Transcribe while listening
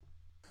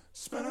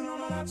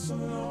my nights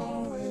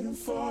alone, waiting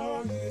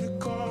for you to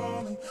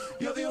call me.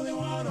 You're the only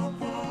one I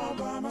want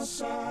by my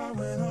side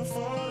when I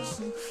fall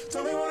asleep.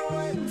 Tell me what I'm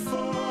waiting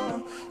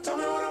for. Tell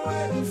me what I'm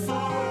waiting for.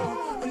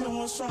 I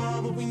know it's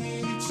hard, but we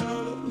need each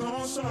other.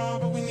 No, it's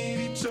hard, but we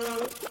need each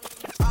other.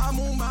 I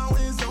move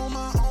mountains on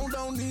my own,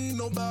 don't need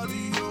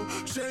nobody, yo.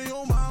 Change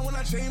your mind when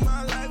I change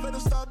my life. Better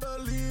start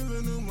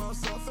believing in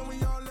myself. And we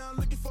all now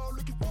looking for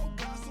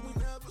God, so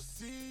we never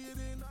see it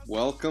in us.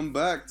 Welcome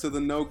back to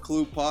the No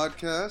Clue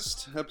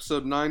Podcast,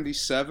 episode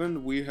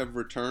 97. We have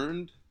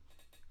returned.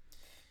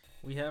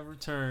 We have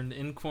returned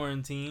in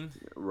quarantine.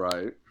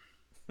 Right.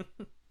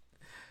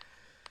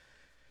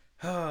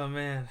 Oh,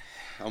 man.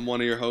 I'm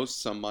one of your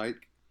hosts. I'm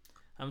Mike.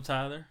 I'm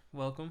Tyler.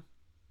 Welcome.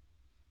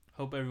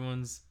 Hope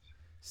everyone's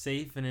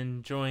safe and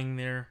enjoying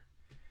their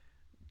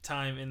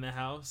time in the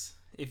house.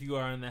 If you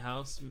are in the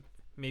house,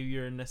 maybe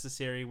you're a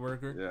necessary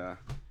worker.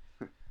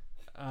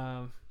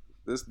 Yeah.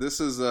 This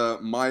is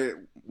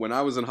when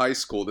I was in high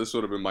school, this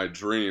would have been my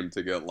dream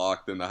to get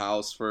locked in the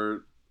house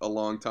for a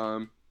long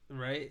time.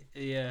 Right?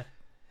 Yeah.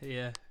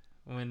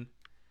 When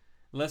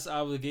less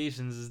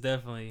obligations is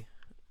definitely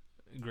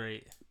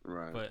great.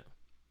 Right. But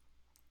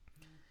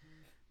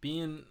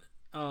being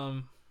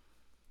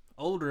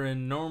older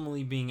and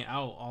normally being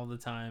out all the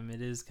time,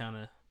 it's kind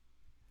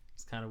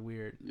of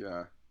weird.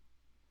 Yeah.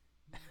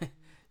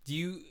 Do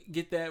you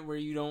get that where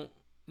you don't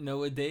know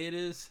what day it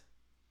is?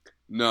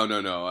 No.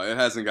 It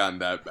hasn't gotten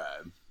that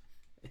bad.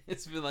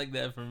 It's been like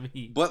that for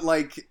me. But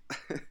like,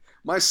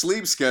 my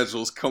sleep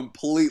schedule's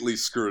completely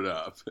screwed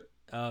up.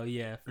 Oh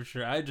yeah, for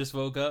sure. I just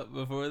woke up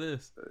before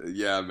this.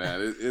 Yeah,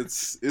 man,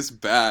 it's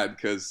bad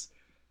because,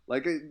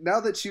 like, now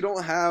that you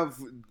don't have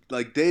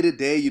like day to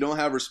day, you don't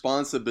have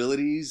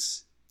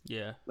responsibilities.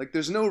 Yeah. Like,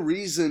 there's no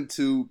reason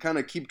to kind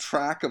of keep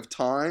track of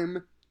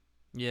time.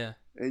 Yeah.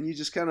 And you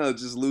just kind of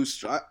just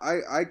lose.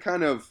 I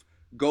kind of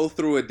go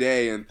through a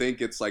day and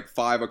think it's like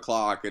 5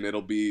 o'clock and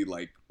it'll be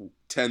like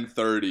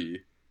 10:30,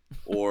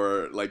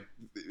 or like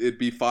it'd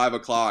be 5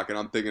 o'clock and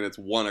I'm thinking it's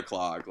 1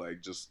 o'clock.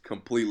 Like, just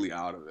completely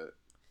out of it.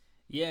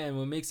 Yeah, and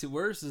what makes it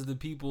worse is the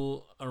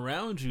people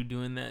around you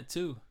doing that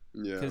too.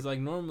 Yeah. Because like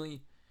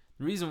normally,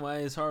 the reason why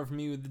it's hard for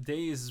me with the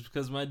days is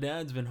because my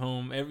dad's been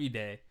home every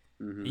day.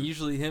 Mm-hmm. And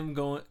usually him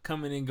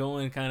coming and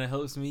going kind of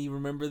helps me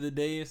remember the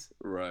days.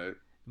 Right.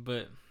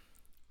 But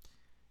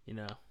you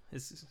know,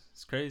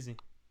 it's crazy.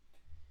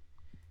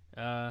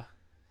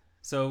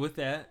 So with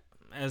that,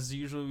 as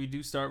usual, we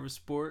do start with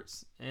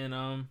sports,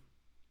 and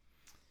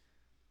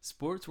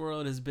sports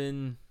world has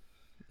been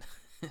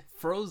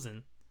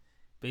frozen,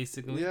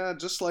 basically. Yeah,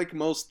 just like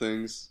most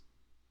things.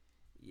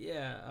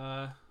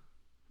 Yeah.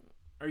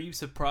 Are you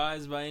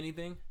surprised by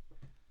anything?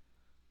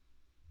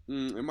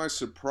 Am I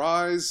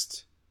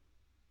surprised?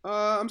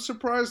 I'm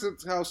surprised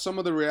at how some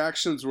of the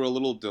reactions were a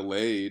little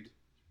delayed.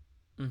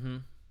 Mm-hmm.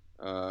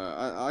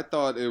 I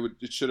thought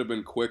it should have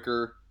been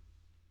quicker.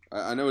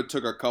 I know it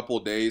took a couple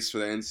days for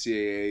the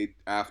NCAA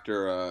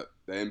after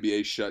the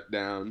NBA shut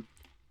down.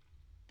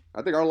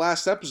 I think our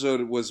last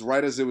episode was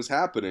right as it was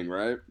happening,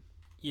 right?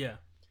 Yeah.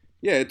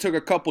 Yeah, it took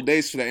a couple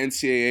days for the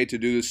NCAA to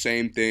do the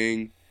same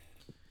thing.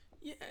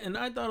 Yeah, and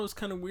I thought it was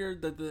kind of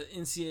weird that the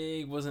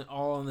NCAA wasn't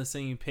all on the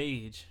same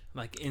page,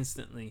 like,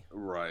 instantly.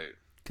 Right.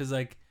 Because,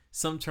 like,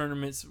 some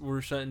tournaments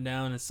were shutting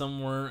down and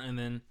some weren't, and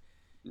then,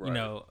 Right. you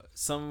know,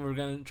 some were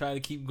going to try to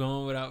keep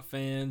going without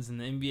fans, and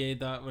the NBA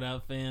thought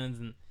without fans,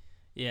 and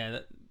yeah,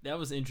 that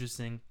was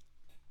interesting.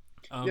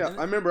 Yeah,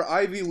 I remember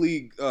Ivy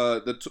League,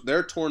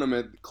 their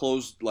tournament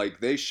closed,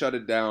 like, they shut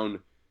it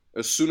down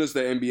as soon as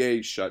the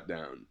NBA shut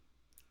down.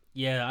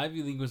 Yeah,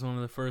 Ivy League was one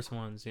of the first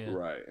ones, yeah.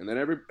 Right, and then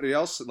everybody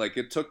else, like,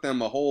 it took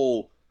them a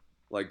whole,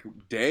 like,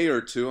 day or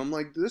two. I'm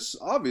like, this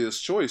obvious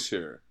choice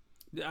here.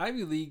 The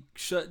Ivy League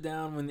shut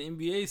down when the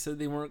NBA said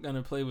they weren't going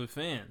to play with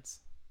fans.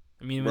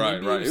 I mean,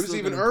 Right. It was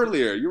even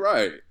earlier. You're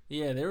right.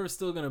 Yeah, they were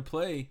still going to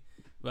play,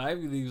 but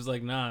Ivy League was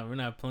like, nah, we're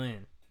not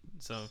playing.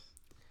 So,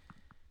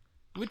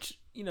 which,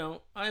 you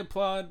know, I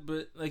applaud,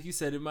 but like you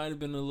said, it might have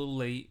been a little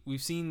late.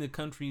 We've seen the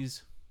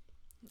countries,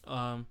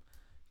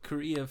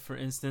 Korea, for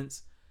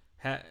instance,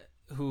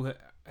 who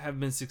have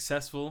been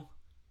successful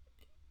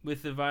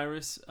with the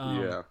virus.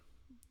 Yeah.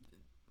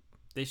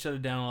 They shut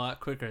it down a lot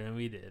quicker than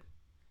we did.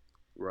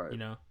 Right. You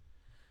know?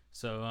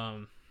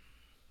 So,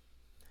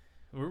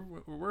 we're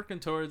working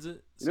towards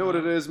it. You know what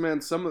it is, man?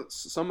 Some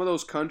of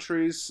those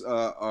countries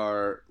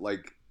are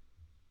like,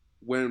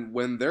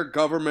 when their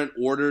government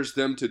orders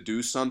them to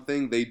do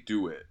something, they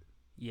do it.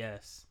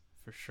 Yes,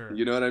 for sure.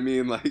 You know what I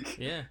mean? Like,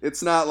 yeah.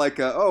 It's not like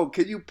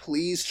can you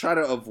please try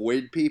to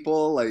avoid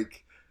people?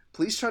 Like,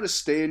 please try to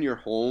stay in your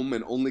home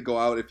and only go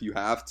out if you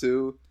have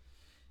to.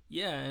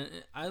 Yeah, and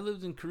I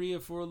lived in Korea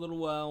for a little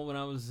while when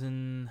I was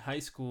in high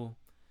school.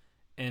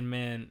 And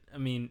man, I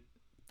mean,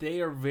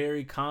 they are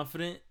very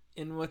confident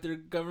in what their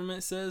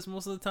government says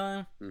most of the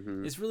time.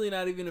 Mm-hmm. It's really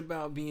not even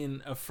about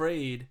being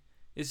afraid.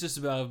 It's just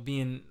about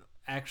being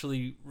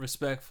actually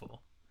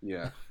respectful.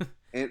 Yeah.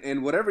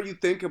 and whatever you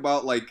think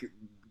about, like,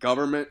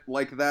 government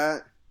like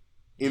that,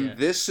 in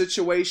this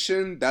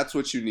situation, that's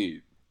what you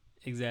need.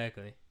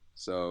 Exactly.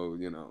 So,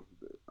 you know,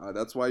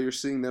 That's why you're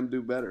seeing them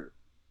do better.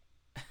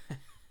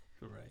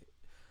 Right.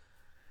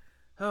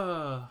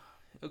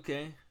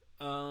 Okay.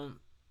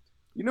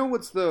 You know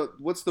what's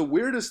the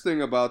weirdest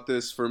thing about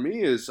this for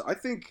me is I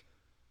think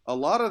a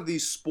lot of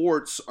these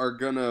sports are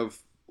gonna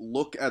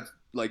look at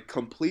like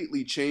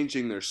completely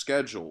changing their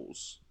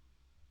schedules.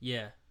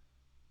 Yeah.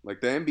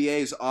 Like the NBA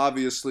is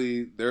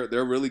obviously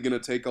they're really gonna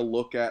take a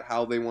look at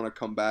how they want to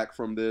come back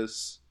from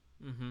this.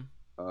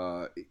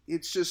 Mm-hmm.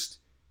 It's just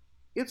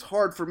it's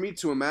hard for me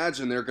to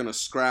imagine they're gonna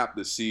scrap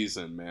the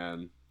season,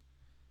 man.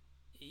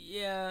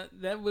 Yeah,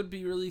 that would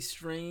be really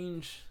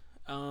strange.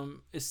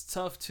 It's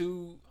tough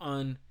too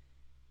on,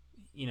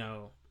 you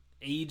know,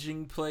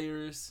 aging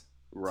players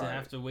to Right.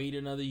 have to wait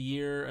another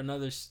year, and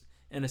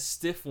a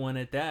stiff one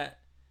at that.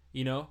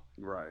 You know.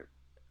 Right.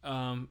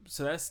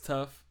 So that's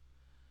tough.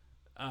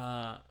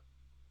 I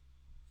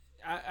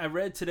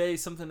read today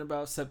something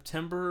about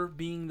September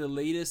being the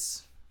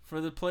latest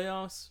for the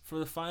playoffs, for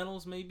the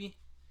finals, maybe.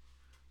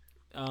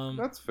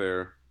 That's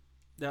fair.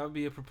 That would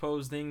be a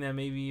proposed thing that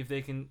maybe if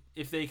they can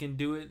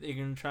do it, they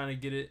can try to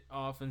get it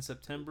off in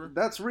September.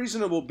 That's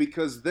reasonable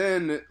because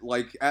then,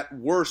 like, at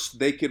worst,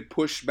 they could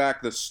push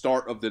back the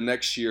start of the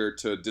next year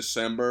to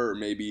December or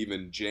maybe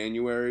even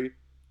January.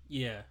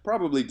 Yeah.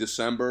 Probably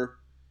December.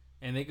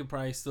 And they could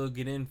probably still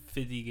get in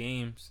 50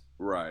 games.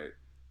 Right.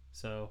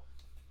 So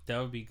that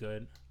would be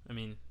good. I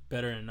mean,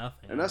 better than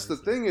nothing. And that's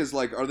obviously. the thing is,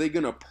 like, are they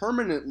going to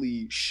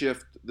permanently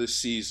shift the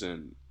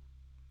season?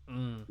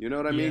 You know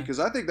what I mean?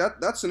 Because I think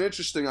that's an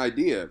interesting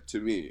idea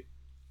to me.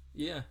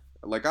 Yeah.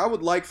 Like, I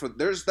would like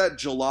there's that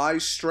July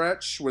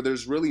stretch where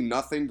there's really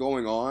nothing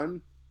going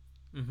on.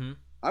 Mm-hmm.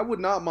 I would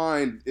not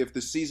mind if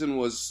the season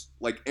was,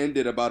 like,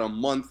 ended about a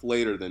month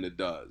later than it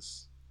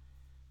does.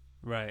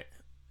 Right.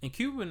 And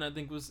Cuban, I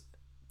think, was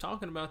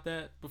talking about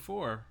that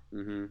before.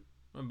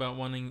 Mm-hmm. About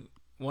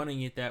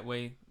wanting it that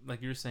way,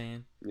 like you're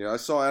saying. Yeah, I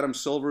saw Adam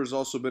Silver's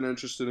also been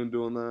interested in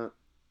doing that.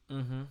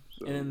 Mm-hmm.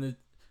 So. And in the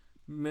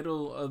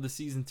middle of the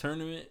season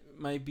tournament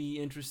might be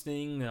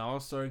interesting. The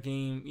All-Star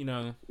game,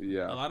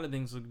 Yeah. a lot of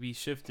things would be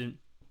shifted.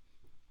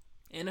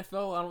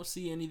 NFL, I don't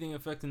see anything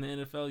affecting the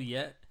NFL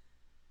yet.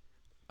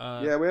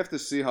 Yeah, we have to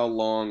see how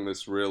long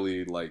this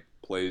really, like,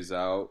 plays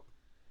out.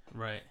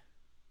 Right.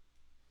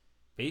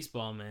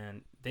 Baseball,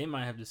 man, they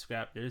might have to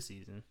scrap their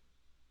season.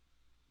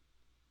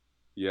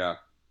 Yeah.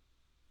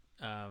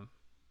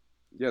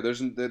 Yeah,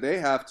 they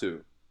have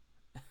to.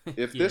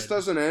 If this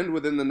doesn't end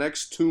within the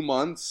next 2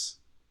 months,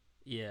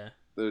 yeah,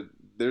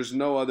 there's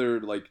no other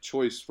like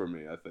choice for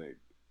me. I think.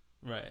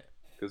 Right.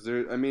 Because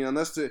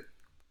unless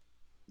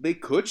they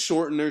could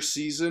shorten their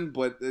season,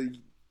 but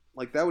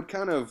like that would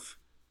kind of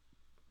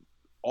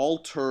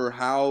alter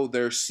how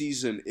their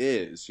season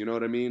is. You know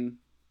what I mean?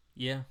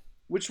 Yeah.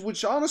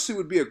 Which honestly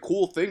would be a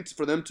cool thing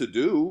for them to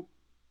do.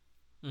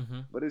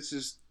 Mm-hmm. But it's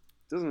just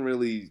doesn't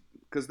really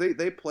because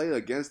they play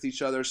against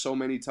each other so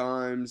many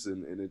times,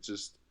 and it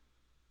just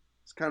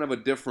it's kind of a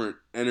different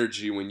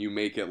energy when you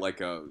make it like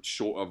a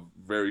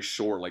very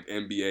short like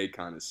NBA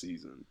kind of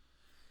season.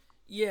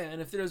 Yeah, and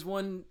if there's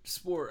one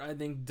sport I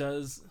think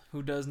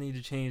who does need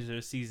to change their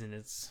season,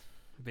 it's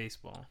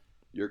baseball.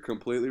 You're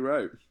completely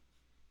right.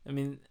 I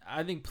mean,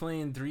 I think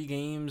playing 3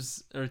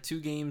 games or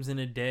 2 games in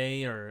a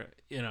day, or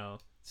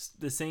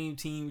the same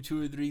team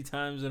 2 or 3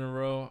 times in a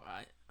row,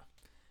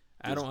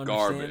 I don't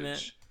understand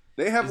that.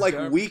 They have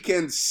like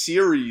weekend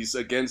series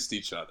against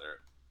each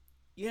other.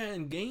 Yeah,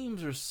 and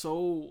games are so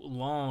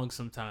long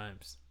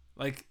sometimes.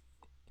 Like,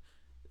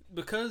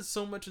 because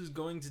so much is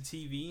going to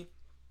TV,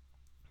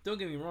 don't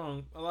get me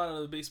wrong, a lot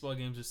of the baseball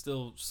games are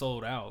still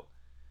sold out.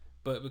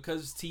 But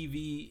because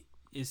TV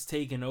is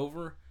taken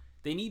over,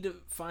 they need to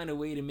find a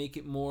way to make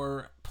it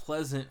more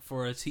pleasant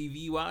for a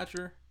TV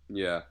watcher.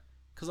 Yeah.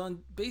 Because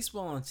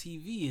baseball on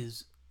TV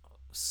is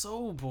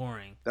so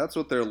boring. That's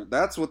what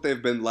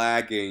they've been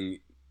lagging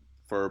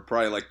for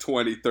probably like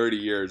 20, 30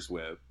 years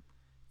with.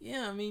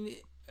 Yeah, I mean,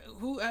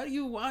 how do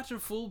you watch a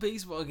full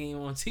baseball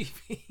game on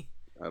TV?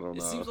 I don't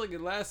know. It seems like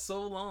it lasts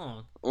so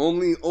long.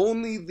 Only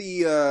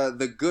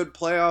the good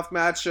playoff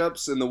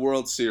matchups in the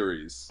World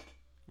Series.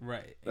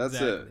 Right. That's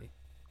exactly. it.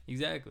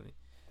 Exactly.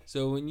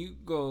 So when you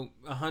go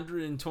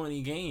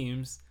 120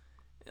 games,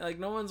 like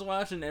no one's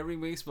watching every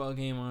baseball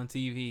game on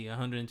TV.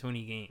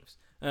 120 games.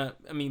 I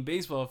mean,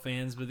 baseball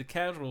fans, but the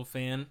casual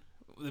fan,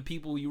 the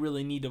people you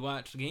really need to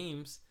watch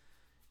games,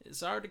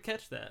 it's hard to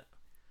catch that.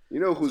 You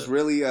know who's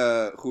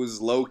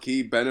who's low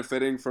key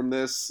benefiting from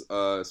this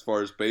as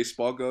far as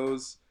baseball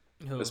goes,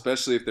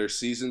 especially if the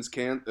season's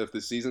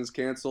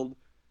canceled.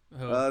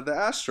 The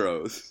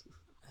Astros.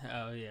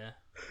 Oh yeah.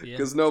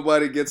 Because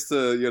nobody gets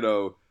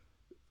to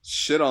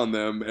shit on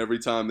them every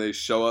time they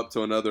show up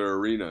to another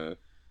arena.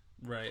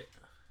 Right.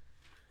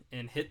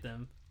 And hit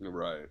them.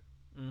 Right.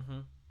 Mm-hmm.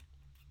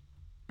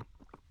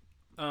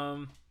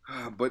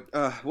 But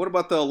what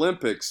about the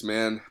Olympics,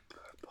 man?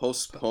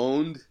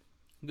 Postponed?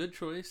 Good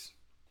choice.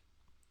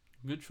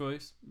 Good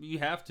choice. You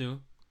have to.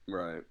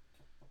 Right.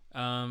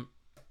 And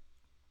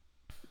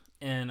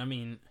I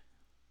mean,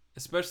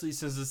 especially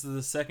since this is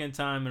the second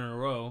time in a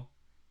row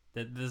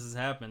that this has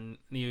happened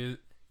near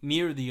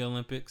the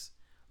Olympics.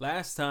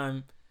 last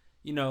time,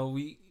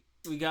 we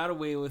got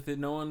away with it.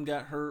 No one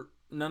got hurt.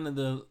 None of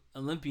the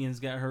Olympians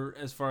got hurt,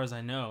 as far as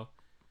I know.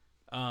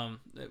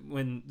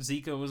 When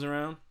Zika was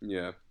around.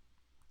 Yeah.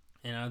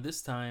 And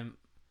this time,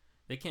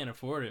 they can't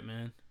afford it,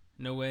 man.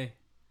 No way.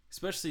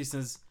 Especially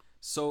since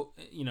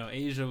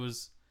Asia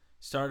was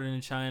started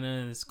in China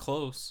and it's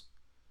close.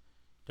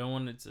 Don't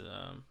want it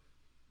to.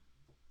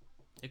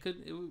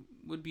 It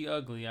would be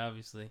ugly,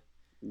 obviously.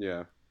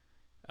 Yeah.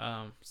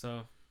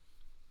 So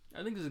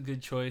I think it's a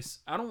good choice.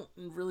 I don't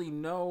really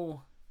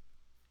know.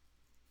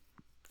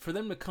 For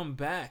them to come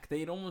back,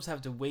 they'd almost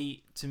have to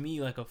wait, to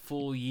me, like a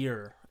full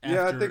year.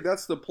 Yeah, I think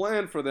that's the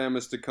plan for them,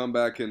 is to come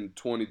back in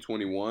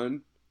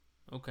 2021.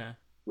 Okay.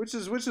 Which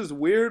is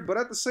weird, but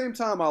at the same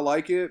time, I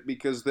like it,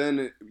 because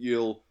then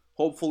you'll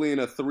hopefully in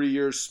a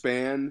 3-year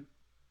span,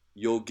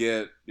 you'll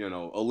get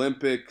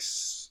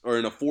Olympics, or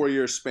in a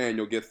 4-year span,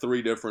 you'll get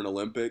 3 different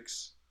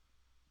Olympics.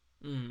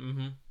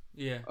 Mm-hmm.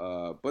 Yeah.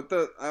 But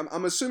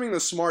I'm assuming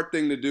the smart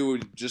thing to do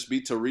would just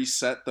be to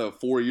reset the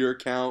 4-year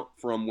count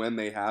from when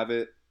they have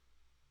it.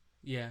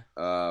 Yeah.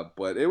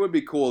 But it would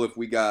be cool if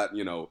we got,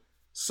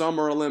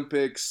 Summer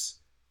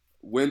Olympics,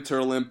 Winter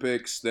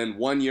Olympics, then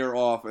 1 year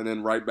off, and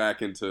then right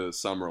back into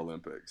Summer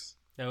Olympics.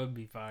 That would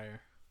be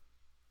fire.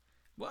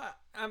 Well,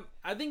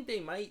 I think they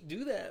might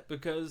do that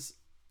because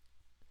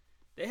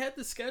they had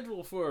the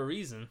schedule for a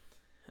reason,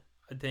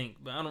 I think.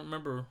 But I don't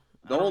remember.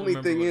 The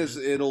only thing is,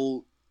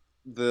 the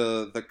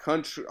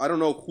country, I don't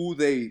know who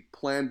they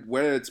planned,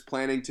 where it's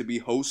planning to be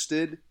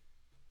hosted.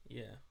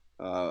 Yeah.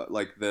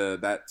 Like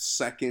that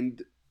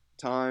second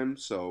time,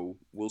 so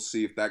we'll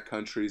see if that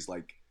country's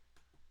like,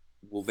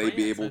 will they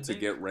be able to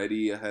get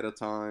ready ahead of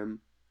time?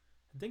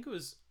 I think it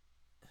was,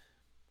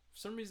 for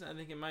some reason, I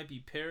think it might be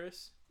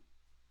Paris.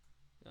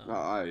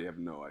 I have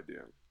no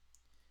idea.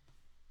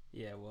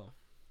 Yeah, well,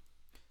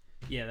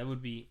 yeah, that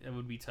would be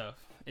tough.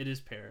 It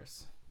is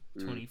Paris,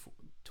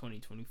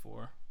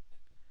 2024.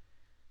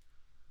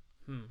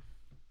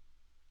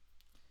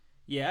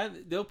 Yeah,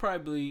 they'll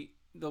probably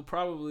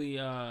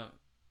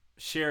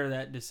share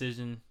that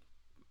decision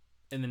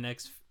in the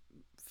next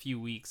few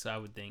weeks, I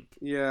would think.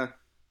 Yeah.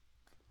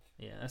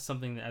 Yeah, that's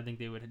something that I think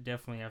they would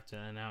definitely have to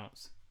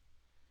announce.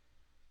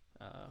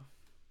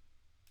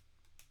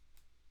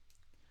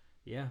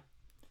 Yeah.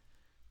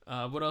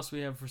 What else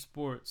we have for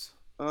sports?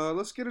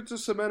 Let's get into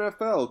some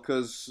NFL,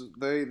 because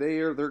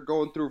they're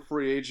going through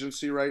free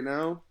agency right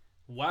now.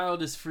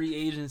 Wildest free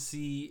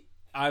agency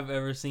I've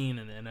ever seen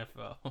in the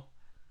NFL.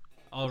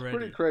 Already. It's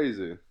pretty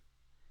crazy.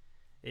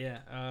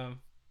 Yeah.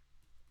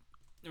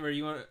 Where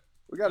you want?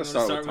 We got to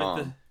start with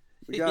Tom.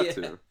 We got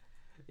to.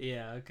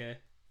 Yeah. Okay.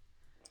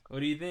 What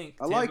do you think?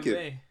 I like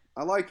it.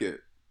 I like it.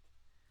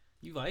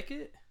 You like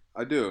it?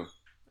 I do.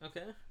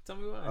 Okay. Tell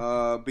me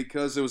why.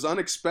 Because it was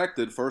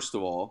unexpected, first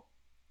of all.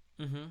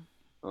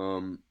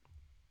 Mm-hmm.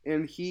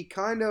 And he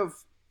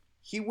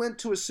went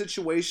to a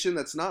situation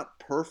that's not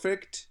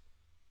perfect,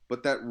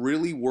 but that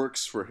really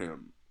works for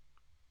him.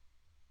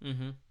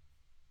 Mm-hmm.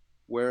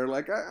 Where,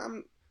 like,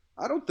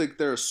 I don't think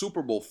they're a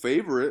Super Bowl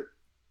favorite.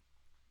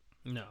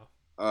 No.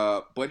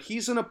 But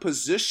he's in a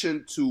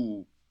position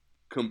to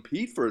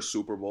compete for a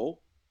Super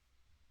Bowl.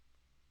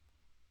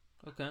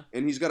 Okay.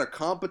 And he's got a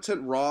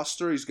competent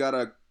roster. He's got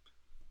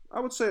I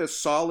would say, a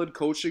solid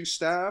coaching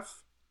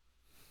staff.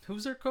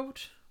 Who's their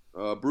coach?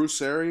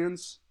 Bruce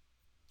Arians.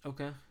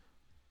 Okay.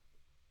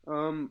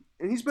 And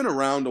he's been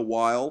around a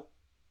while.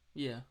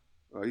 Yeah.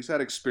 He's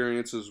had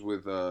experiences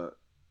with I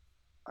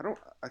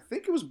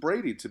think it was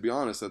Brady, to be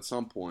honest, at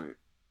some point.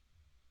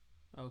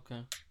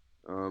 Okay.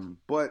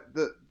 But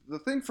the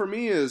thing for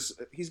me is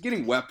he's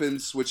getting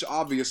weapons, which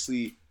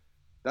obviously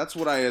that's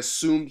what I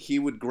assumed he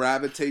would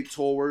gravitate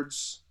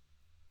towards.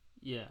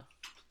 Yeah.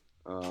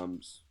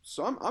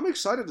 So I'm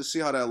excited to see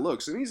how that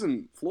looks. And he's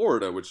in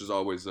Florida, which is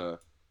always a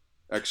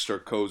extra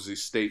cozy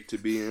state to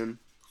be in.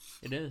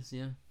 It is,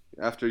 yeah.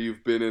 After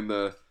you've been in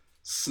the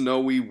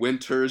snowy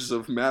winters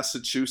of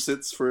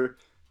Massachusetts for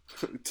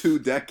 2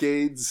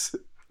 decades.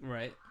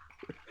 Right.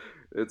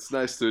 It's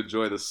nice to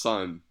enjoy the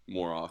sun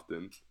more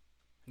often.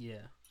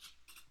 Yeah.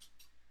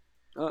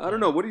 I don't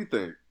know. What do you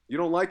think? You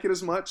don't like it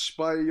as much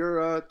by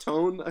your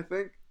tone, I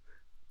think?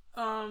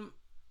 I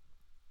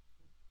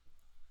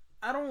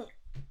don't...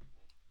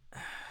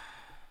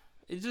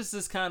 It just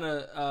is kind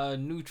of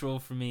neutral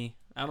for me.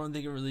 I don't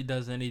think it really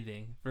does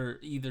anything for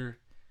either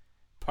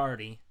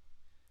party.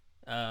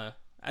 I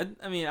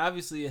mean,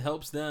 obviously it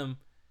helps them,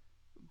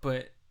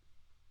 but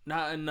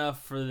not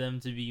enough for them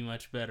to be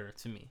much better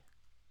to me.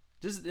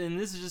 And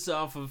this is just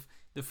off of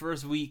the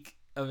first week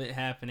of it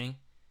happening,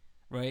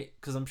 right?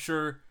 Because I'm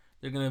sure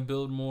they're gonna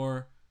build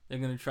more. They're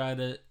gonna try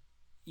to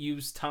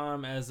use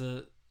Tom as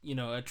a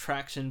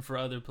attraction for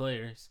other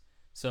players.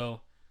 So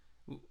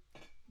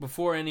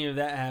before any of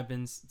that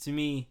happens, to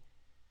me,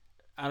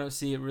 I don't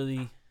see it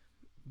really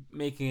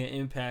making an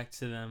impact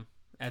to them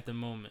at the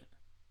moment.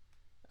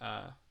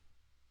 But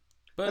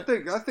I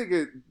think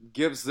it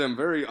gives them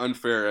very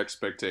unfair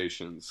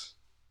expectations.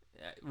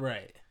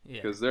 Right.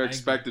 Yeah. Because they're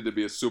expected to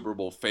be a Super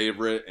Bowl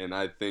favorite, and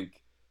I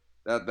think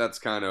that's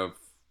kind of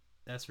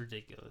That's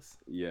ridiculous.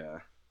 Yeah.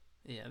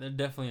 Yeah, they're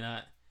definitely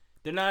not.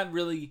 They're not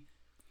really.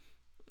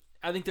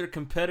 I think they're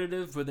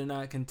competitive, but they're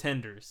not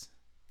contenders.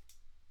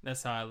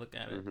 That's how I look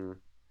at it. Mm-hmm.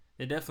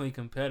 They're definitely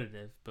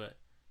competitive, but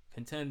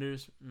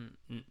contenders,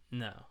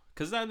 no.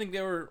 Because I think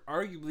they were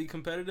arguably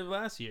competitive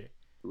last year.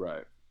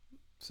 Right.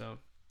 So,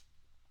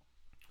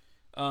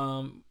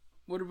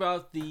 what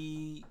about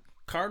the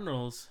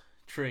Cardinals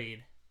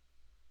trade?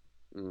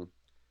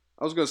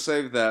 I was going to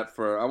save that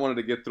for. I wanted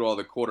to get through all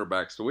the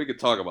quarterbacks, so we could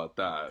talk about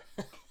that.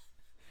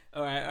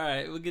 All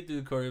right. We'll get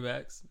to the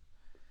quarterbacks.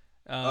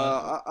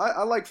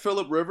 I like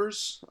Phillip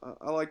Rivers.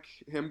 I like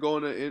him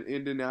going to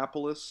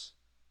Indianapolis.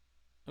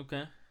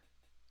 Okay.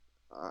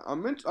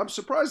 I'm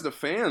surprised the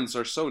fans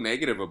are so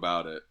negative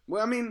about it.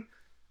 Well, I mean,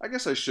 I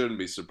guess I shouldn't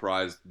be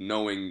surprised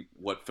knowing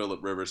what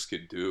Phillip Rivers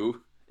could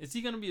do. Is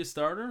he going to be a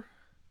starter?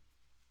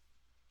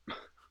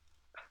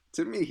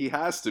 To me, he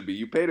has to be.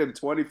 You paid him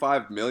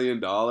 $25 million.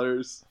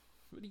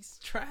 But he's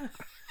trash.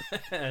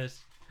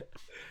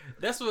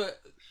 That's what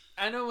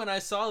I know. When I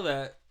saw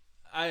that,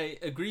 I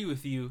agree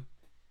with you.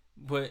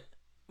 But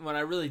when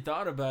I really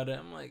thought about it,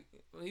 I'm like,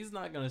 well, he's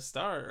not going to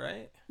start,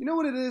 right? You know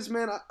what it is,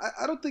 man?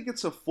 I don't think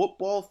it's a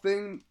football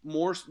thing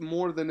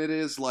more than it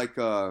is like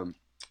a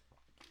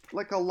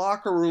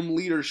locker room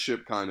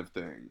leadership kind of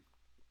thing.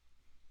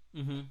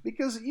 Mm-hmm.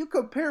 Because you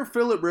compare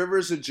Phillip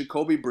Rivers and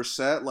Jacoby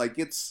Brissett, like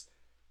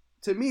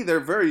to me they're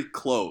very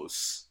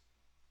close.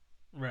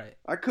 Right.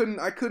 I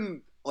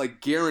couldn't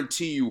like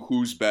guarantee you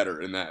who's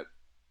better in that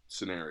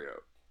scenario.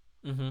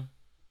 Mm-hmm.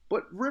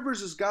 But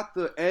Rivers has got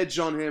the edge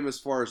on him as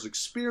far as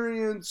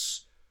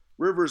experience.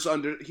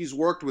 He's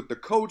worked with the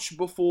coach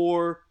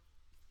before.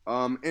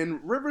 And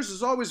Rivers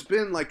has always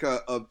been like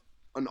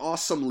an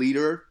awesome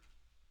leader.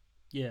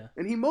 Yeah.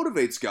 And he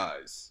motivates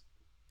guys.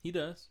 He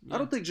does. Yeah. I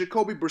don't think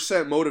Jacoby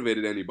Brissett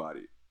motivated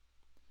anybody.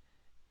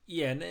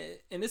 Yeah, and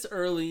it's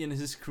early in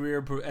his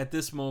career, but at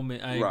this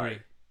moment, I agree.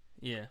 Right.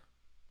 Yeah.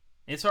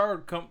 It's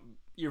hard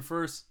your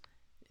first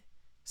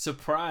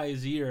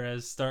surprise year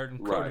as starting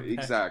quarterback. Right,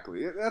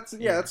 exactly.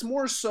 It's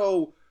more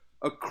so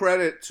a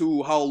credit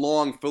to how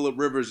long Phillip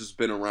Rivers has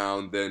been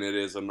around than it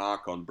is a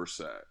knock on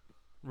Brissett.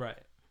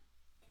 Right.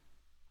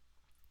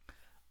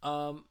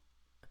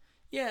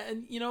 Yeah,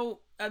 and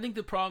I think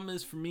the problem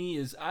is for me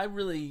is I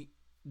really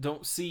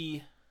don't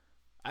see.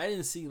 I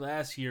didn't see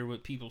last year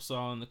what people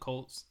saw in the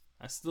Colts.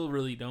 I still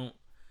really don't.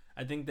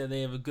 I think that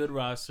they have a good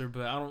roster,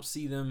 but I don't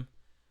see them,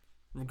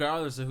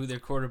 regardless of who their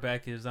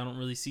quarterback is, I don't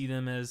really see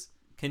them as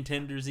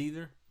contenders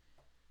either.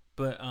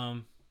 But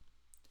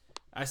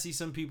I see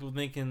some people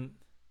thinking,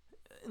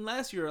 and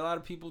last year a lot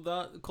of people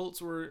thought the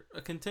Colts were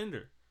a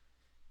contender.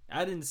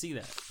 I didn't see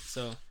that.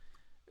 So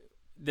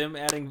them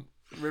adding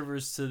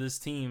Rivers to this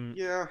team,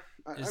 yeah,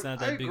 it's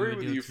not I that big of a agree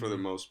with deal you to for me. the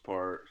most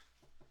part.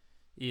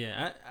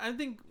 Yeah, I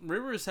think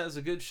Rivers has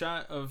a good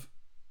shot of,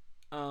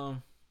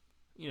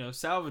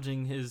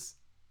 salvaging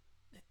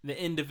the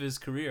end of his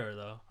career,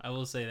 though. I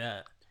will say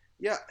that.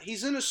 Yeah,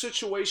 he's in a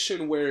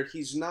situation where he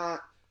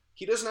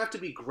doesn't have to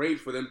be great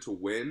for them to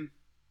win.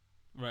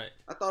 Right.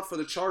 I thought for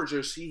the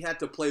Chargers, he had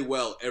to play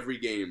well every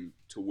game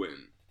to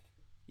win.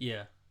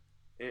 Yeah.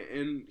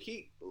 And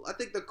I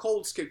think the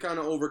Colts could kind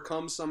of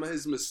overcome some of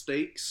his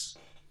mistakes.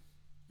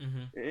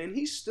 Mm-hmm. And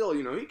he's still,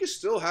 he can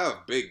still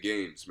have big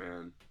games,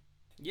 man.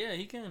 Yeah,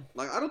 he can.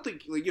 Like, I don't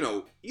think,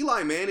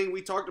 Eli Manning,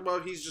 we talked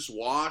about, he's just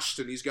washed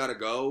and he's got to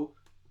go.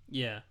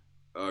 Yeah.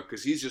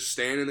 Because he's just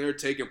standing there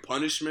taking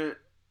punishment.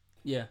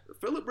 Yeah.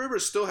 Phillip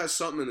Rivers still has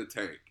something in the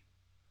tank.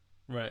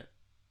 Right.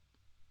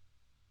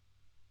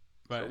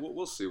 Right. So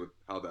we'll see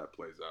how that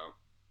plays out.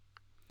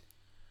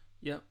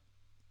 Yep.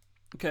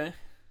 Okay.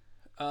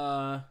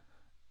 Cam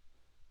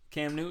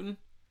Newton?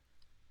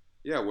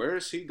 Yeah, where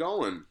is he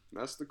going?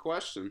 That's the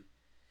question.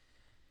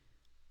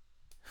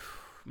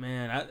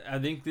 Man, I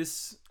think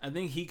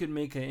he could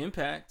make an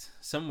impact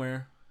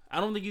somewhere.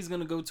 I don't think he's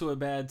going to go to a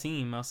bad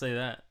team, I'll say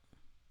that.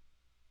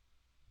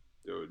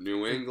 Dude,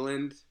 New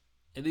England?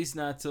 At least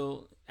not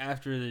till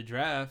after the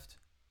draft.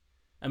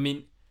 I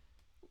mean,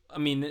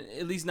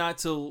 at least not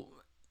till,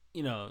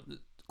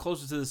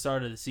 closer to the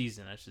start of the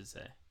season, I should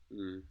say.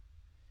 Mm.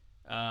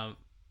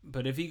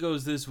 But if he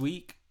goes this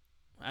week,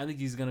 I think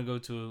he's going to go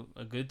to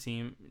a good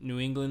team. New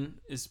England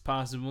is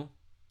possible.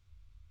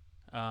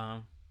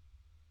 The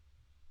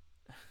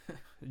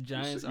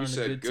Giants aren't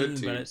a good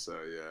team, but so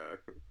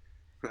yeah.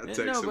 That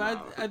takes him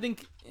out. I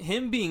think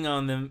him being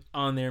on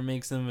there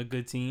makes them a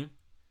good team.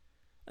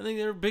 I think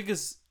their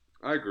biggest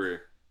I agree.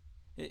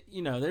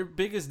 Their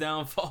biggest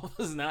downfall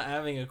was not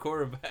having a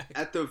quarterback.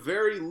 At the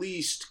very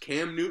least,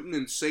 Cam Newton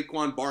and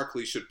Saquon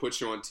Barkley should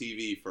put you on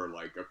TV for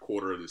like a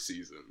quarter of the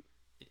season.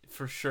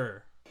 For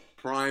sure.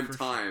 Prime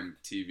time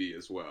TV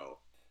as well.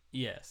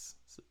 Yes.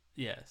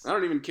 Yes. I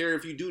don't even care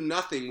if you do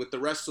nothing with the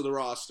rest of the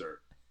roster.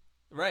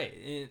 Right.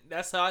 And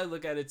that's how I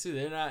look at it too.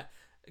 They're not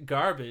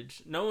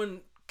garbage. No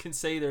one can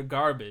say they're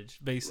garbage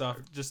based off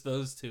just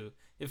those two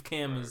if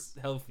Cam is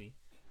healthy.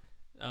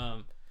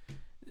 I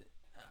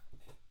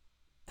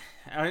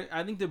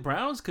think the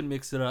Browns could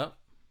mix it up.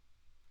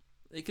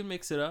 They can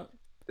mix it up.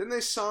 Didn't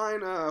they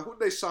sign? Who'd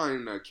they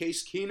sign?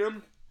 Case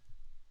Keenum.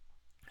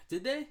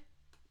 Did they?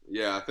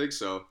 Yeah, I think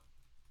so.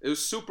 It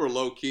was super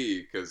low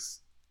key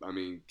because I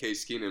mean,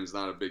 Case Keenum's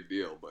not a big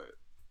deal, but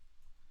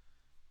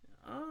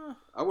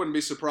I wouldn't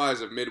be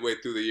surprised if midway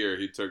through the year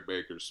he took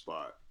Baker's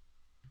spot.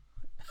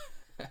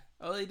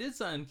 Oh, they did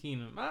sign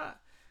Keenum. I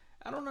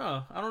don't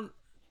know.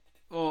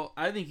 Well,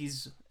 I think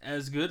he's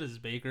as good as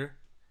Baker.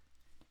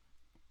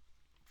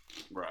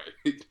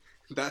 Right.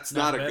 That's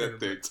not a good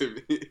thing to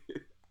me.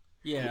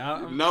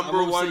 Yeah.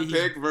 Number one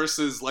pick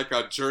versus like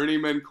a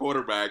journeyman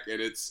quarterback,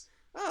 and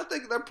I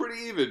think they're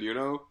pretty even, you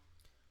know?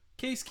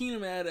 Case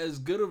Keenum had as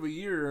good of a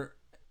year.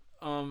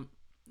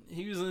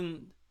 He was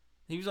on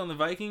the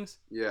Vikings.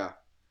 Yeah.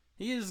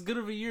 He has as good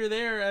of a year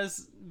there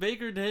as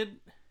Baker did.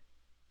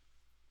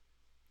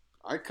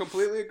 I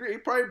completely agree.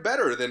 Probably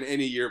better than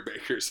any year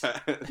Baker's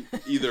had.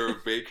 Either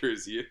of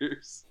Baker's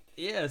years.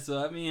 Yeah,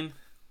 so I mean...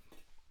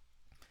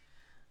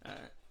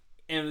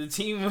 and the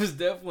team was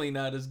definitely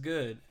not as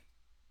good.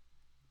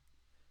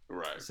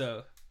 Right.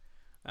 So,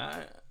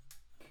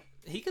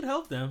 he could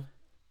help them.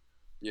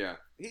 Yeah.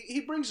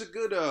 He brings a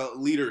good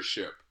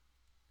leadership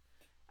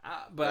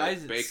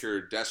But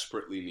Baker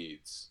desperately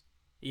needs.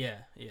 Yeah.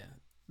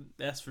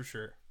 That's for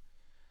sure.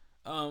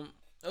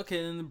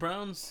 Okay, then the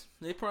Browns,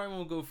 they probably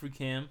won't go for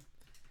Cam.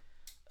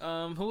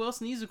 Who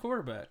else needs a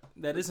quarterback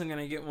that isn't going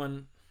to get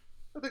one?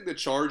 I think the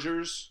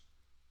Chargers.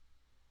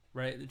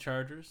 Right, the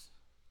Chargers.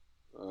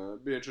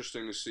 It'd be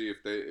interesting to see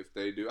if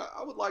they do.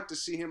 I would like to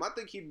see him. I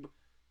think he'd,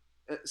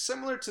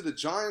 similar to the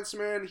Giants,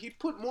 man, he'd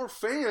put more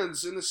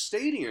fans in the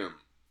stadium.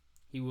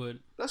 He would.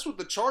 That's what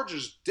the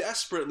Chargers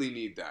desperately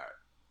need that.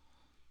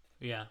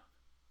 Yeah.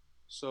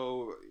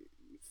 So,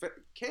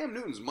 Cam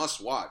Newton's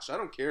must watch. I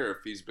don't care if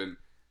he's been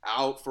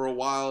out for a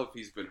while, if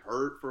he's been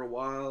hurt for a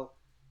while.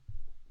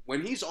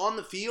 When he's on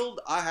the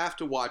field, I have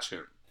to watch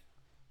him.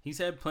 He's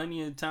had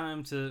plenty of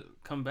time to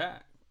come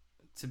back,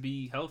 to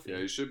be healthy. Yeah,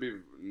 he should be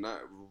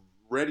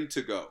ready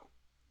to go.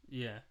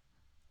 Yeah.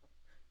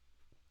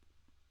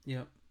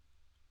 Yep.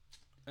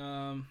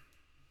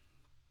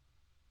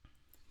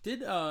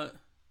 Did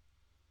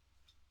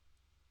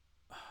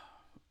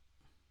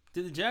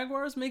the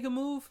Jaguars make a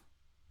move?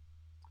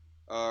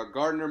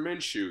 Gardner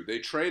Minshew. They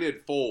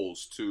traded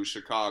Foles to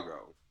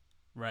Chicago.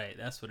 Right,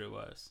 that's what it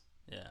was.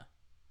 Yeah.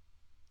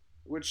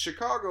 Which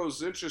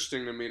Chicago's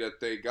interesting to me that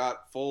they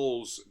got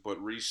Foles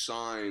but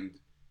re-signed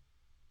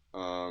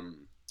Trubisky.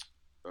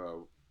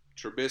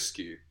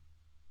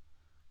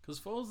 Because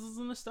Foles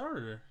isn't a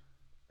starter.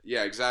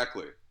 Yeah,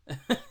 exactly.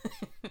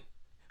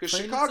 Because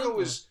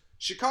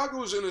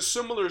Chicago is in a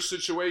similar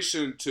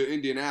situation to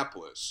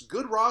Indianapolis.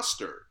 Good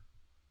roster.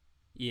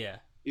 Yeah.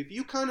 If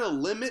you kind of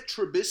limit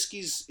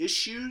Trubisky's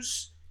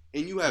issues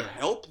and you have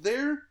help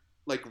there,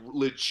 like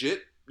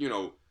legit,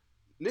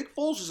 Nick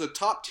Foles is a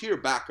top tier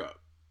backup.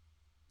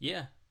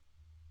 Yeah.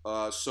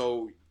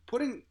 So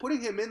putting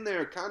him in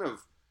there kind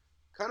of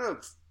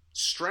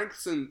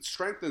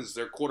strengthens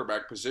their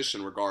quarterback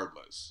position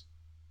regardless.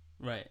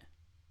 Right.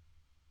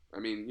 I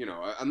mean,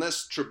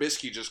 unless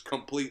Trubisky just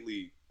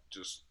completely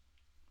just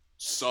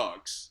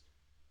sucks.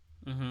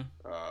 Mm-hmm.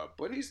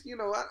 But he's,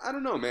 I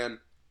don't know,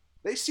 man.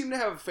 They seem to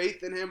have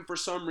faith in him for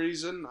some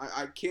reason.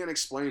 I can't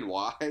explain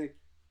why.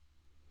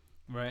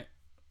 Right.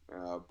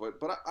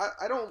 But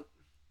I don't.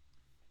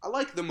 I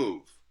like the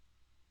move.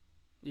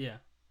 Yeah.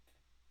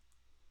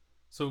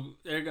 So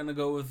they're gonna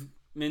go with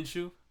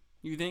Minshew,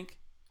 you think?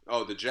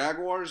 Oh, the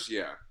Jaguars,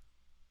 yeah.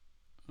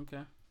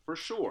 Okay. For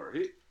sure.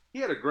 He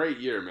had a great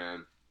year,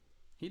 man.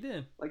 He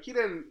did. Like he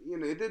didn't,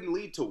 it didn't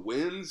lead to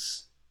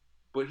wins,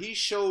 but he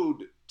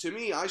showed to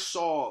me. I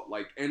saw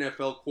like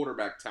NFL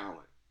quarterback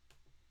talent.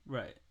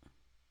 Right.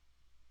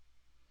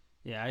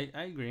 Yeah,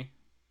 I agree.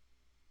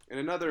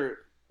 And the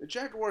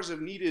Jaguars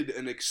have needed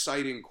an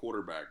exciting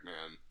quarterback,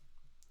 man.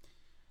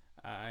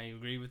 I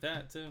agree with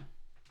that too.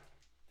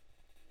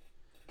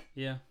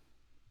 Yeah.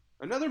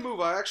 Another move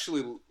I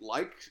actually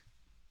like,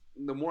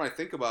 the more I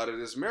think about it,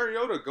 is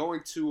Mariota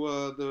going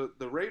to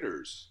the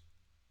Raiders.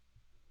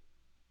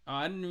 Oh,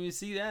 I didn't even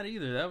see that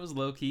either. That was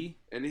low key.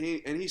 And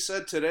he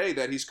said today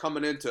that he's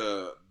coming in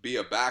to be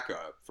a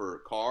backup for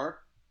Carr.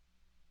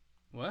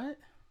 What?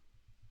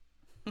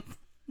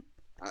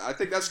 I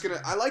think that's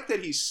gonna. I like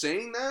that he's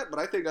saying that, but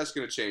I think that's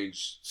gonna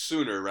change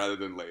sooner rather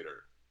than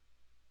later.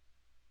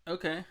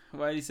 Okay,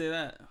 why did he say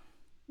that?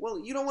 Well,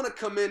 you don't want to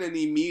come in and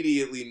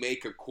immediately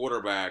make a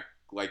quarterback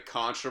like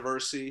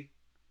controversy.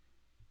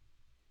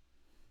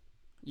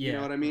 Yeah, you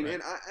know what I mean? Right.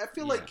 And I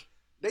feel like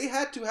they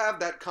had to have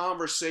that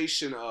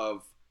conversation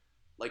of,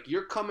 like,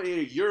 you're coming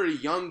in, you're a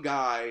young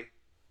guy,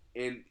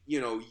 and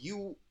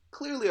you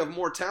clearly have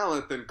more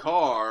talent than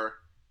Carr.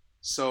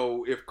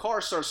 So if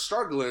Carr starts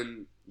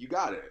struggling, you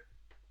got it.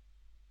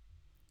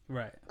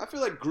 Right. I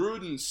feel like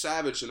Gruden's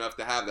savage enough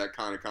to have that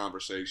kind of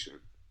conversation.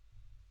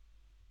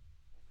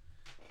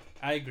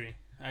 I agree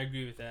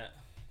with that.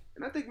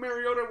 And I think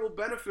Mariota will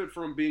benefit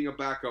from being a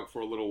backup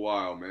for a little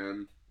while,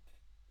 man.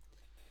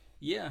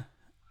 Yeah.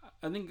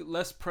 I think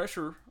less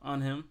pressure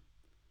on him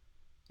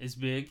is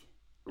big.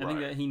 I think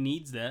Right. that he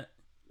needs that.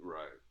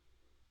 Right.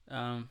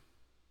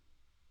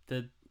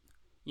 the,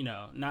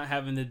 not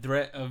having the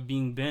threat of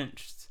being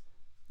benched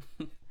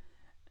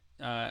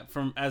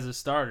from as a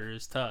starter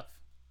is tough.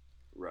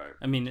 Right.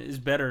 I mean, it's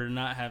better to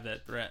not have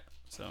that threat.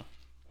 So,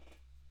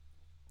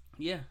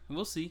 yeah,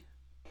 we'll see.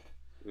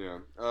 Yeah.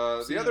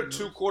 The other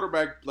two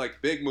quarterback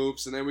big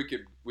moves, and then we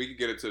could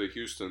get into the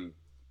Houston,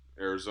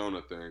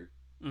 Arizona thing.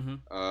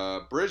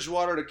 Mm-hmm.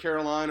 Bridgewater to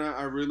Carolina,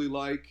 I really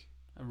like.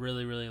 I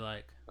really, really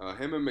like.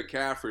 Him and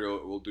McCaffrey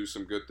will do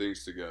some good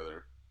things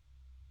together.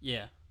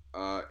 Yeah.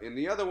 And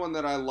the other one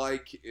that I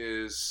like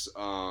is,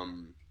 of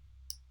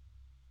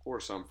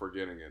course, I'm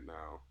forgetting it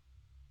now.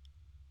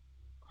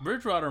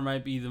 Bridgewater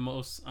might be the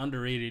most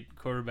underrated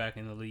quarterback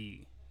in the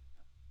league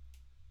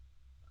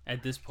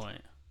at this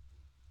point.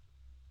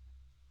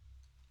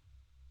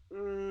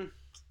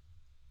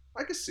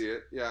 I can see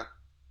it, yeah.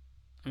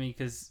 I mean,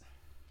 because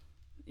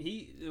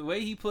the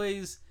way he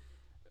plays,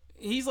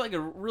 he's like a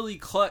really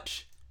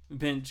clutch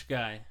bench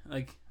guy.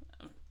 Like,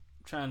 I'm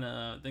trying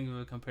to think of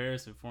a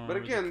comparison for him. But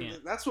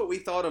again, that's what we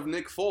thought of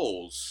Nick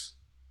Foles.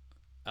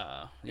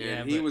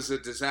 Yeah, he was a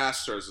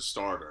disaster as a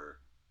starter.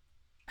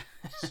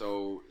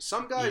 So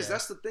some guys,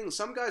 that's the thing.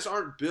 Some guys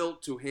aren't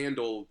built to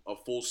handle a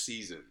full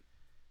season.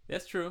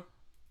 That's true.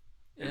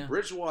 And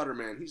Bridgewater,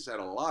 man, he's had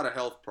a lot of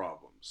health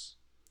problems.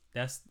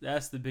 That's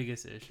the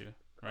biggest issue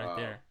right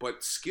there.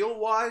 But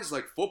skill-wise,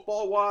 like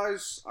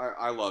football-wise,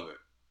 I love it.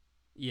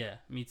 Yeah,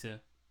 me too.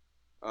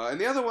 And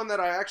the other one that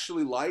I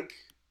actually like,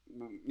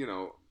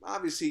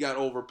 obviously he got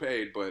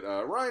overpaid, but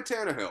Ryan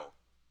Tannehill.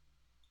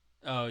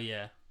 Oh,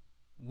 yeah.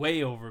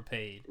 Way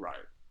overpaid. Right.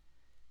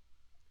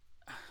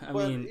 I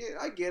mean,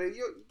 I get it.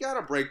 You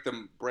gotta break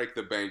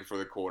the bank for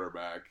the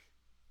quarterback.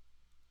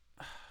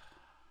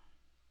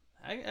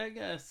 I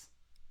guess.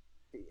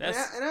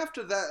 And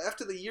after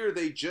the year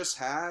they just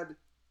had,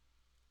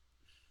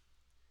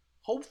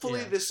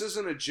 hopefully this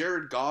isn't a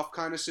Jared Goff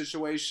kind of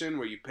situation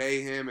where you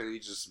pay him and he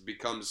just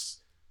becomes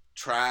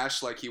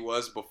trash like he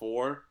was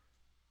before.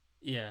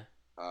 Yeah.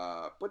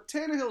 But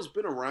Tannehill's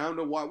been around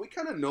a while. We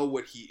kind of know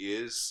what he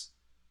is,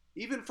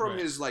 even from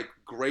his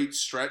great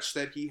stretch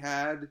that he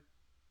had.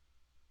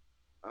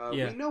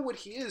 We know what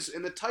he is,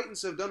 and the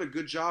Titans have done a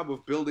good job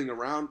of building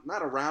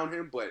not around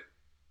him, but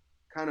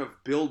kind of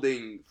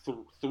building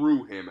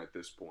through him at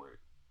this point.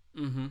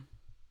 Mm-hmm.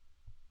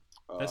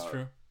 That's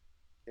true.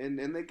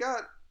 And they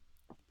got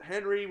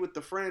Henry with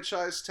the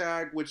franchise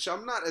tag, which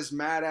I'm not as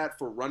mad at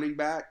for running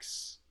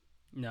backs.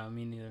 No,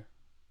 me neither.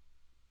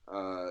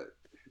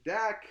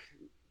 Dak,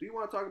 do you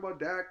want to talk about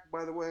Dak,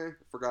 by the way? I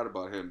forgot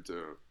about him,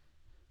 too.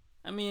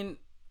 I mean,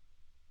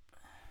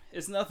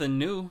 it's nothing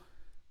new.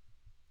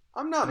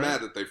 I'm not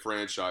mad that they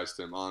franchised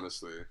him,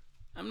 honestly.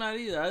 I'm not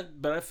either,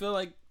 but I feel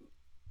like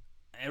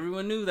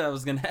everyone knew that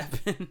was going to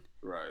happen.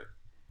 Right.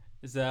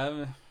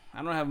 So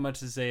I don't have much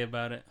to say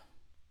about it.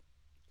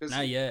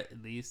 Not yet,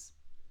 at least.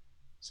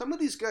 Some of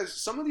these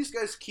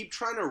guys keep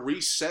trying to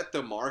reset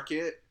the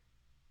market,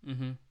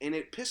 and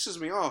it pisses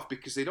me off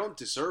because they don't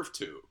deserve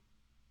to.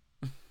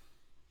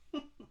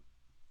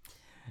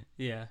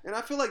 Yeah. And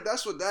I feel like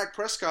that's what Dak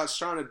Prescott's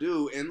trying to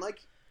do, and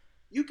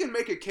you can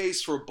make a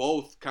case for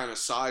both kind of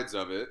sides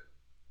of it.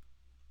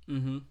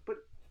 Mm-hmm. But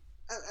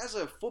as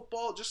a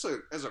football,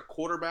 as a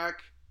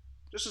quarterback,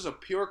 just as a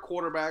pure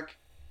quarterback,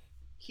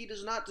 he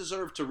does not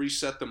deserve to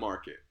reset the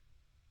market.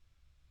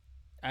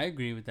 I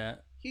agree with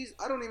that.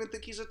 I don't even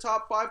think he's a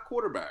top 5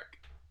 quarterback.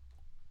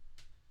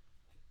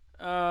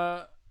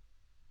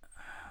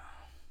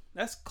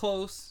 That's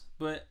close,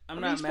 but I'm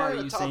not mad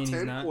at you saying he's not.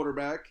 He's probably a top 10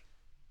 quarterback.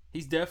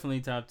 He's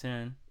definitely top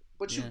 10.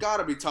 But you got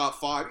to be top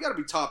 5. You got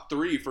to be top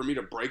 3 for me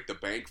to break the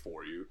bank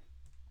for you.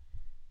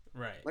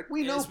 Right.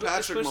 We know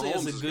Patrick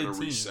Mahomes is going to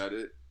reset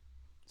it.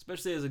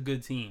 Especially as a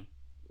good team.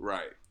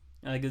 Right.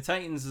 The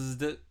Titans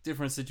is a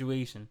different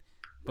situation.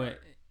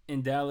 But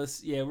in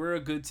Dallas, we're a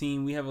good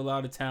team. We have a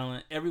lot of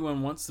talent.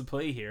 Everyone wants to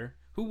play here.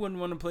 Who wouldn't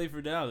want to play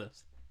for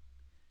Dallas?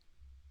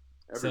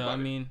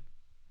 Everybody.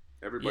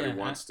 Everybody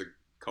wants to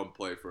come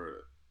play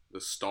for the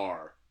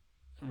star.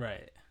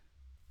 Right.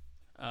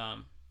 I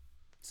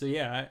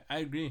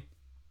agree.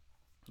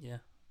 Yeah.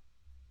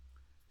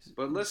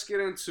 But let's get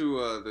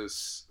into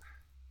this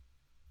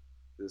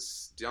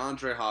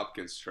DeAndre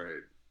Hopkins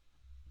trade.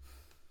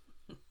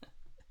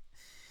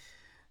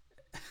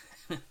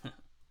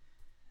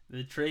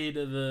 The trade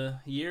of the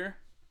year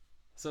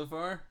so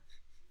far?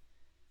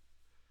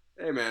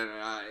 Hey man,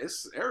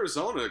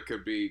 Arizona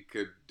could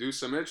do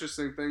some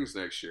interesting things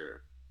next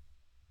year.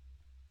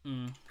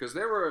 Because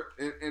they were,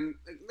 and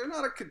they're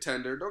not a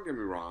contender, don't get me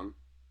wrong,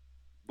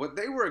 but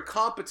they were a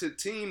competent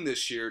team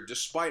this year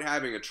despite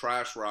having a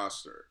trash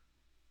roster.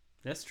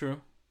 That's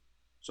true.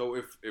 So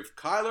if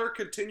Kyler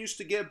continues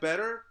to get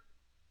better,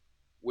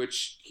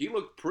 which he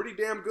looked pretty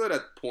damn good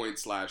at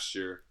points last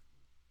year.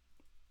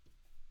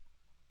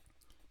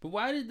 But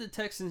why did the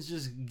Texans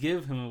just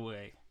give him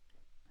away?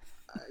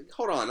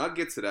 Hold on, I'll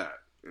get to that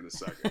in a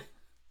second.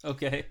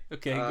 Okay,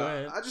 go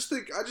ahead. I just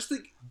think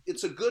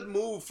it's a good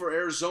move for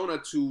Arizona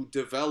to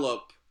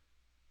develop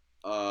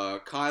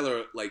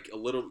Kyler a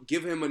little,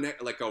 give him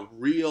a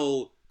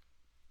real,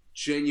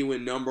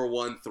 genuine number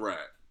 1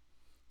 threat.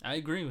 I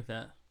agree with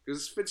that.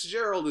 Because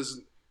Fitzgerald,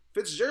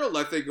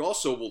 I think,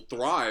 also will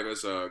thrive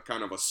as a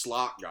kind of a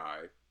slot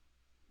guy.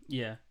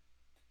 Yeah.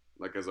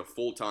 Like as a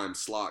full-time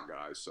slot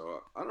guy.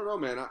 So, I don't know,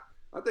 man.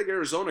 I think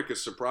Arizona could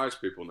surprise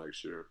people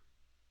next year.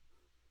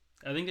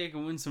 I think they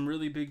can win some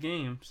really big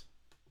games.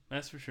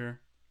 That's for sure.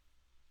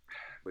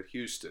 But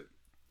Houston.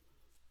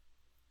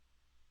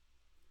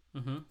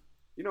 Mm-hmm.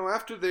 You know,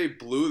 after they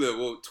blew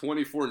the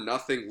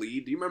 24-0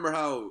 lead, do you remember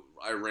how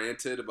I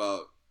ranted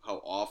about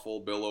how awful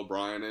Bill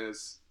O'Brien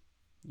is?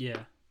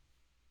 Yeah.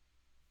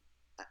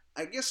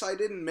 I guess I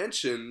didn't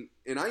mention,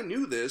 and I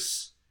knew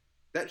this,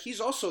 that he's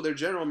also their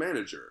general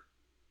manager.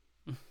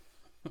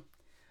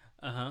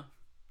 Uh-huh.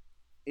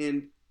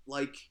 And,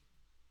 like,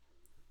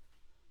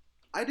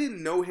 I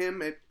didn't know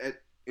him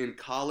in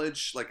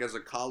college, like as a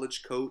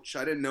college coach.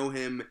 I didn't know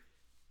him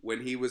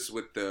when he was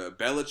with the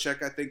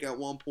Belichick, I think, at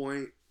one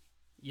point.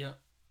 Yeah.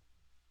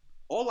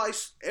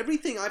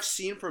 Everything I've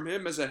seen from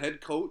him as a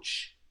head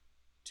coach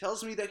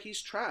tells me that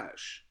he's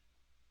trash.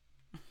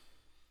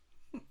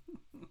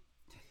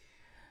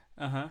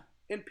 Uh-huh.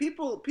 And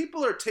people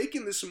are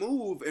taking this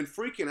move and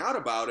freaking out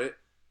about it.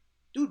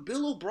 Dude,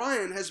 Bill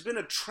O'Brien has been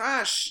a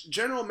trash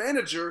general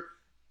manager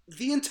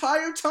the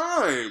entire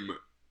time.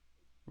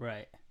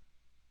 Right.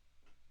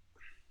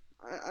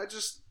 I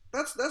just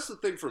that's the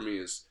thing for me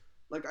is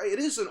like it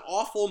is an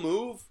awful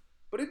move,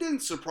 but it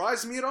didn't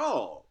surprise me at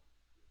all.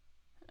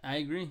 I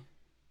agree.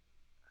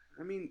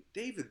 I mean,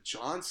 David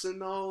Johnson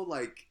though,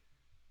 like,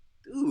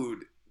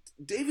 dude,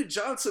 David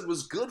Johnson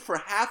was good for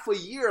half a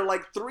year,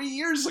 like 3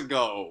 years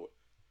ago.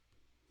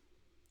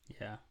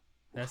 Yeah,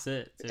 that's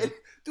it, dude.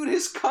 Dude,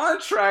 his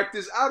contract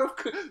is out of.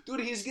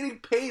 Dude, he's getting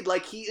paid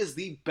like he is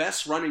the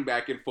best running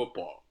back in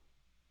football.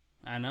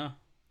 I know.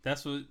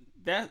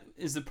 That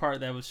is the part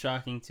that was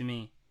shocking to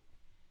me.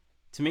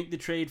 To make the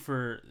trade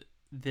for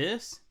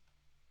this?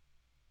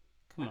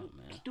 Come on,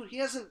 man. Dude, he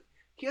hasn't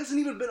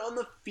even been on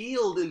the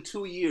field in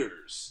 2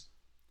 years.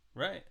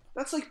 Right.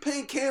 That's like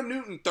paying Cam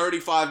Newton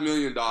 $35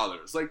 million.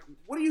 Like,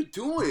 what are you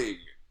doing?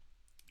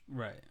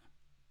 Right.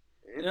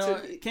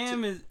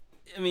 Cam is.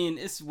 I mean,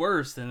 it's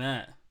worse than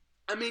that.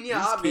 I mean,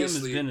 yeah,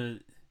 obviously. Cam has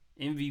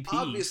been an MVP.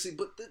 Obviously,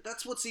 but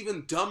that's what's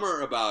even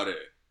dumber about it.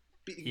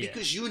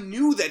 Because you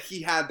knew that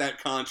he had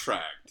that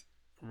contract.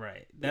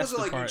 Right. That's it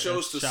wasn't like you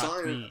chose to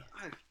sign it.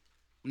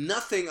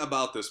 Nothing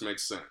about this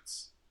makes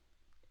sense.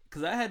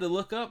 Because I had to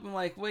look up and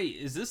like, wait,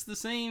 is this the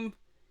same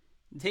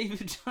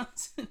David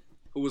Johnson?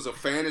 Who was a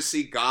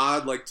fantasy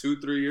god like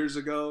 2-3 years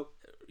ago?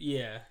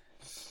 Yeah.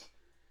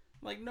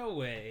 Like, no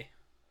way.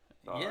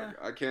 Yeah.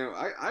 I can't.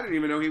 I didn't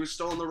even know he was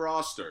still on the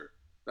roster.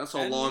 That's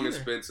how long it's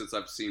been since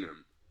I've seen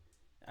him.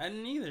 I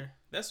didn't either.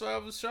 That's why I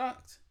was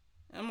shocked.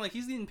 I'm like,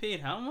 he's getting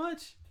paid how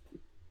much?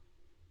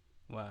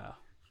 Wow.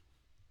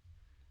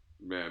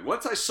 Man,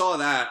 once I saw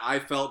that, I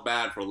felt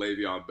bad for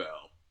Le'Veon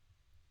Bell.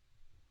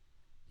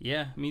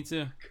 Yeah, me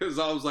too. Because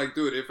I was like,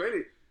 dude,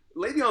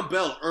 Le'Veon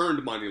Bell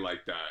earned money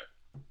like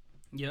that.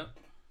 Yep.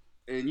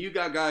 And you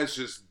got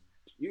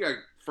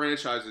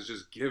franchises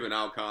just giving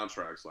out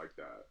contracts like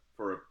that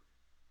for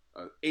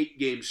a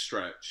 8-game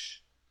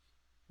stretch.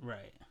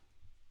 Right.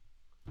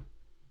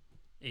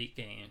 8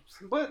 games.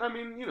 But, I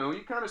mean,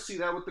 you kind of see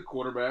that with the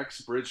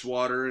quarterbacks,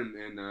 Bridgewater and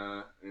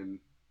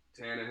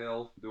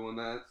Tannehill doing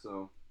that,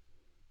 so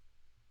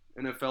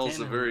NFL's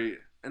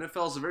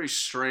a very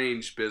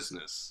strange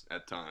business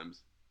at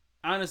times.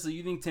 Honestly,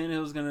 you think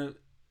Tannehill's gonna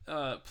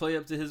play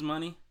up to his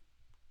money?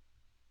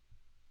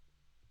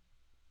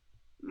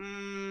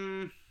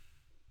 I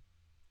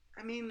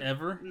mean,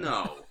 ever?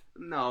 No.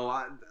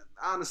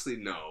 Honestly,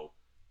 no.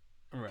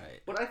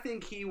 Right. But I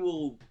think he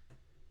will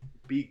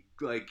be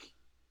like.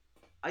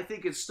 I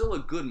think it's still a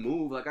good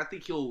move. Like, I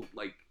think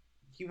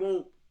he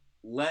won't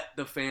let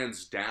the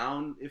fans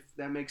down, if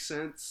that makes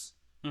sense.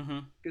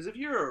 Because if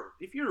you're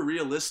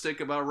realistic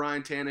about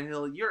Ryan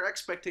Tannehill, your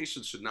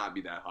expectations should not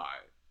be that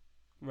high.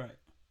 Right.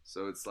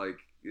 So it's like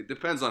it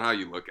depends on how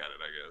you look at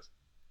it, I guess.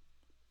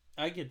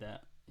 I get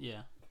that.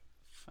 Yeah,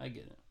 I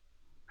get it.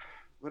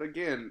 But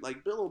again,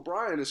 like Bill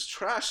O'Brien is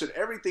trash at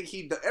everything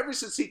he does. Ever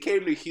since he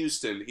came to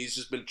Houston, he's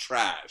just been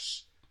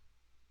trash.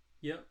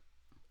 Yep.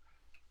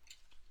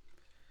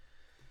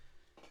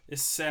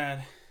 It's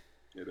sad.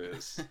 It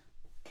is.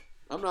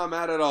 I'm not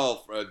mad at all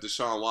for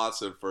Deshaun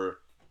Watson for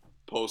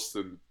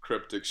posting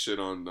cryptic shit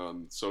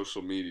on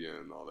social media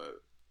and all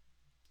that.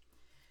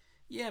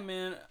 Yeah,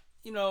 man.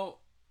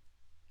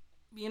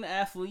 Being an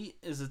athlete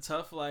is a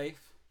tough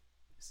life.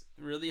 It's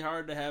really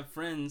hard to have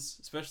friends,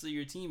 especially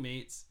your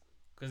teammates,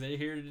 because they're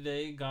here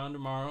today, gone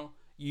tomorrow.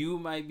 You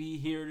might be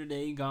here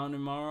today, gone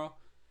tomorrow.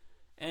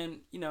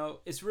 And,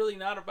 it's really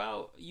not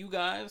about you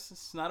guys.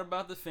 It's not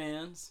about the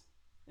fans.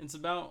 It's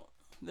about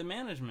the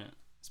management.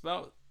 It's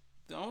about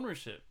the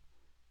ownership.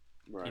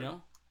 Right.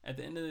 At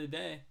the end of the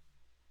day.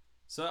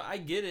 So I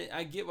get it.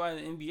 I get why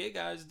the NBA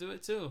guys do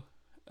it too.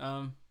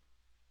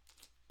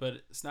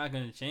 But it's not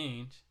going to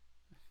change.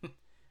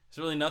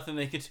 There's really nothing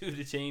they can do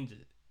to change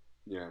it.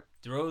 Yeah.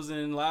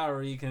 DeRozan and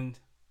Lowry can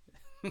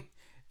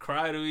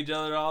cry to each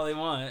other all they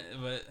want,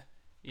 but,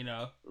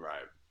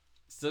 Right.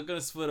 Still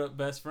gonna split up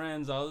best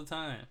friends all the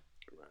time.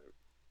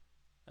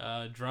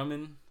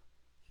 Drummond,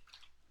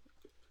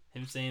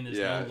 him saying there's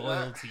no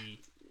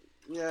loyalty.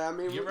 Yeah, I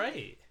mean, you're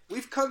right.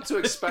 We've come to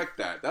expect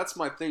that. That's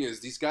my thing.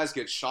 Is these guys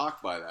get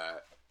shocked by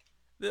that?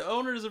 The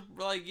owners are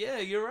like, yeah,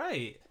 you're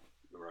right.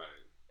 Right.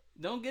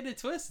 Don't get it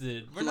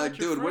twisted. We're like, not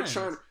your dude,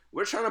 friends.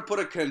 we're trying to put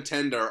a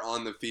contender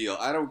on the field.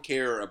 I don't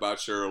care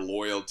about your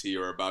loyalty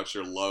or about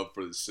your love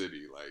for the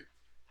city. Like,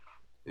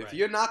 if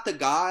you're not the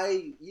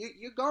guy,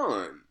 you're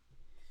gone.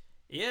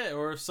 Yeah,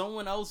 or if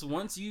someone else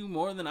wants you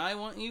more than I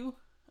want you,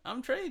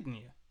 I'm trading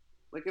you.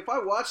 Like, if I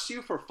watched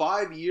you for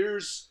 5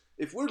 years,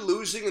 if we're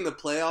losing in the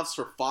playoffs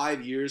for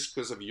 5 years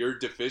because of your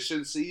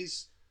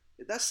deficiencies,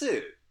 that's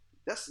it.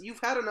 You've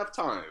had enough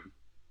time.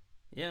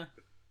 Yeah.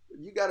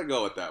 You got to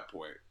go at that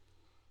point.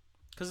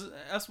 Because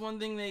that's one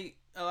thing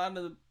a lot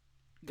of the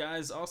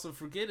guys also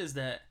forget is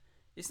that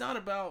it's not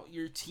about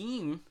your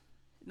team.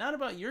 Not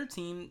about your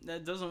team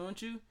that doesn't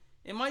want you.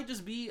 It might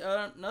just be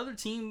another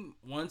team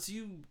wants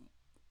you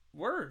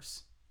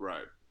worse.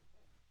 Right.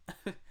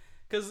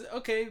 Because,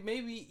 okay,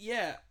 maybe,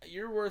 yeah,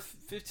 you're worth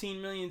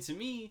 $15 million to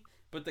me,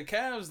 but the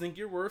Cavs think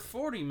you're worth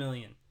 $40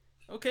 million.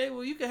 Okay,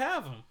 well, you could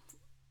have them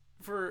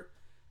for,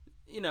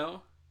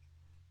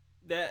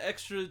 that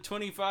extra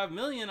 $25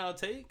 million I'll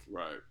take.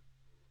 Right.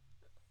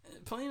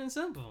 Plain and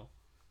simple.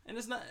 And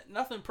it's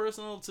nothing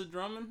personal to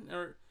Drummond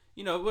or,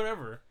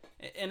 whatever.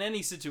 In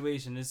any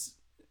situation, it's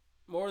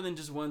more than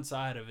just one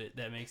side of it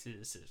that makes the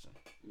decision.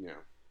 Yeah.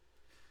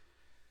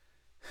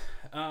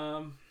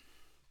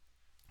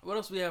 What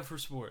else we have for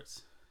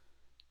sports?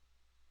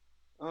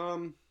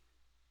 Nothing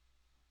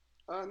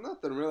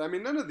really. I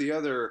mean, none of the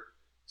other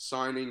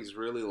signings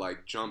really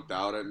jumped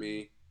out at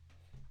me.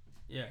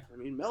 Yeah. I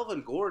mean,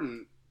 Melvin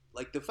Gordon,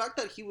 the fact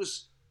that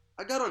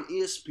I got on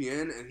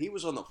ESPN and he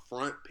was on the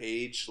front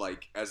page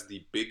as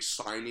the big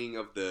signing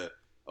of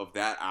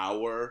that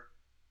hour.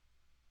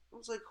 I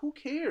was like, who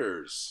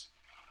cares?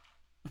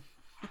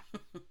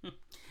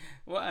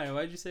 Why?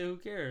 Why'd you say who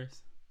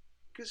cares?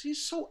 Because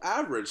he's so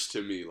average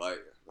to me.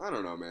 I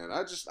don't know, man.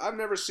 I've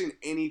never seen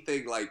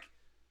anything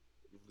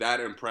that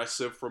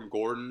impressive from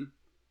Gordon.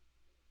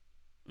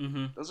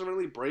 Mm-hmm. Doesn't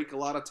really break a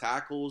lot of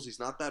tackles. He's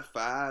not that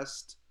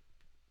fast.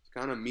 He's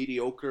kind of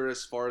mediocre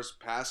as far as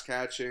pass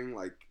catching.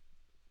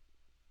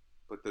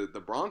 But the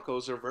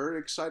Broncos are very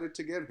excited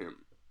to get him.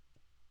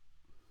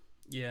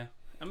 Yeah.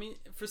 I mean,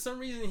 for some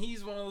reason,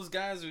 he's one of those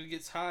guys who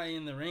gets high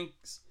in the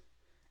ranks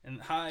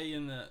and high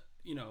in the,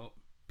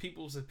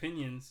 people's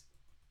opinions.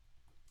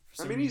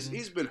 I mean,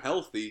 he's been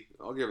healthy.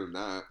 I'll give him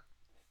that.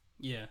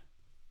 Yeah.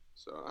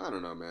 So, I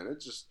don't know, man.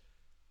 It just...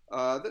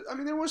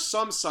 there was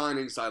some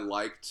signings I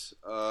liked.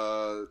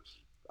 I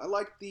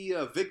liked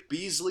the Vic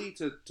Beasley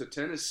to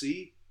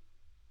Tennessee.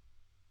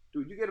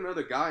 Dude, you get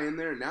another guy in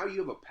there, now you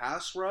have a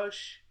pass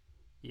rush.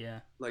 Yeah.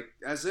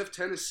 As if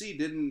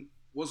Tennessee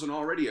wasn't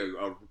already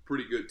a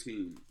pretty good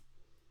team.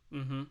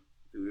 Mm-hmm.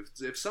 Dude,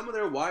 if some of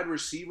their wide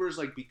receivers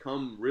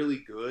become really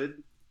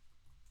good,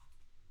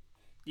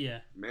 yeah,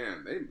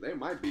 man, they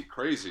might be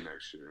crazy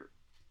next year.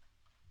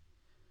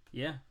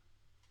 Yeah.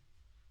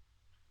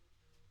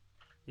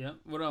 Yeah.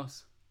 What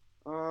else?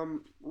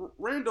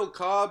 Randall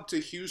Cobb to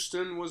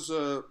Houston was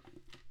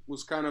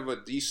kind of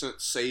a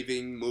decent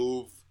saving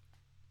move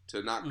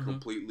to not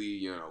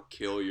completely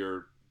kill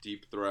your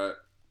deep threat.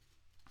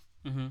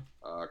 Mm-hmm.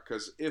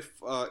 Because if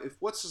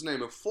what's his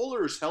name? If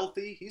Fuller's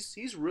healthy,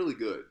 he's really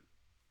good.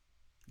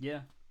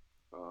 Yeah.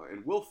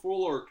 And Will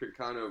Fuller could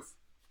kind of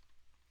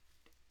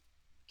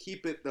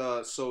keep it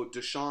so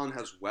Deshaun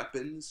has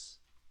weapons.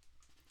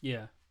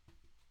 Yeah.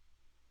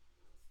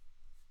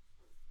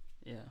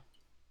 Yeah.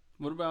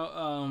 What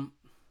about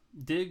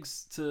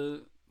Diggs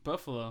to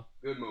Buffalo?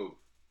 Good move.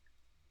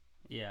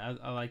 Yeah,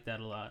 I like that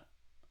a lot.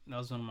 That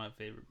was one of my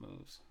favorite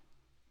moves.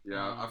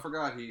 Yeah, I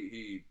forgot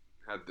he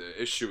had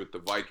the issue with the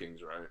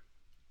Vikings, right?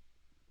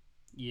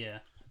 Yeah,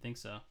 I think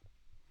so.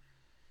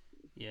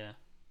 Yeah.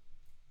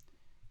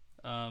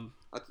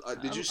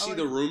 Did you see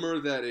the rumor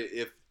that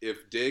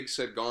if Diggs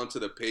had gone to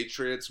the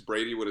Patriots,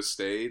 Brady would have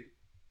stayed?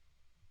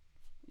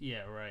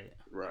 Yeah, right.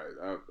 Right.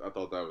 I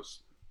thought that was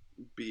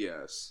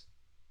BS.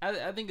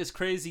 I think it's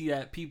crazy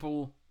that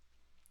people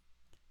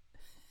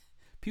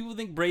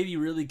think Brady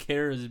really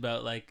cares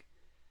about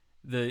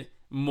the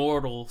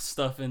mortal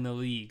stuff in the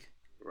league.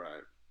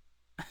 Right.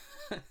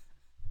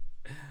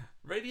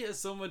 Brady has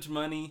so much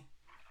money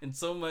and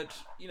so much,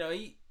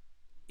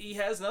 he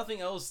has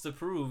nothing else to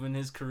prove in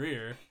his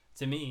career,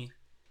 to me.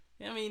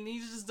 I mean, he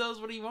just does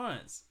what he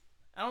wants.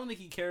 I don't think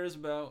he cares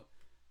about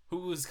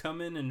who was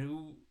coming and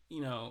who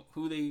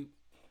they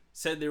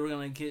said they were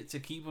going to get to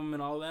keep him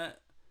and all that.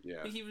 Yeah.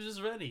 I think he was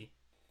just ready.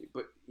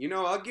 But,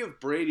 I'll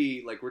give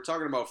Brady, we're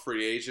talking about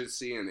free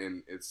agency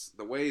and it's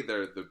the way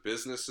the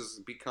business has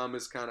become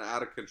is kind of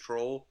out of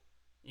control.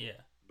 Yeah.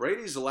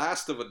 Brady's the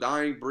last of a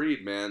dying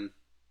breed, man.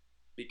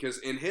 Because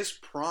in his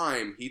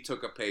prime, he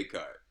took a pay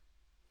cut.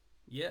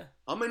 Yeah.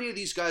 How many of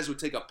these guys would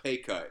take a pay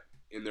cut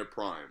in their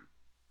prime?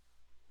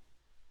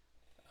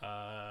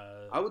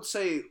 I would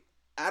say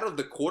out of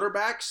the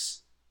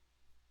quarterbacks,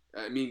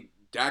 I mean,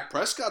 Dak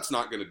Prescott's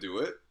not going to do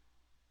it.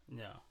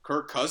 No.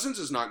 Kirk Cousins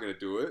is not going to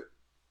do it.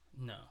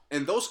 No.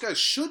 And those guys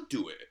should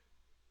do it.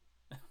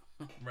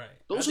 Right.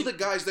 Those are the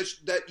guys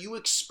that you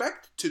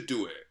expect to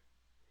do it.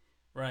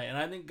 Right, and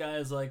I think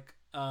guys like,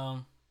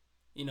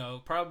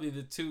 probably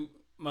the two,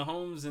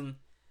 Mahomes and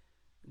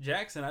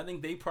Jackson, I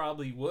think they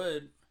probably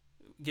would,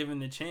 given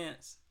the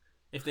chance,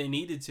 if they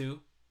needed to.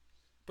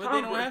 But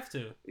they don't have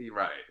to.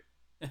 Right.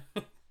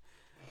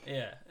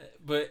 Yeah,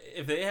 but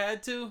if they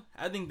had to,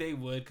 I think they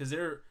would, because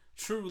they're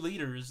true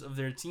leaders of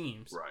their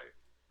teams. Right.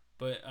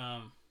 But,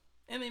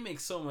 and they make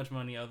so much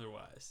money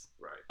otherwise.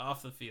 Right.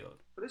 Off the field.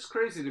 But it's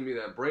crazy to me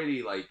that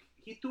Brady,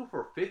 he threw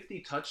for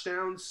 50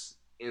 touchdowns,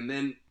 and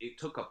then it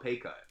took a pay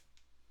cut.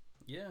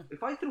 Yeah.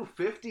 If I threw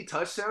 50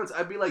 touchdowns,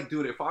 I'd be like,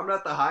 dude, if I'm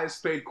not the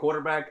highest paid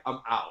quarterback, I'm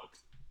out.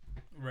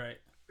 Right.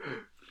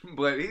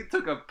 But he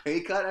took a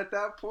pay cut at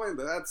that point.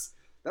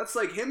 That's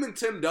like him and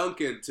Tim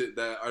Duncan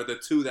are the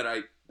two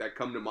that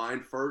come to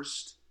mind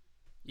first.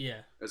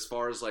 Yeah. As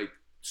far as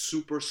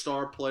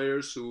superstar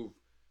players who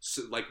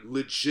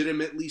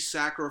legitimately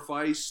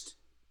sacrificed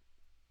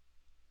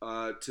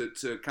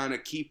to kind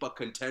of keep a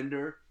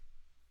contender.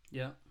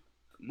 Yeah.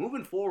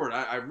 Moving forward,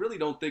 I really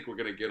don't think we're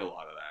gonna get a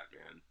lot of that,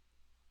 man.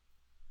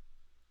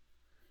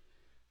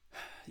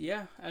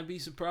 Yeah, I'd be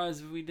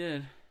surprised if we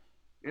did.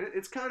 And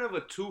it's kind of a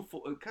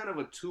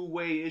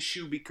two-way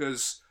issue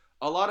because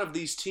a lot of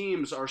these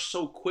teams are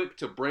so quick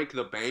to break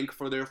the bank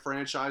for their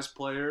franchise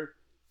player.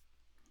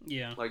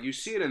 Yeah. You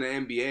see it in the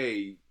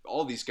NBA,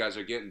 all these guys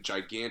are getting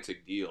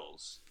gigantic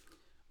deals.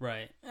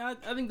 Right. I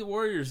think the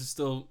Warriors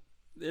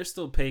they're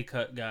still pay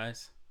cut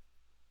guys.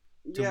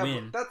 To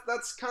win. But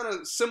that's kind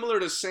of similar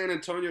to San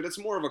Antonio. That's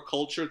more of a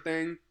culture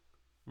thing.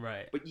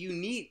 Right. But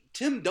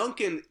Tim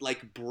Duncan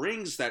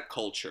brings that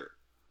culture.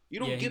 You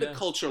don't get a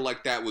culture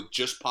like that with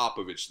just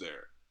Popovich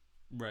there.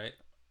 Right.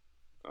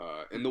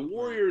 And the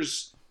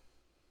Warriors,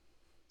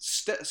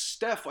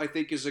 Steph, I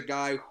think, is a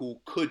guy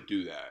who could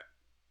do that.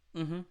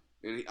 Mm-hmm.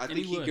 And I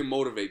think he can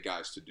motivate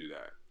guys to do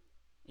that.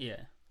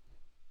 Yeah.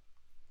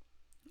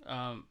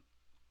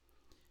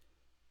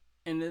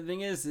 And the thing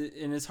is,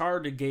 and it's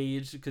hard to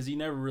gauge because you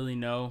never really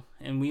know,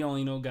 and we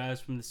only know guys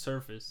from the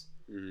surface.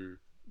 Mm-hmm.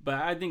 But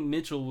I think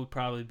Mitchell would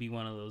probably be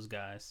one of those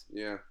guys.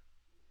 Yeah.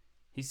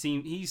 He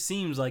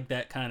seems like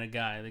that kind of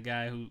guy, the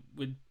guy who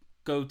would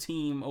go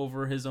team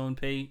over his own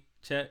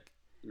paycheck.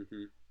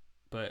 Mm-hmm.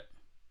 But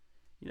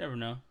you never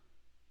know.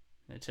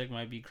 That check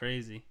might be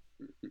crazy.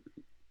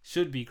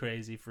 Should be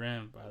crazy for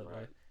him, by the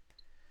way.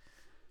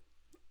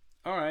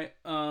 All right.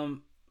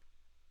 I'm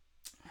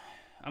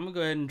gonna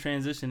go ahead and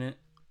transition it.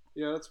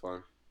 Yeah, that's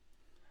fine.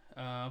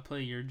 I'll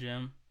play your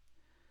gem.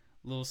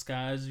 Little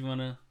Skies, you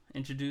want to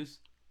introduce?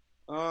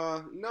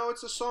 No,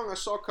 it's a song I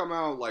saw come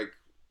out a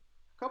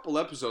couple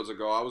episodes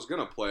ago. I was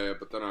gonna play it,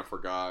 but then I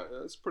forgot.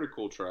 It's a pretty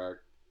cool track.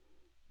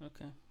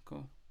 Okay,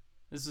 cool.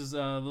 This is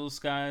Little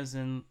Skies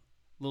and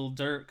Lil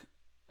Durk,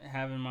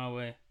 Having My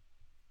Way.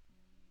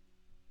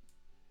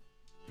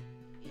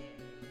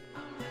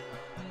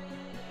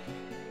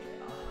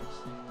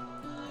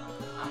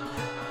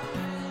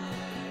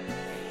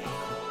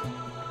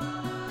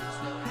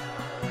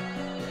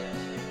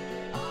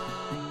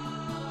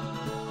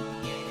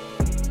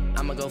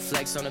 I'ma go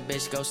flex on a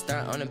bitch, go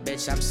stunt on a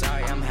bitch. I'm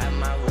sorry, I'm having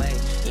my way.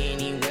 You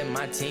ain't even with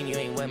my team, you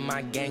ain't with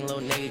my gang,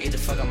 little nigga. Get the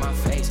fuck out my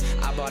face.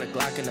 I bought a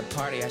Glock in the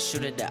party, I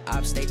shoot at the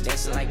ops, they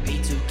dancing like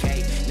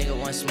B2K. Nigga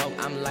want smoke,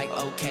 I'm like,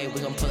 okay. We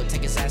gon' pull up,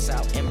 take his ass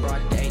out in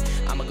broad day.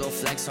 I'ma go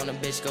flex on a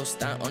bitch, go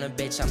stunt on a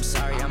bitch. I'm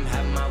sorry, I'm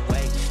having my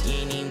way. You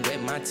ain't even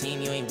with my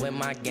team, you ain't with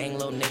my gang,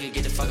 little nigga.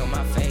 Get the fuck out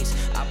my face.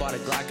 I bought a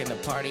Glock in the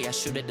party, I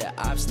shoot at the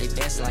ops, they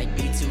dancing like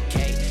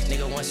B2K.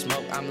 Nigga want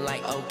smoke, I'm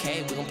like,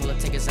 okay. We gon' pull up,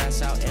 take his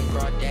ass out in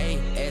broad day.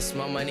 It's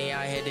more money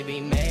out here to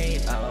be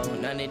made. Oh,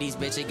 none of these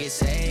bitches get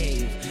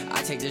saved.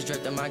 I take this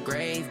drip to my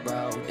grave,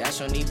 bro. Dash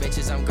on these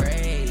bitches, I'm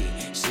great.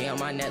 She on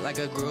my neck like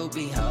a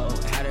groupie hoe.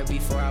 Had her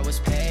before I was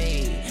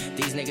paid.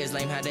 These niggas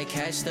lame, had to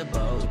catch the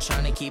boat.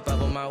 Tryna keep up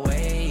with my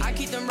weight. I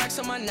keep them racks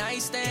on my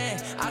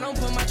nightstand. I don't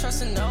put my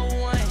trust in no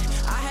one.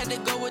 I had to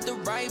go with the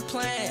right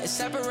plan.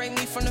 Separate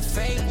me from the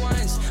fake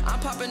ones. I'm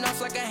popping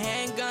off like a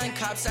handgun.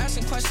 Cops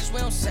asking questions, we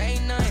don't say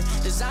none.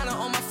 Designer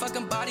on my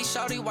fucking body,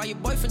 shawty. While your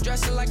boyfriend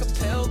dressing like a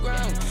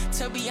pilgrim.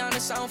 To be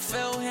honest, I don't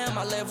feel him.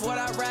 I live what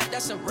I rap,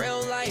 that's in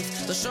real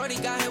life. The shorty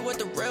got hit with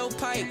the real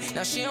pipe.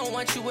 Now she don't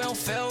want you, it don't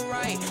feel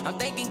right. I'm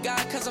thanking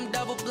God cause I'm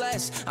double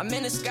blessed. I'm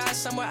in the sky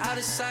somewhere out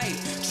of sight.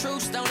 True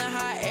stoner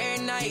high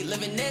every night.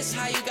 Living this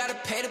high, you gotta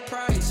pay the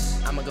price.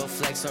 I'ma go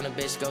flex on a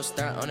bitch, go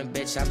stunt on a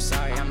bitch. I'm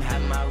sorry, I'm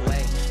having my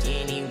way. You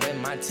ain't even with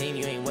my team,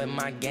 you ain't with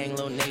my gang,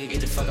 little nigga.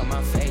 Get the fuck out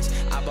my face.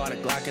 I bought a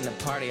Glock in the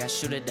party, I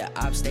shoot at the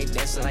ops, they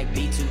dancing like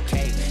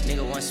B2K.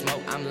 Nigga want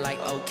smoke, I'm like,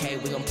 okay.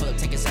 We gon' pull up,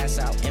 take his ass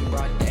out in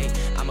broad day.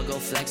 I'ma go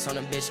flex on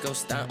a bitch, go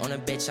stunt on a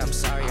bitch. I'm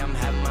sorry, I'm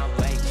having my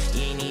way.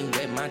 You ain't even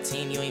with my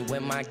team, you ain't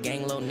with my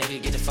gang, little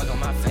nigga. Get the fuck on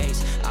my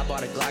face. I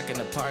bought a Glock in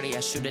the party, I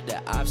shoot at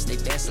the ops, they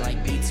dancing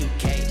like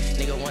B2K.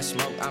 Nigga want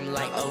smoke, I'm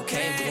like,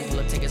 okay. We gon' pull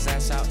up, take his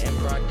ass out in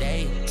broad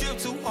day. Drip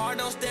too hard,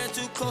 don't stand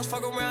too close.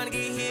 Fuck around and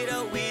get hit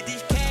up with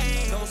this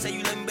cane. don't say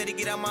you love me, better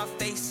get out my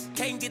face.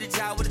 Can't get a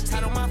job with a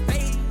title on my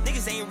face.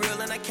 Niggas ain't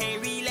real and I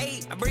can't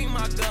relate. I bring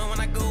my gun when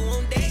I go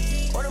on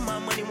dates. Order my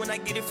money when I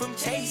get it from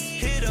Chase.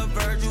 Hit up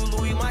Virgil,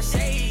 Louis, my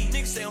shade.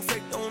 Niggas say I'm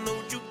fake, don't know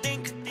what you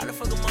think. I done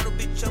fuck a model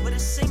bitch over the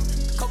sink.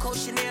 Coco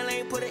Chanel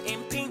ain't put it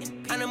in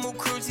pink. I done move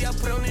cruisy, I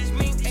put on this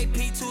mink.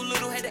 AP too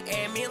little, had to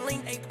add me a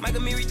link.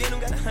 Michael Mary Denim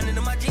got 100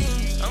 in my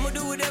jeans. I'ma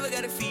do whatever,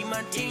 gotta feed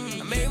my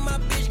team. I married my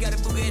bitch, got a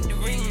boogie at the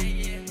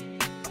ring.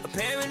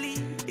 Apparently,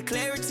 the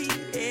clarity,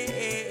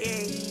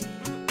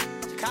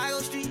 Chicago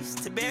streets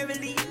to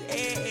Beverly,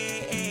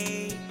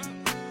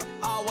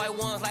 all white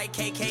ones like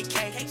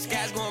KKK.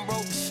 Skies going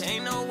broke,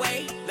 ain't no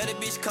way. Let a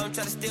bitch come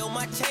try to steal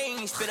my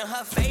chain, spit on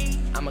her face.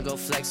 I'ma go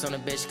flex on a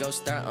bitch, go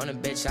stunt on a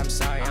bitch. I'm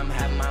sorry, I'm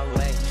having my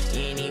way. You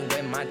ain't even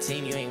with my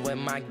team, you ain't with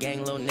my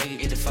gang, little nigga,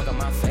 get the fuck out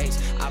my face.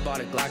 I bought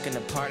a Glock in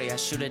the party, I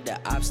shoot at the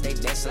ops, they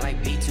dancing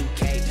like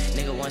B2K.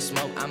 Nigga want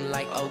smoke, I'm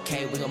like,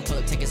 okay, we gon' pull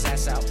up, take his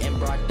ass out in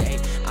broad day.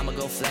 I'ma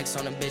go flex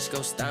on a bitch,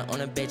 go stunt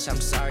on a bitch. I'm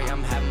sorry,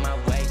 I'm having my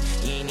way.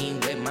 You ain't even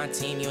with my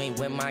team, you ain't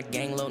with my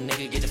gang, little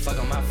nigga, get the fuck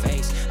on my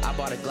face. I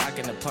bought a Glock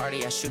in the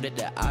party, I shoot at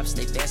the ops,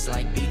 they dancing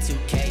like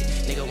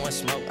B2K. Nigga want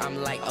smoke,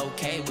 I'm like,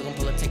 okay, we gon'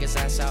 pull up, take his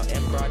ass out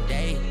in broad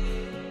day.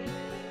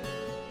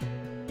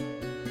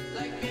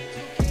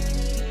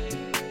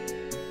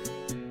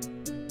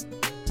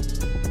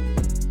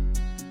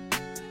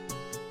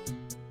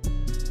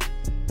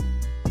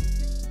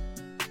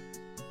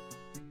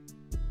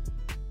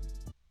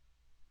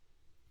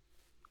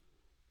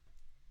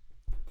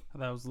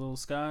 That was Lil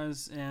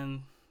Skies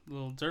and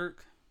Lil Durk,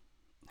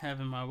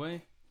 Having My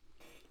Way.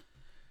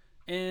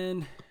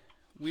 And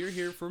we're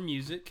here for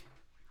music.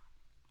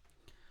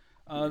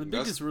 The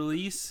biggest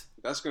release.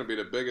 That's going to be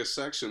the biggest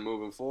section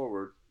moving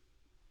forward.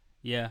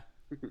 Yeah.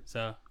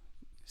 So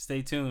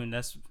stay tuned.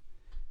 That's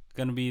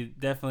going to be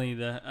definitely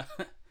the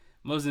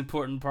most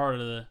important part of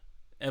the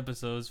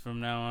episodes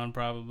from now on,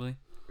 probably.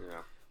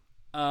 Yeah.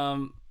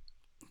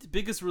 The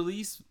biggest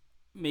release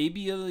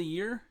maybe of the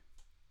year?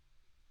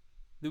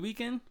 The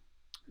Weeknd?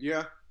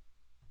 Yeah.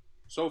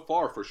 So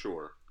far, for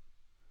sure.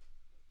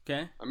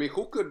 Okay. I mean,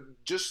 who could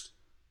just...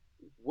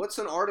 What's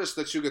an artist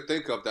that you could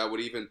think of that would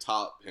even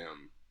top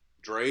him?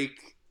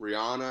 Drake?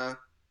 Rihanna?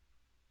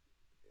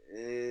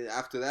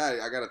 After that,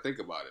 I got to think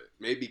about it.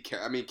 Maybe...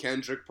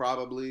 Kendrick,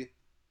 probably.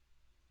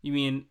 You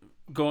mean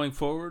going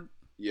forward?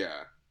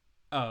 Yeah.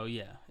 Oh,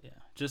 yeah. Yeah.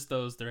 Just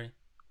those three.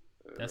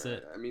 That's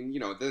it. I mean,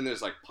 then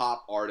there's, like,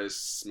 pop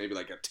artists, maybe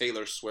like a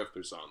Taylor Swift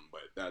or something,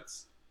 but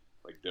that's,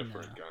 like,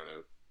 different, kind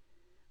of.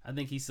 I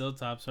think he still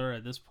tops her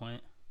at this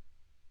point.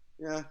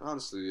 Yeah,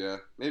 honestly, yeah.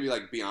 Maybe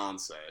like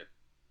Beyonce.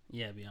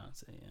 Yeah,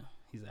 Beyonce, yeah.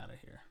 He's out of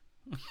here.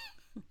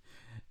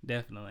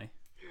 Definitely.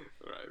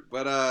 Right.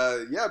 But,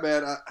 yeah,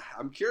 man,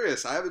 I'm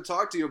curious. I haven't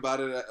talked to you about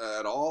it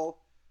at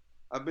all.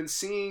 I've been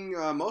seeing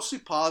mostly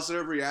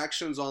positive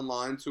reactions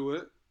online to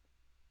it.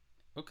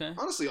 Okay.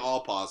 Honestly,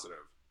 all positive.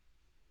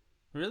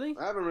 Really?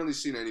 I haven't really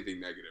seen anything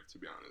negative, to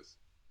be honest.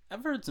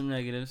 I've heard some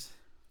negatives.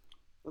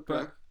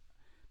 Okay.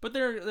 But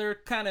they're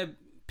kind of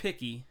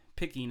picky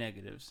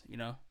negatives, you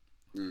know?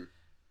 You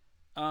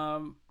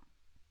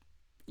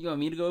want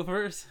me to go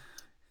first?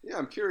 Yeah,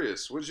 I'm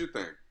curious. What did you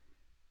think?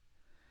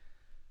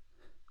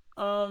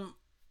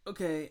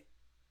 Okay.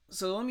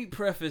 So let me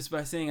preface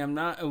by saying I'm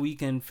not a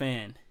Weeknd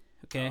fan,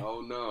 okay? Oh,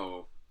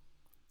 no.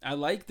 I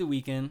like The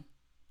Weeknd.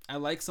 I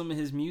like some of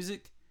his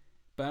music,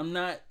 but I'm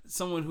not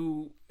someone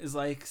who is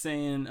like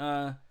saying,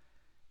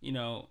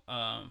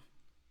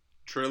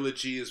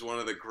 Trilogy is one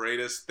of the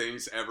greatest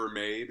things ever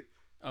made.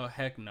 Oh,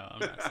 heck no, I'm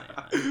not saying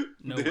that.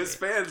 No His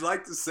way. fans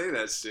like to say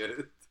that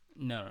shit.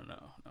 No.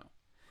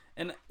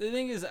 And the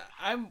thing is,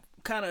 I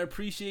kind of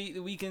appreciate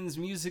The Weeknd's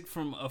music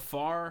from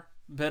afar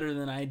better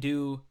than I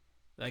do,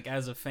 like,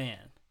 as a fan,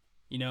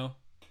 you know?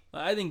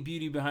 I think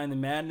Beauty Behind the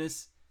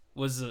Madness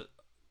was an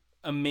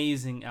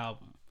amazing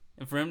album.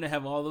 And for him to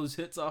have all those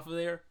hits off of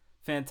there,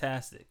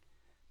 fantastic.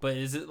 But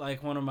is it,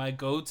 like, one of my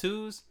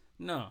go-tos?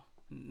 No,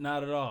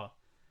 not at all.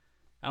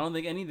 I don't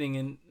think anything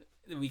in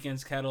The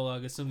Weeknd's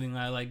catalog is something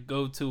I, like,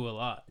 go to a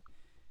lot.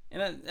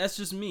 And that's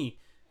just me.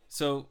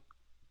 So...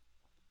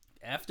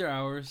 After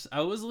Hours,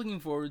 I was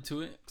looking forward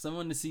to it because I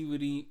wanted to see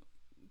what he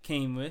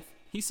came with.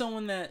 He's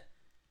someone that,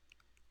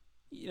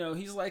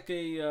 he's like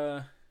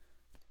a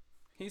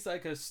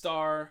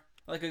star,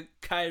 like a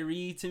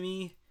Kyrie to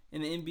me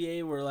in the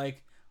NBA. Where,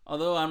 like,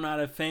 although I'm not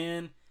a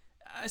fan,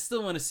 I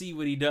still want to see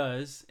what he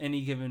does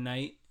any given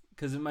night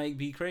because it might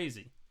be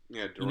crazy.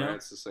 Yeah,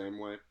 Durant's the same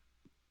way.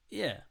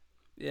 Yeah.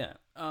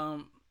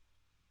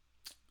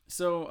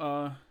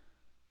 So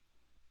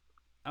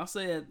I'll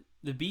say that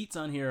the beats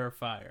on here are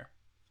fire.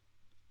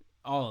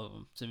 All of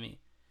them to me.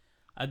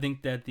 I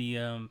think that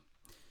the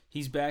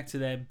he's back to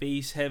that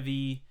bass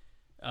heavy,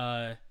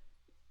 kind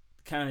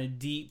of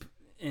deep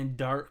and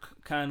dark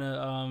kind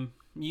of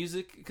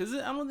music. Because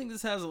I don't think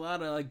this has a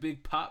lot of like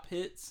big pop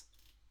hits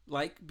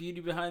like Beauty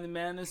Behind the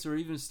Madness or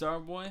even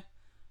Starboy,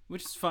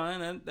 which is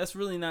fine. That's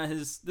really not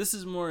his. This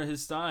is more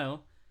his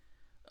style.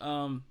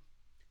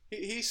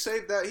 He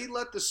saved that. He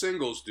let the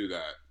singles do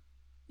that.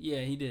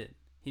 Yeah, he did.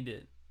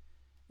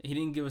 he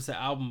didn't give us an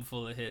album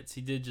full of hits.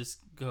 He did just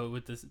go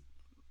with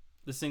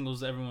the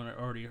singles everyone had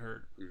already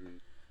heard.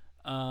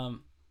 Mm-hmm.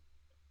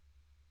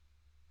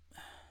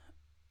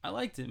 I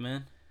liked it,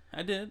 man.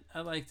 I did.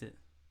 I liked it.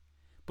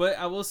 But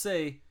I will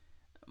say,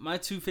 my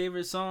two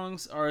favorite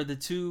songs are the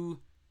two,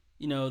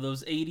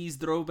 those 80s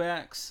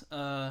throwbacks,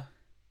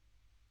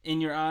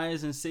 In Your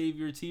Eyes and Save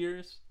Your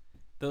Tears.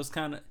 Those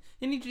kind of...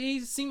 And he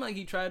seemed like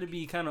he tried to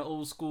be kind of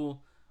old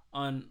school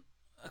on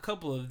a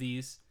couple of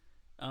these.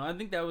 I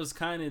think that was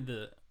kind of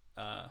the...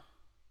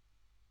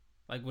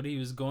 like what he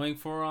was going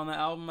for on the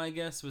album, I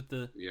guess, with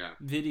the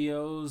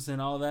videos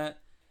and all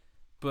that.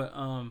 But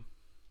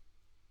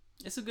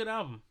it's a good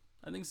album.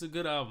 I think it's a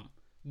good album.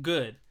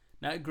 Good.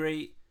 Not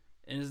great,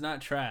 and it's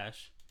not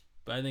trash,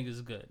 but I think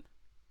it's good.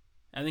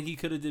 I think he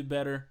could have did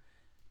better,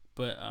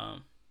 but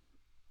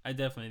I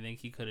definitely think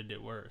he could have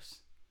did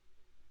worse.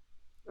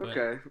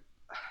 Okay.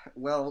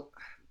 Well,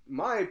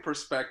 my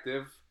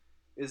perspective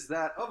is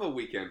that of a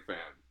Weeknd fan.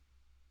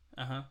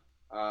 Uh-huh.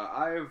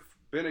 I've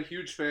been a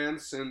huge fan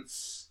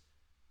since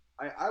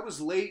I was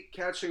late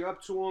catching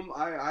up to him.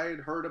 I had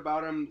heard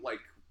about him, like,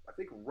 I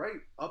think right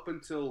up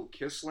until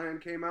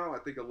Kissland came out. I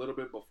think a little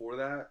bit before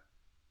that.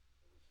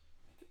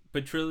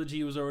 But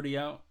Trilogy was already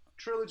out?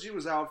 Trilogy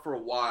was out for a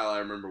while, I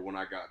remember, when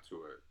I got to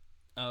it.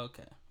 Oh,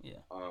 okay. Yeah.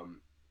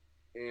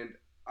 And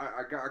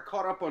I got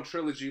caught up on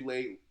Trilogy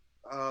late.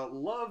 I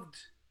loved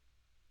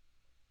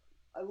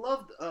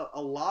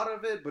a lot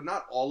of it, but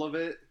not all of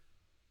it.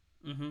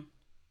 Mm-hmm.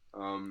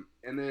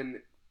 And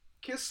then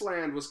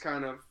Kissland was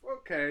kind of,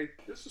 okay,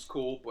 this is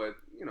cool, but,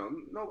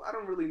 no, I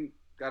don't really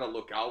gotta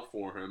look out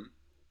for him.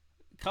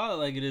 Call it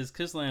like it is.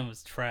 Kissland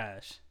was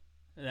trash.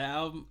 The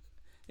album,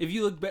 if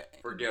you look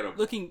back, forget him.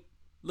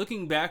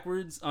 Looking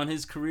backwards on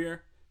his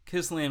career,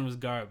 Kissland was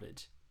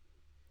garbage.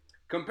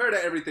 Compared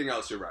to everything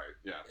else, you're right.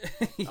 Yeah.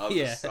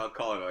 I'll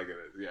call it like it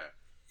is. Yeah.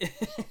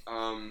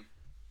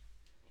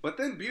 But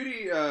then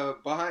Beauty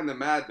Behind the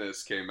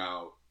Madness came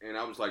out, and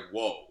I was like,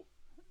 whoa.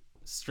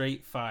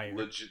 Straight fire.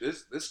 Legit.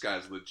 This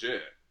guy's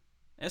legit.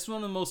 That's one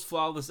of the most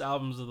flawless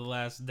albums of the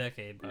last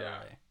decade, by the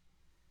way.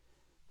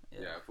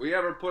 Yeah, if we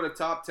ever put a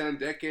top 10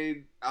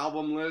 decade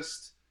album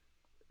list,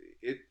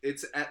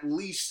 it's at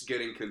least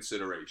getting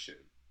consideration.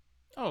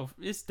 Oh,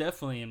 it's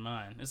definitely in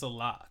mine. It's a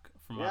lock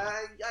for mine.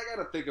 Yeah, I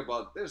gotta think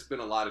about. There's been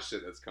a lot of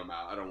shit that's come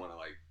out. I don't want to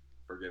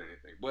forget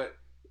anything, but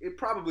it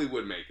probably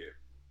would make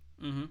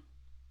it. Mm-hmm.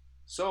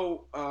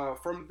 So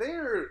from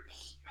there,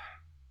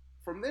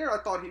 I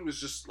thought he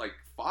was just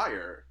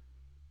fire.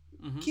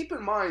 Mm-hmm. Keep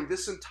in mind,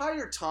 this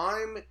entire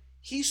time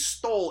he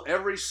stole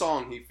every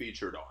song he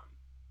featured on.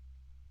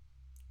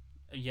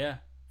 Yeah.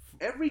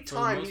 Every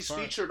time he's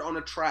featured on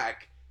a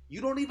track, you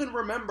don't even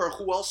remember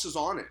who else is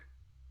on it.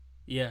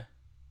 Yeah.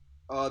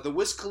 The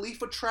Wiz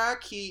Khalifa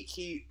track,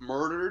 he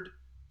murdered.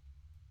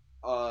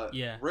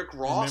 Rick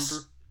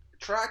Ross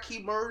track,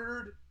 he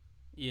murdered.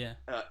 Yeah.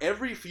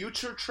 Every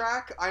Future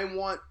track, I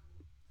want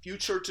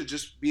Future to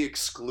just be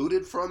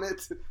excluded from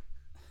it.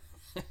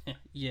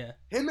 Yeah.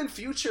 Him and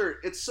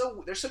Future,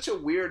 they're such a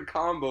weird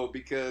combo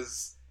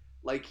because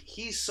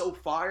he's so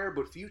fire,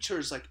 but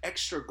Future's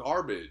extra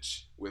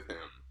garbage with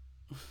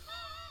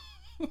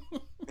him.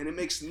 And it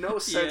makes no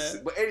sense.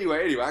 Yeah. But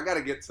anyway, I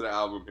gotta get to the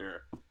album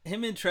here.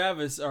 Him and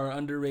Travis are an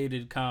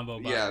underrated combo,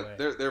 by the way. Yeah,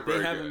 they're very good.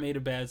 They haven't made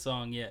a bad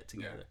song yet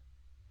together.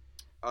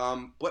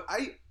 Yeah. But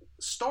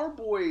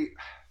Starboy,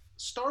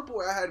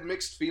 I had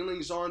mixed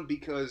feelings on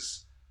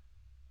because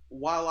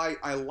while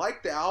I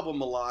liked the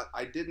album a lot,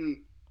 I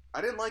didn't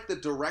like the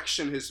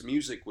direction his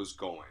music was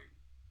going.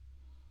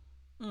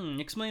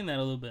 Explain that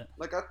a little bit.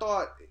 I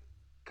thought,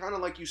 kind of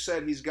like you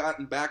said, he's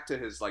gotten back to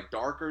his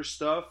darker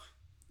stuff.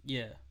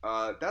 Yeah.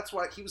 That's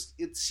why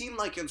it seemed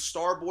like in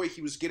Starboy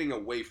he was getting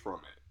away from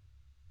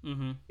it.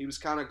 Mm-hmm. He was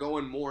kind of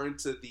going more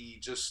into the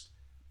just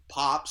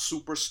pop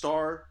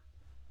superstar.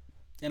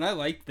 And I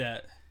liked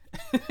that.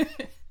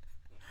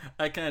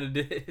 I kind of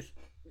did.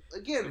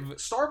 Again,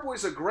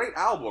 Starboy's a great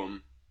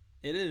album.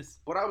 It is.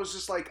 But I was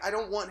just I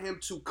don't want him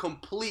to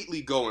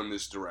completely go in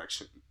this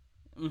direction.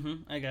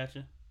 Mm-hmm. I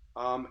gotcha.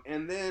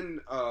 And then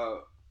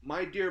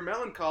My Dear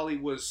Melancholy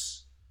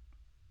was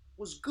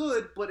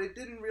good, but it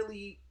didn't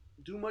really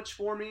do much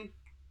for me.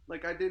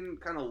 I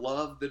didn't kind of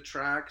love the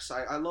tracks.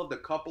 I loved a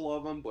couple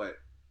of them, but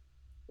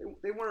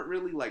they weren't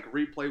really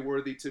replay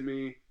worthy to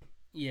me.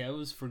 Yeah, it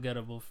was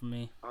forgettable for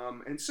me.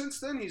 And since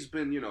then he's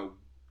been,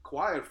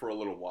 quiet for a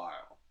little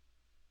while.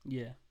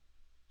 Yeah.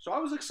 So I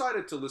was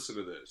excited to listen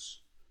to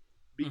this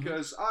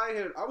because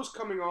I was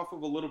coming off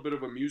of a little bit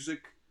of a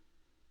music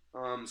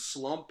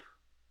slump.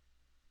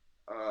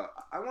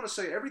 I want to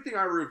say everything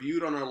I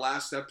reviewed on our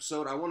last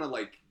episode, I want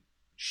to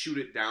shoot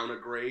it down a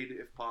grade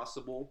if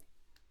possible.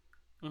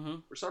 Mm-hmm.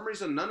 For some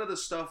reason, none of the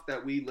stuff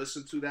that we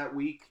listened to that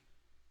week,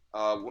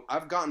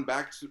 I've gotten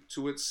back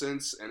to it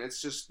since, and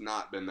it's just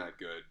not been that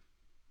good.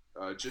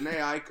 Jhené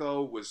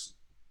Aiko was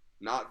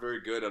not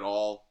very good at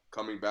all,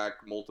 coming back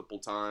multiple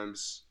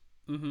times.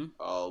 Mm-hmm.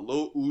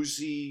 Lil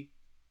Uzi,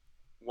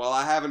 while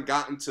I haven't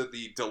gotten to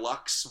the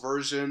deluxe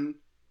version,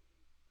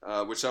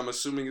 which I'm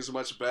assuming is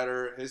much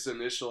better, his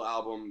initial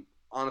album,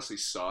 honestly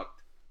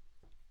sucked.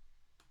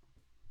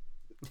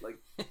 Like,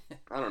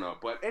 I don't know,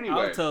 but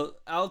anyway,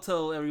 I'll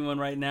tell everyone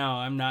right now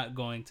I'm not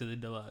going to the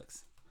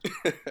deluxe.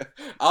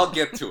 I'll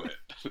get to it.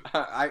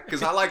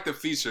 Because I like the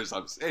features.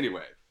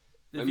 Anyway,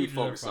 let me features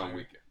are focus on fire.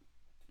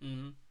 Weeknd.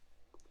 Mm-hmm.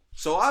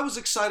 So I was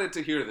excited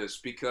to hear this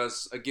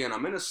because, again,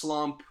 I'm in a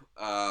slump.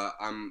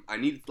 I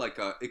need like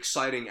a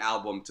exciting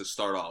album to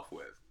start off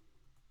with.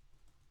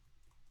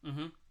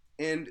 Mm-hmm.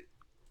 And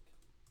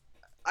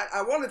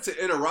I wanted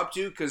to interrupt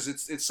you because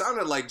it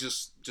sounded like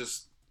just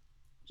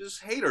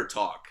hater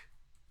talk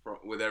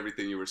with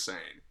everything you were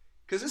saying.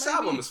 Because this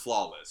album is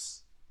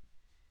flawless.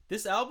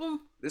 This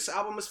album? This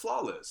album is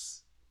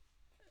flawless.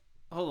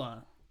 Hold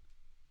on.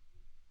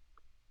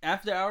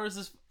 After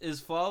Hours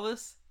is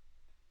flawless?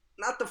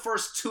 Not the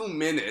first 2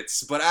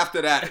 minutes, but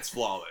after that, it's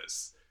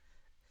flawless.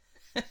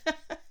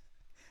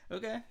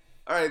 Okay.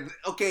 All right.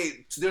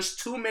 Okay. There's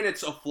 2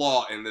 minutes of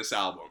flaw in this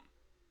album.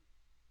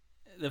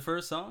 The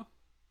first song?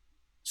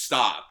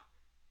 Stop.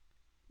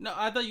 No,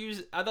 I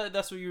thought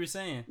that's what you were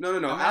saying. No.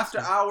 After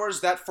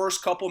Hours, that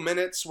first couple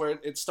minutes where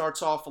it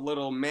starts off a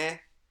little meh.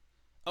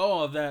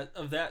 Oh, of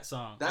that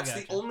song. That's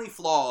the only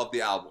flaw of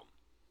the album.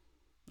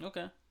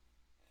 Okay.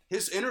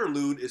 His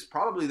interlude is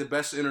probably the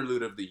best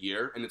interlude of the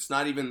year, and it's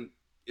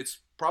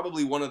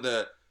probably one of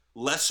the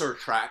lesser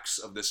tracks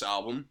of this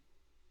album.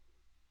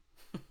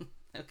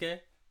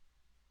 Okay.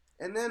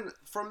 And then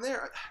from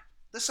there,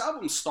 this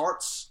album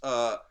starts,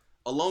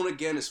 Alone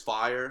Again is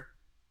fire.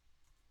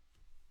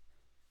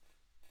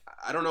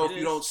 I don't know if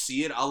you don't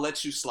see it. I'll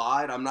let you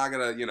slide. I'm not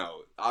going to,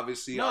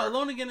 obviously. No,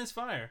 Alone Again is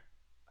fire.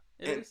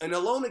 And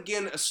Alone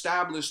Again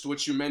established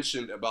what you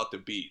mentioned about the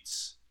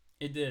beats.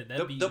 It did.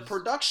 The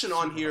production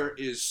on here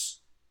is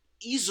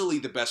easily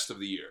the best of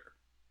the year.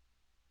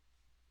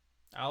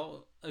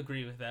 I'll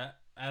agree with that.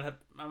 I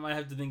might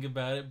have to think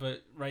about it,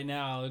 but right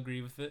now I'll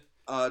agree with it.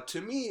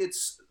 To me,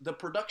 the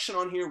production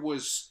on here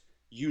was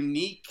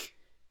unique.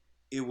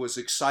 It was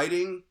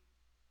exciting.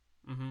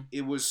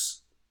 Mm-hmm.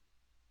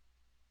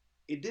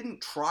 It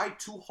didn't try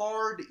too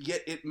hard,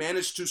 yet it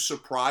managed to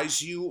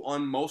surprise you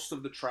on most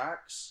of the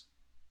tracks.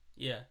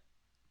 Yeah.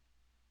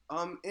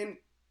 And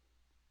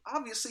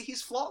obviously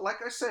he's flawless.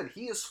 Like I said,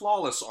 he is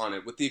flawless on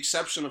it, with the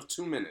exception of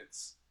 2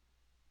 minutes.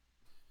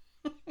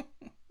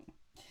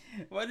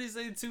 Why did you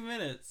say 2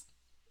 minutes?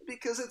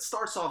 Because it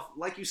starts off,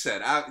 like you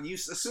said,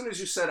 as soon as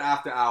you said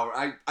After Hour,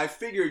 I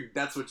figured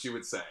that's what you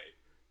would say.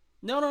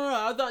 No.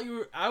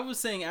 I was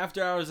saying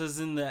After Hours as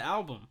in the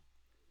album.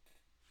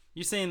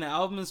 You're saying the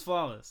album is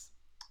flawless.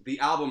 The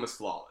album is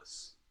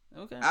flawless.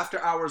 Okay. After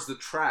Hours, the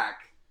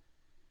track,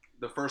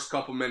 the first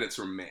couple minutes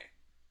were meh.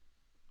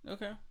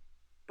 Okay.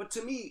 But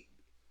to me,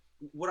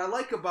 what I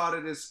like about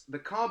it is the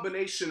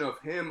combination of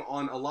him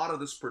on a lot of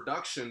this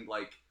production,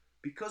 like,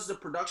 because the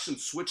production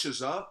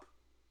switches up,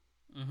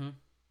 mm-hmm.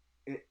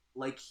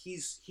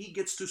 He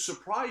gets to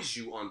surprise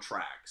you on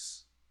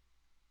tracks.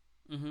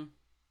 Mm-hmm.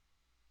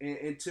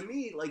 And to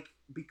me, like,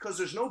 because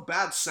there's no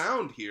bad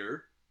sound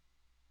here,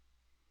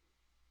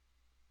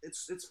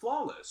 it's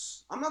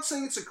flawless. I'm not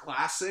saying it's a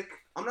classic.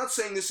 I'm not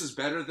saying this is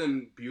better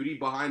than Beauty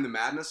Behind the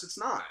Madness. It's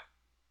not.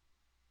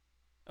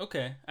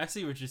 Okay, I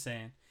see what you're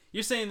saying.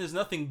 You're saying there's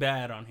nothing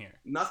bad on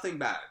here. Nothing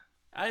bad.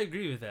 I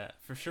agree with that,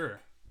 for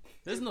sure.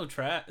 There's no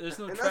trash. There's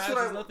no and trash.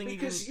 There's nothing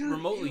even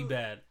remotely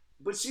bad.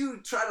 But you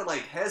try to,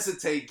 like,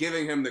 hesitate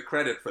giving him the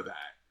credit for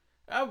that.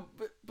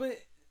 But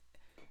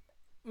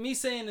me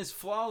saying it's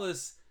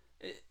flawless,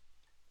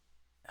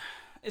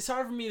 it's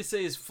hard for me to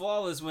say it's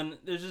flawless when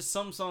there's just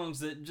some songs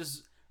that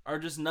just are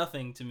just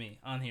nothing to me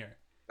on here.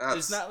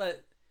 It's not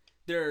that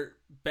they're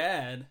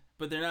bad,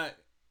 but they're not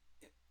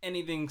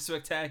anything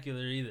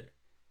spectacular either.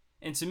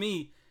 And to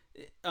me,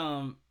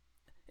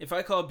 if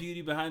I call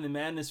Beauty Behind the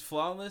Madness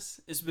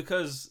flawless, it's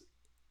because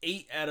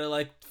 8 out of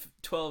like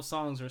 12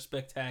 songs are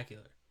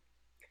spectacular.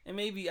 And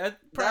maybe I'd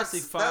probably say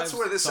 5. That's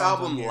where this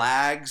album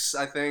lags,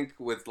 I think,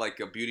 with like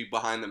a Beauty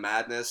Behind the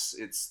Madness.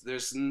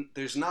 There's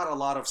not a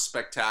lot of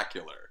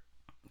spectacular.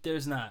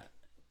 There's not.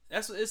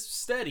 It's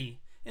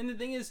steady. And the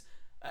thing is,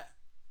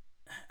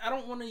 I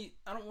don't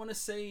want to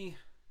say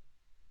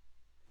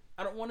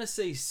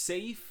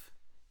safe,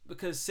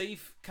 because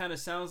safe kind of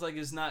sounds like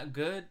it's not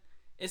good.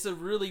 It's a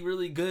really,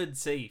 really good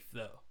safe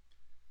though.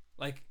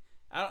 Like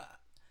I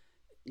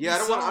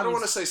don't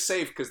want to say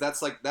safe, because that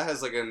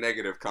has like a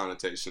negative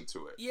connotation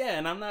to it. Yeah,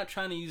 and I'm not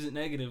trying to use it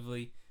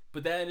negatively,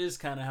 but that is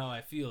kind of how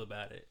I feel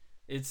about it.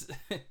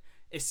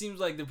 It seems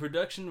like the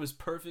production was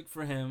perfect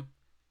for him.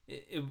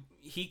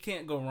 He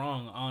can't go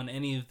wrong on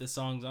any of the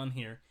songs on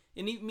here.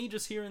 And me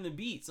just hearing the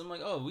beats, I'm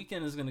like, oh,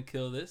 Weeknd is gonna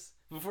kill this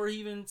before he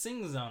even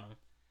sings on them.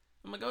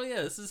 I'm like, oh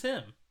yeah, this is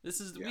him.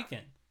 This is the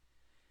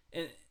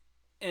Weeknd.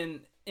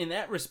 And in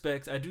that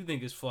respect, I do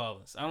think it's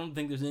flawless. I don't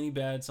think there's any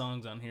bad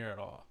songs on here at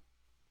all.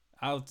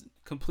 I'll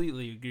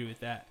completely agree with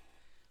that.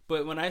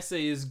 But when I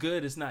say it's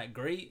good, it's not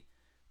great.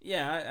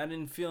 Yeah, I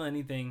didn't feel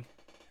anything.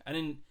 I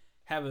didn't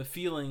have a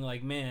feeling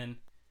like, man,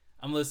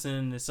 I'm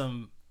listening to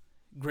some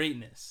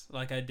greatness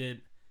like I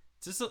did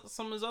to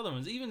some of his other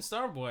ones. Even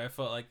Starboy, I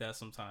felt like that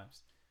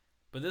sometimes.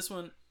 But this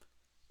one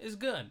is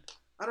good.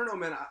 I don't know,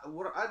 man.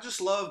 I just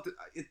loved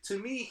it. To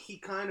me, he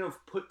kind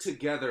of put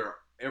together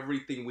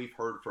everything we've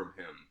heard from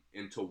him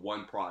into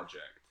one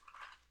project.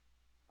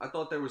 I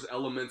thought there was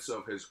elements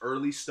of his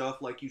early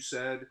stuff, like you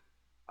said.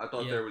 I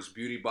thought there was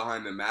Beauty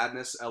Behind the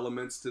Madness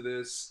elements to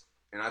this,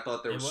 and I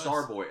thought there was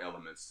Starboy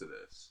elements to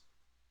this.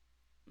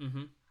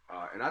 Mm-hmm.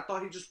 And I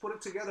thought he just put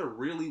it together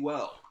really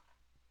well.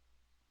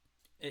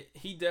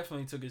 He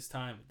definitely took his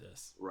time with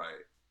this.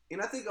 Right.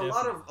 And I think a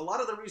lot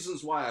of the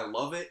reasons why I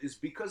love it is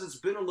because it's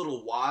been a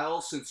little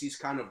while since he's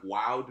kind of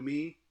wowed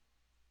me.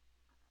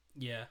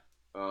 Yeah.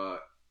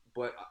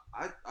 But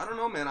I don't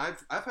know, man.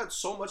 I've had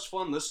so much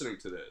fun listening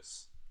to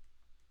this.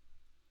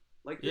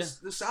 Like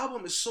this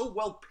album is so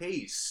well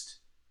paced.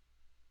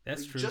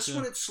 That's true. Just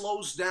when it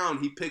slows down,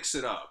 he picks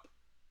it up.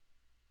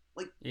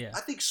 Like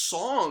I think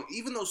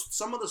even though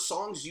some of the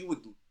songs you would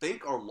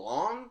think are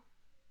long,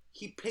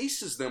 he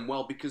paces them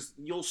well because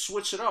you'll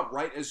switch it up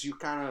right as you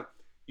kind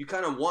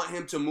of want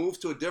him to move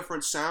to a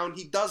different sound.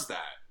 He does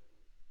that.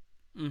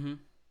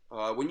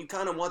 Mm-hmm. When you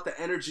kind of want the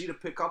energy to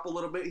pick up a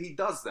little bit, he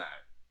does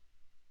that.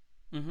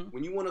 Mm-hmm.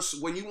 When you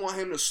want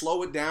him to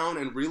slow it down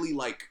and really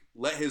like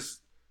let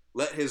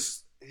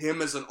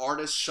him as an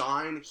artist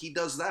shine, he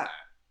does that.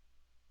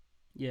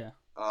 Yeah.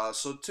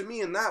 So to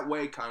me, in that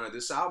way, kind of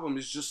this album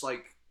is just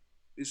like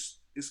is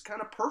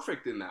kind of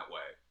perfect in that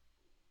way.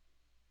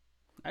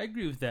 I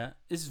agree with that.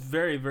 It's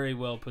very, very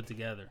well put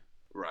together.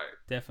 Right.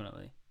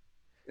 Definitely.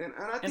 And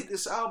I think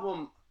this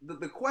album,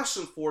 the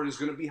question for it is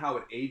going to be how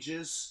it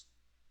ages.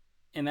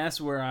 And that's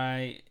where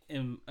I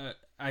am.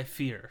 I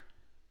fear.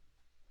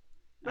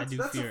 That's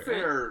a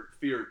fair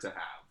fear to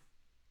have.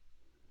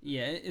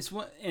 Yeah, it's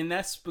what, and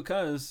that's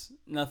because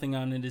nothing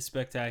on it is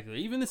spectacular.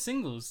 Even the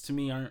singles to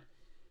me aren't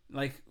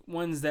like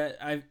ones that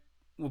I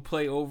will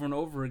play over and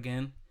over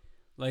again,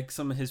 like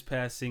some of his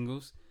past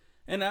singles.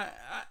 And I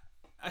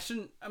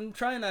shouldn't. I'm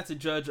trying not to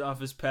judge off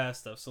his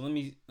past stuff. So let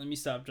me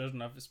stop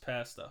judging off his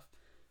past stuff.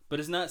 But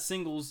it's not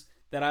singles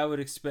that I would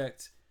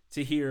expect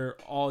to hear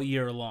all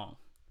year long.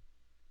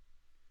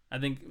 I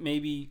think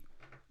maybe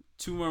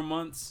 2 more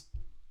months,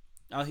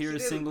 I'll hear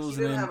the singles.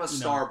 He didn't have a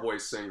Starboy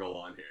single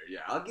on here. Yeah,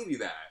 I'll give you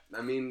that.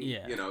 I mean,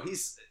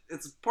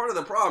 it's part of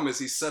the problem is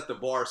he set the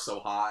bar so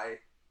high.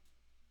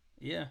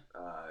 Yeah.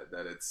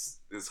 That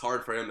it's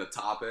hard for him to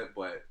top it.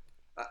 But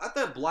I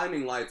thought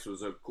Blinding Lights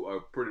was a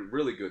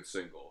really good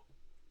single.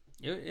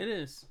 It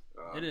is.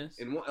 It is.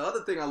 And one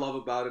other thing I love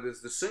about it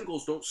is the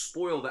singles don't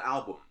spoil the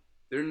album.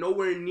 They're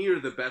nowhere near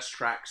the best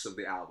tracks of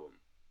the album.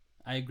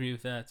 I agree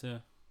with that too.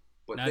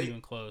 But Not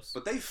even close.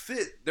 But they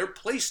fit. They're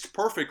placed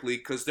perfectly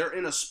because they're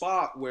in a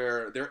spot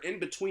where they're in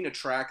between a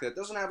track that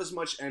doesn't have as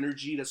much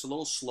energy, that's a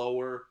little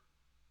slower.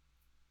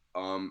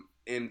 And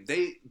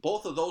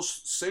both of those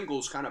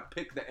singles kind of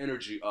pick the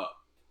energy up.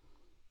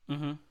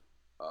 Mm-hmm.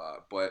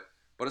 But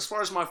as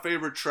far as my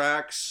favorite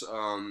tracks,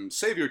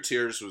 Save Your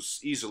Tears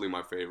was easily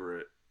my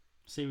favorite.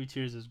 Save Your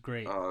Tears is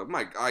great.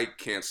 I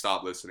can't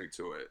stop listening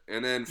to it.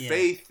 And then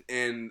Faith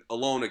and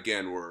Alone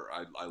Again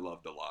I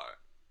loved a lot.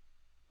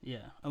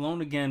 Yeah,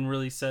 Alone Again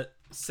really set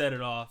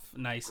it off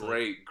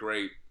nicely.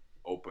 Great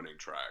opening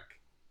track.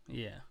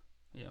 Yeah.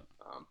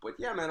 But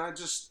yeah, man,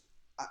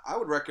 I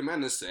would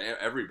recommend this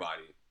to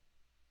everybody.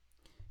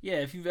 Yeah,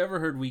 if you've ever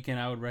heard Weeknd,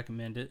 I would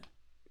recommend it.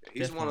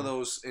 He's Definitely. One of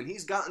those, and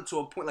he's gotten to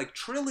a point like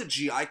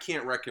Trilogy. I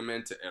can't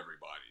recommend to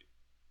everybody.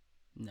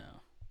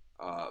 No.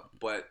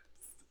 But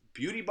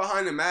Beauty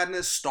Behind the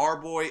Madness,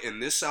 Starboy,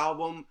 and this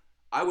album,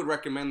 I would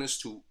recommend this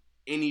to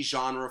any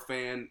genre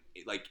fan,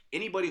 like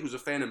anybody who's a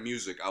fan of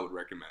music. I would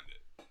recommend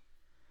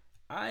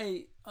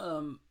it.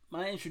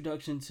 My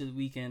introduction to the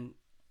Weeknd,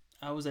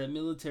 I was at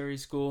military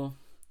school,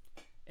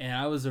 and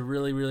I was a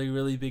really, really,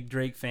 really big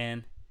Drake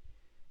fan.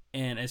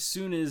 And as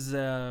soon as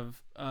the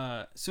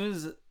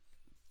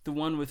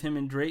one with him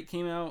and Drake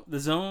came out, The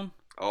Zone.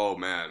 Oh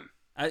man,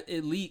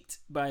 it leaked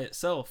by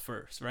itself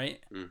first,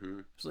 right? Mm-hmm.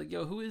 I was like,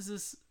 yo, who is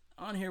this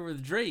on here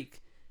with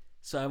Drake?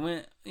 So I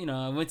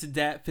went to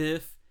Dat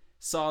Piff,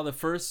 saw the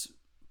first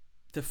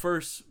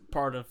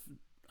part of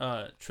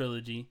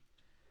Trilogy,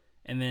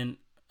 and then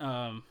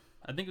I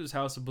think it was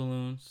House of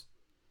Balloons,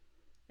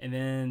 and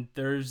then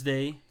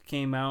Thursday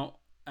came out.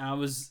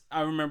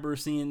 I remember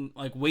seeing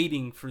like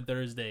waiting for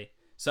Thursday,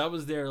 so I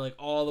was there like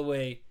all the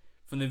way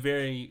from the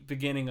very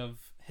beginning of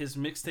his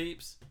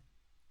mixtapes,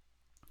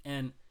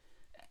 and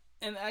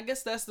I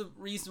guess that's the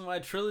reason why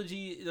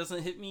Trilogy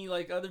doesn't hit me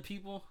like other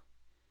people,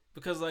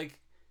 because like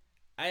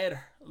I had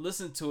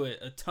listened to it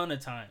a ton of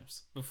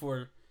times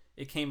before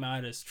it came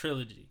out as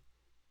Trilogy,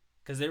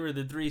 because they were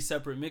the 3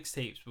 separate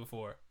mixtapes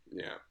before.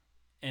 Yeah.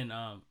 And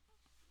I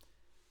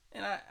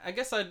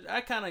guess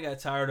I kind of got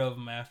tired of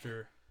them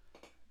after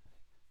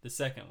the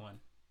second one.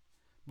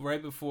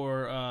 Right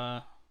before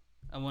I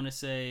want to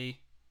say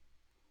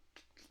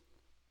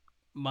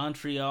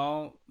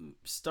Montreal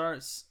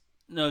starts.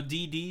 No,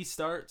 DD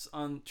starts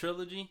on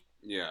Trilogy.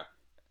 Yeah.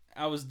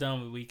 I was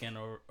done with Weeknd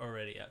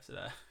already after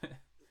that.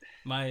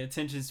 My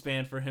attention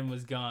span for him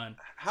was gone.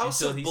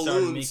 House of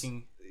Balloons.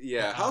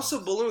 House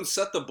of Balloons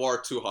set the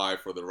bar too high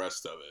for the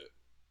rest of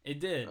it. It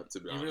did. To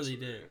be it honest really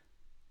with did.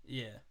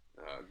 You. Yeah.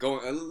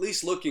 Going at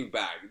least looking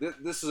back.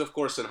 This is of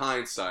course in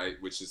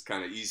hindsight, which is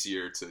kind of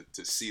easier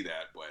to see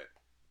that, but.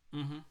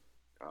 Mm-hmm.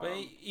 But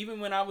even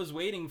when I was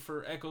waiting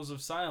for Echoes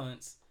of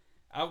Silence,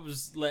 I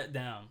was let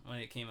down when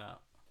it came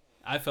out.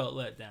 I felt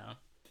let down.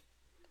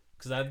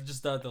 Because I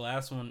just thought the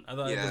last one, I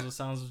thought Echoes of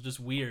Silence was just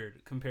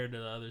weird compared to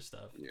the other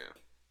stuff. Yeah.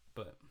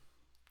 But,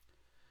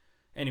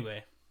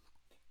 anyway.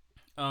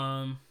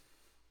 You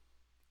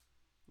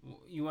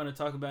want to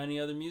talk about any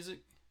other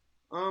music?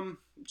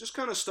 Just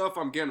kind of stuff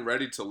I'm getting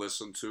ready to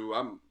listen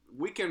to.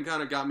 Weeknd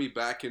kind of got me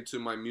back into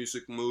my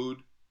music mood.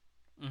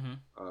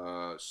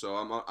 Mm-hmm. So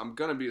I'm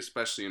gonna be,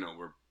 especially,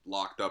 we're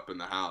locked up in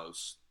the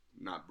house,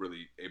 not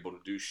really able to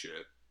do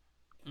shit.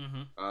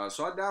 Mm-hmm.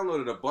 So I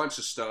downloaded a bunch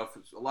of stuff.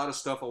 A lot of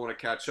stuff I want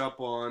to catch up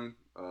on.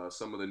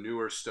 Some of the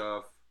newer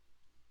stuff.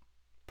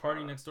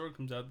 Party Next Door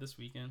comes out this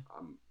weekend.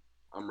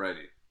 I'm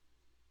ready.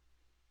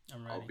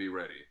 I'll be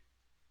ready.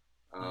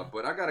 Yeah.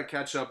 But I gotta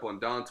catch up on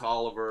Don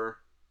Toliver.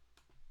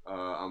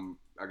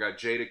 I got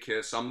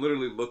Jadakiss. I'm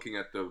literally looking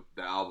at the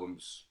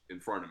albums in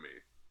front of me.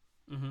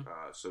 Mm-hmm.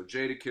 So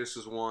Jadakiss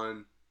is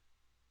one.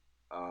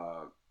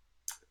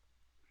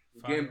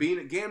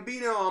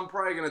 Gambino, I'm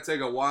probably gonna take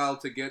a while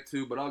to get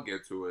to, but I'll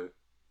get to it.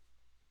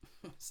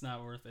 It's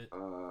not worth it.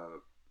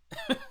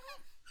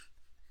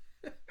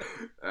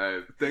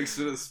 Thanks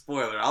for the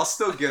spoiler. I'll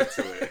still get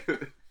to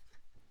it.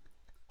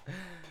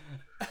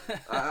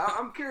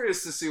 I'm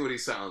curious to see what he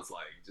sounds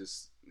like,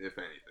 just if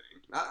anything.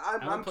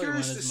 I'm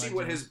curious to see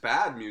what his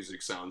bad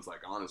music sounds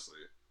like, honestly.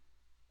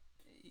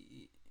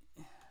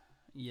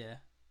 Yeah.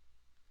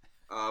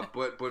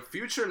 But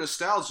Future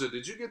Nostalgia,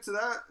 did you get to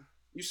that?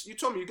 You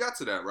told me you got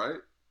to that, right?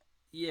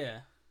 Yeah.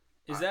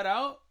 Is that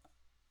out?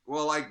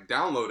 Well, I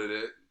downloaded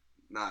it.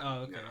 Not.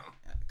 Oh, okay.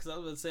 Because I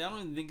was about to say, I don't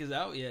even think it's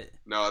out yet.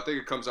 No, I think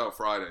it comes out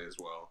Friday as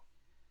well.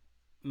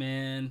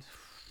 Man.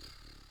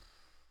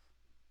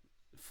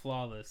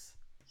 Flawless.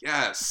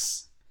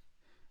 Yes.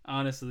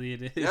 Honestly,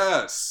 it is.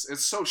 Yes.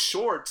 It's so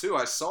short, too.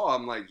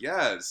 I'm like,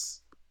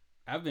 yes.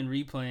 I've been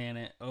replaying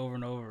it over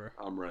and over.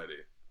 I'm ready.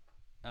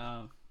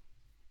 And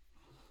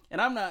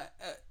I'm not...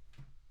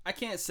 I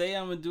can't say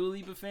I'm a Dua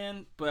Lipa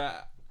fan,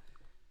 but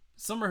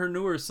some of her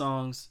newer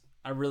songs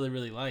I really,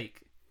 really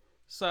like.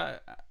 So,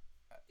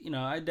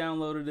 I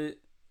downloaded it.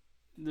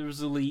 There was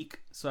a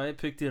leak, so I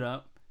picked it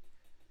up.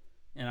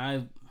 And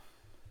I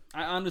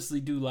honestly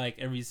do like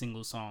every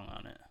single song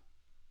on it.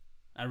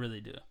 I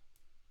really do.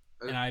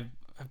 And I've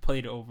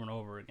played it over and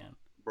over again.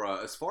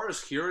 Bruh, as far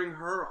as hearing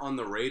her on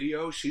the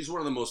radio, she's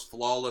one of the most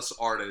flawless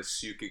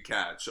artists you could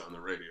catch on the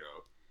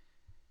radio.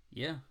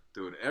 Yeah.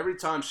 Dude, every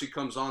time she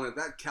comes on it,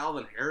 that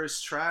Calvin Harris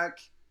track,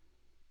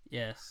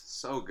 yes,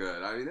 so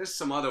good. I mean, there's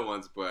some other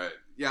ones, but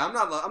yeah, I'm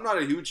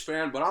not a huge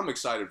fan, but I'm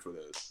excited for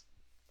this.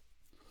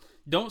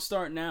 Don't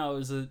Start Now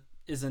is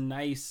a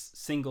nice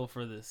single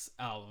for this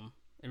album.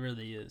 It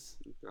really is,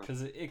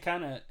 because it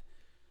kind of,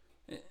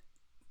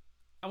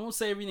 I won't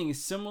say everything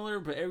is similar,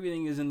 but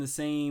everything is in the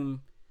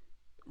same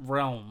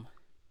realm,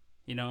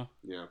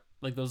 Yeah.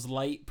 Like those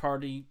light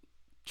party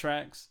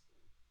tracks,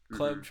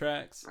 club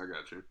tracks. I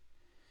got you.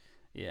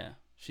 Yeah,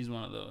 she's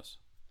one of those.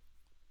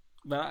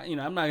 But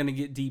I'm not gonna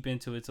get deep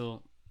into it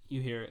till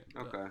you hear it.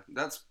 But. Okay,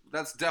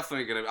 that's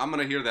definitely I'm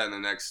gonna hear that in the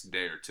next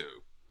day or two.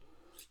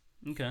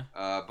 Okay.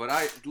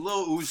 But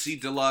Lil Uzi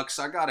Deluxe,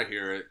 I gotta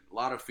hear it. A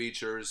lot of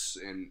features,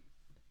 and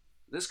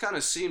this kind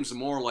of seems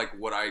more like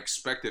what I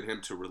expected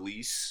him to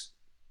release.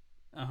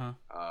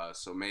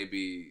 So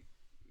maybe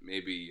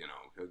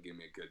he'll give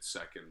me a good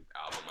second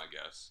album, I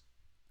guess.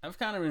 I've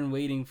kind of been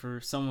waiting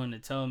for someone to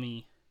tell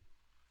me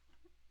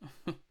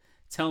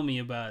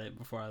about it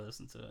before I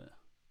listen to it.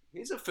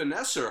 He's a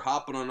finesser,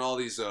 hopping on all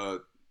these,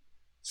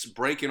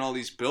 breaking all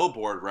these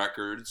Billboard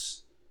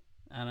records.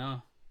 I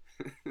know.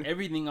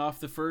 Everything off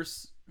the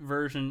first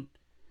version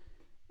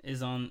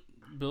is on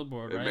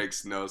Billboard, right? It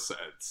makes no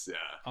sense, yeah.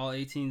 All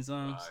 18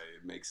 songs.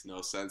 It makes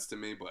no sense to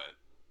me, but...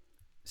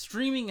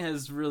 Streaming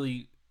has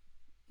really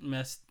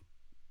messed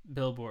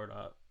Billboard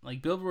up.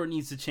 Like, Billboard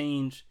needs to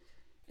change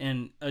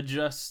and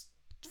adjust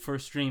for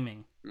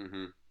streaming.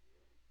 Mm-hmm.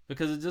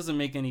 Because it doesn't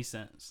make any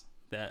sense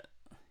that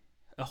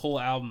a whole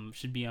album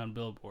should be on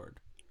Billboard.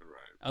 Right.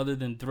 Other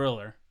than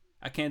Thriller.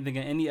 I can't think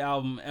of any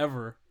album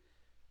ever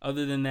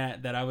other than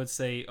that I would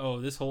say, oh,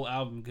 this whole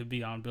album could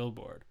be on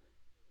Billboard.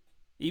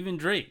 Even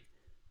Drake.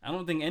 I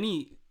don't think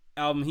any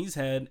album he's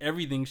had,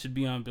 everything should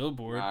be on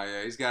Billboard.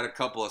 Yeah, he's got a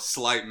couple of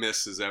slight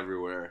misses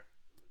everywhere.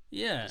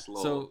 Yeah. Just a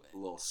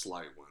little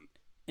slight one.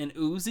 And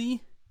Uzi?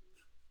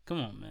 Come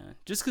on, man.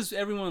 Just because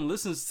everyone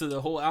listens to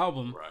the whole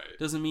album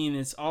doesn't mean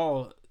it's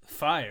all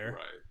fire.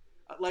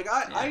 Right. Like,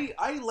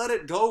 I let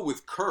it go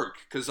with Kirk,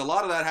 because a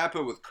lot of that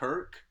happened with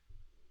Kirk.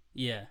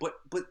 Yeah. But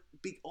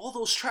all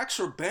those tracks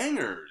are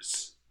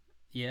bangers.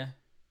 Yeah.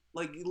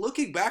 Like,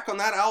 looking back on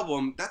that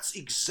album, that's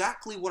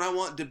exactly what I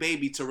want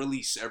DaBaby to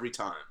release every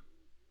time.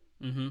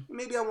 Mm-hmm.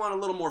 Maybe I want a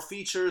little more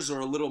features or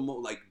a little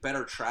more, like,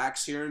 better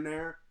tracks here and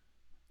there.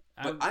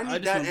 But I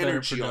need that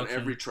energy on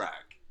every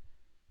track.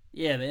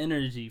 Yeah, the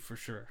energy for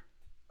sure.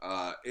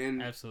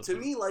 And absolutely. To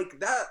me, like,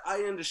 that I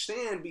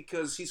understand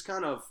because he's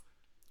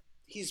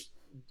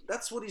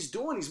that's what he's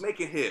doing. He's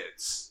making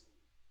hits.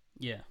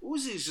 Yeah.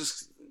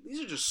 Uzi's these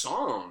are just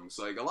songs.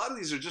 Like, a lot of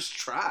these are just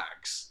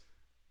tracks.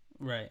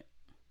 Right.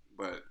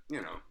 But,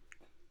 you know.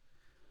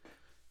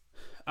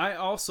 I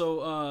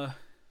also,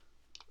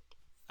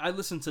 I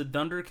listened to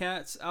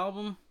Thundercat's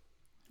album.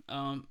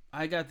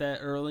 I got that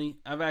early.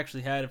 I've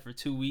actually had it for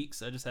 2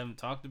 weeks. I just haven't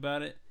talked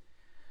about it.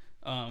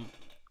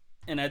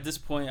 And at this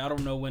point, I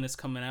don't know when it's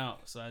coming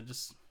out. So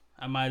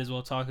I might as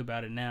well talk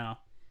about it now.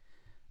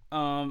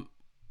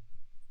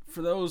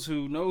 For those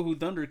who know who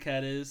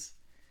Thundercat is,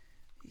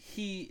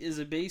 he is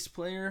a bass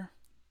player,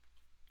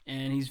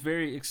 and he's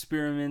very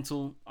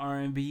experimental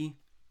R&B.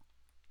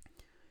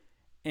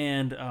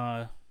 And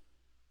I'm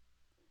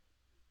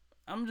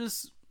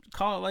just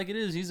call it like it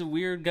is. He's a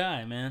weird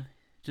guy, man.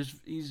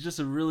 He's just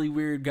a really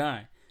weird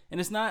guy. And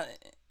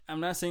I'm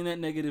not saying that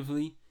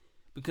negatively,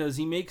 because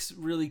he makes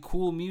really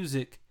cool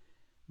music,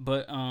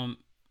 but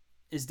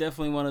it's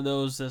definitely one of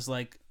those that's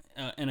like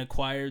an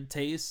acquired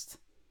taste,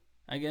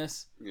 I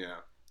guess. Yeah.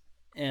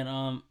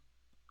 And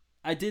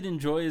I did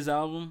enjoy his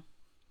album.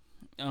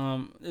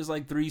 There's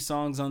like 3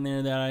 songs on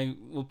there that I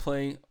will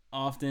play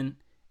often,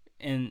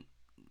 and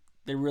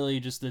they're really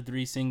just the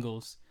 3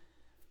 singles.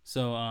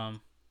 So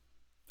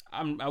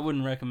I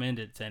wouldn't recommend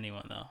it to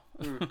anyone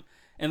though,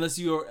 unless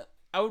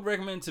I would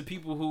recommend it to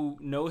people who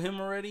know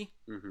him already.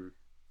 Mm-hmm.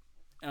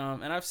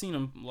 And I've seen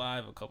him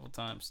live a couple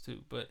times too,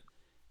 but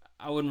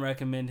I wouldn't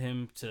recommend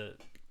him to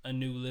a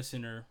new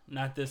listener.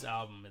 Not this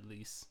album, at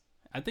least.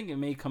 I think it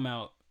may come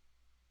out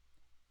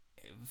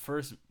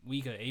first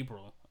week of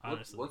April.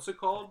 Honestly, what's it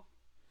called?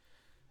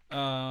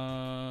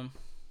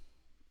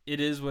 It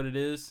Is What It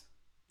Is.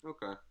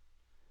 Okay.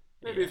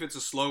 Maybe if it's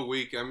a slow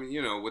week. I mean,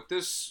 you know, with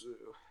this,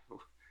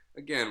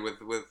 again,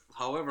 with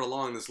however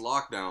long this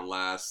lockdown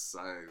lasts,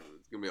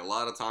 it's gonna be a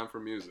lot of time for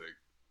music.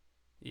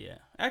 Yeah,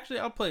 actually,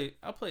 I'll play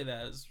I'll play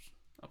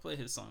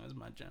his song as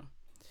my jam.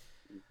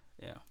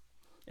 Yeah,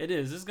 it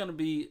is. It's gonna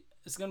be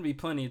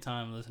plenty of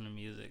time listening to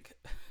music.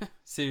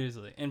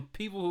 Seriously, and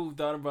people who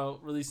thought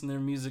about releasing their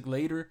music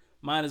later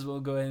might as well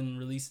go ahead and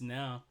release it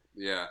now.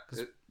 Yeah,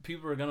 because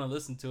people are gonna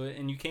listen to it,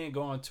 and you can't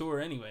go on tour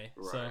anyway.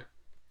 Right. So,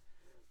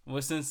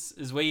 what sense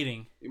is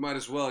waiting? You might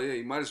as well. Yeah,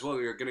 you might as well.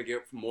 You're gonna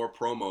get more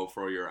promo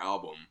for your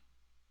album.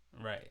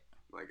 Right.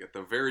 Like, at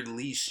the very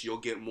least, you'll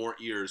get more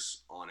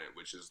ears on it,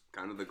 which is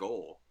kind of the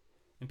goal.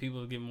 And people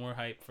will get more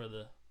hype for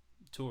the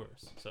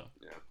tours. So.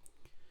 Yeah.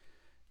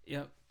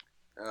 Yep.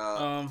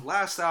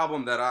 Last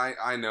album that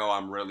I know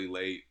I'm really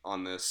late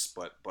on this,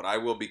 but I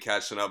will be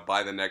catching up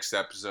by the next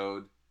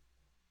episode.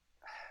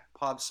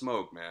 Pop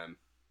Smoke, man.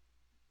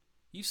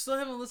 You still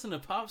haven't listened to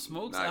Pop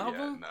Smoke's Not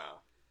album? Yet,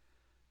 no.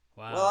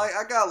 Wow. Well,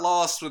 I got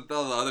lost with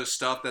all the other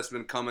stuff that's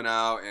been coming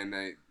out, and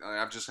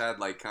I've just had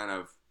like kind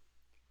of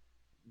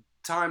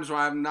times where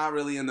I'm not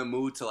really in the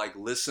mood to like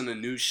listen to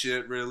new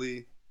shit,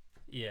 really.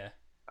 Yeah.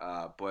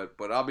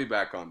 But I'll be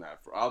back on that.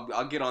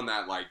 I'll get on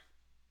that. Like,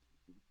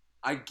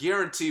 I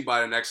guarantee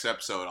by the next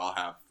episode I'll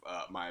have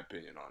my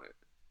opinion on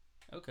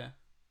it. Okay.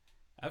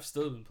 I've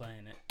still been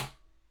playing it.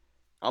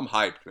 I'm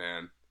hyped,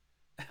 man.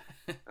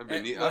 I've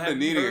been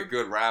needing a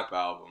good rap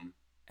album.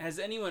 Has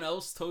anyone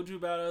else told you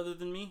about it other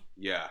than me?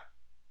 Yeah.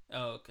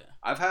 Oh, okay.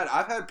 I've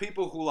had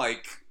people who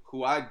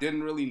I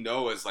didn't really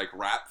know as like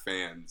rap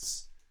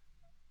fans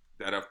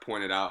that have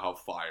pointed out how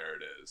fire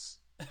it is.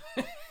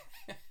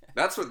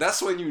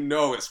 That's when you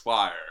know it's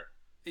fire.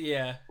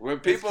 Yeah. When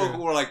people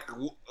who are like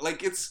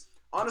it's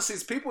honestly,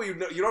 it's people you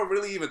don't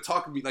really even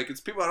talk, like,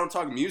 it's people I don't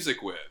talk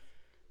music with.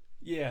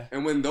 Yeah.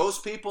 And when those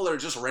people are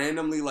just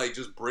randomly like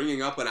just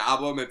bringing up an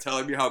album and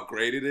telling me how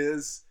great it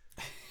is,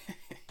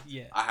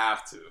 yeah, I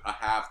have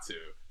to.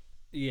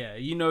 Yeah,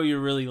 you know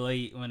you're really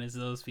late when it's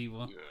those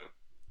people.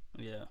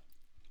 Yeah. Yeah.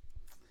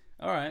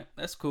 All right,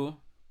 that's cool.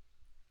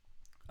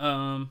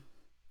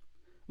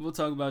 We'll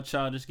talk about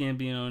Childish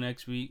Gambino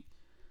next week.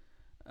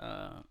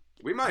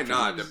 We might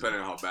not,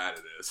 depending on how bad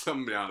it is.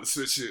 I'm gonna be honest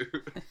with you.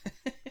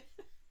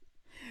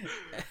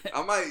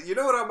 I might, you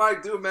know what I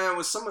might do, man,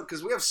 with someone,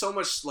 because we have so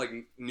much like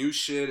new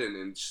shit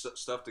and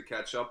stuff to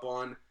catch up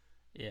on.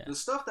 Yeah. The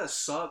stuff that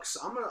sucks,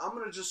 I'm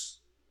gonna just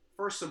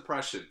first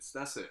impressions.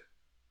 That's it.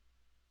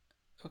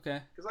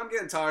 Okay. Because I'm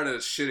getting tired of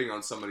shitting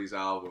on some of these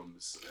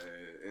albums,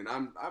 and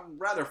I'm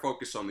rather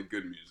focused on the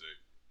good music.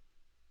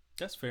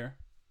 That's fair.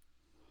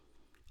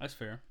 That's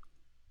fair.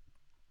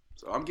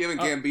 So I'm giving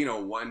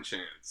Gambino one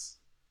chance.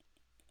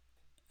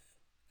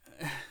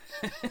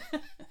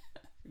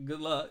 Good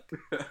luck.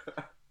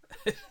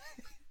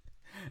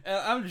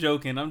 I'm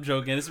joking.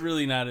 It's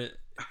really not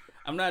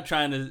I'm not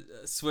trying to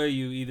sway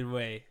you either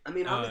way. I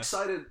mean, I'm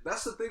excited.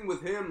 That's the thing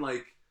with him.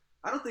 Like,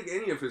 I don't think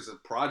any of his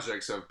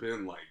projects have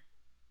been like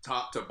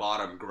top to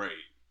bottom great.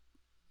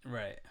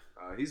 Right.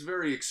 He's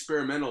very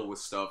experimental with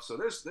stuff. So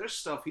there's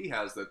stuff he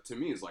has that to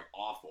me is like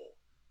awful.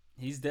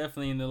 He's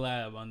definitely in the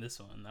lab on this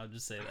one. I'll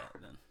just say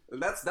that then.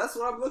 And that's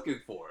what I'm looking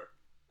for.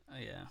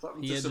 Yeah.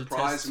 Something to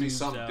surprise me,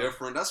 something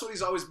different. That's what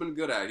he's always been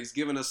good at. He's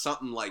given us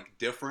something like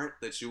different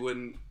that you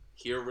wouldn't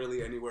hear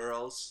really anywhere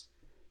else.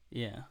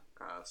 Yeah.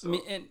 So. I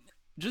mean, and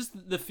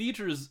just the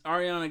features,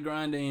 Ariana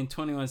Grande and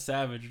 21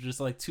 Savage, are just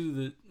like two of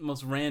the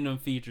most random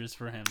features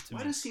for him to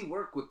Why me. does he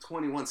work with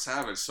 21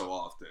 Savage so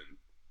often?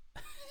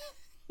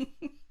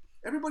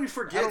 Everybody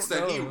forgets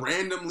that he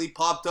randomly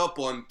popped up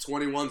on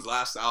 21's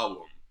last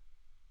album.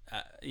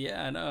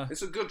 Yeah, I know.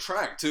 It's a good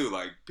track too.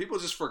 Like people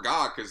just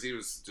forgot because he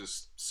was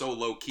just so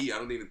low key. I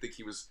don't even think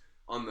he was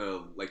on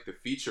the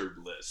featured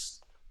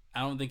list.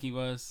 I don't think he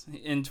was.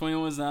 And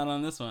 21's not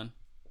on this one.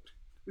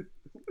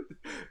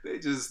 They're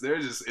just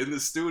in the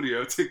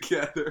studio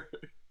together.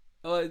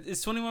 Oh,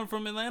 is 21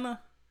 from Atlanta?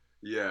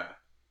 Yeah.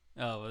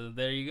 Oh, well,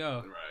 there you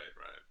go. Right.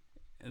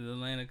 The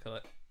Atlanta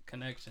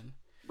connection.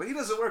 But he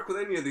doesn't work with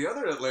any of the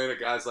other Atlanta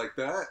guys like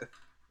that.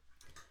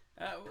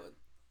 I don't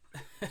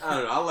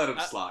know. I'll let him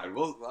slide.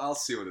 I'll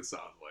see what it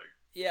sounds like.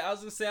 Yeah, I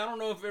was gonna say I don't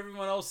know if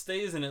everyone else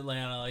stays in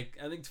Atlanta. Like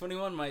I think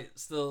 21 might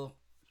still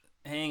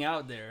hang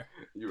out there.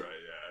 You're right.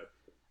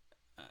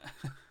 Yeah.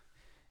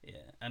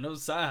 Yeah, I know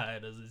Sci-Hi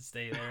doesn't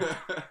stay there.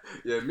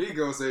 Yeah,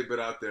 Migos ain't been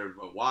out there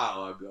for a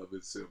while. I'm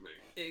assuming.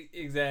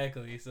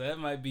 Exactly. So that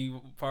might be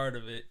part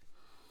of it.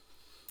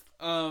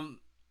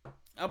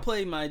 I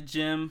played my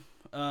gym.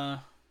 I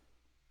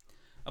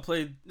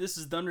played This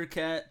Is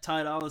Thundercat,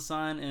 Ty Dolla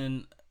 $ign,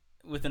 and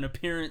with an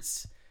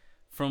appearance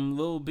from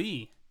Lil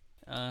B.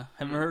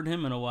 Haven't heard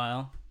him in a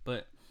while,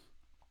 but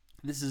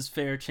this is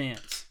Fair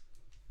Chance.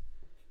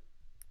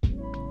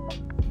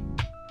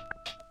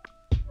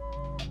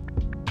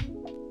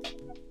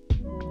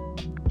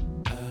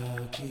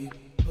 I'll keep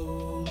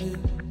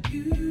holding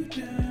you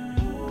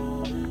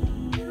down,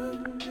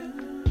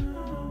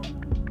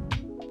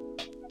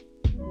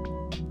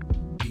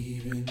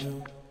 even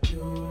though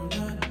you're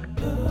not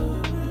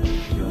around.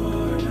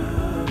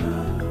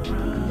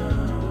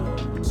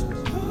 So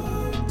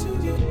hard to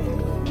get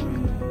over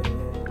it.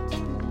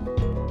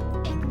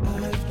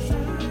 I've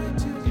tried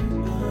to get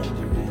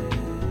under it.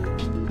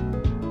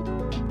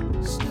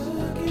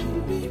 Stuck in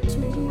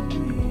between.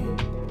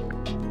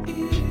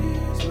 It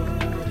is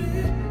what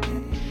it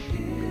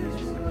is.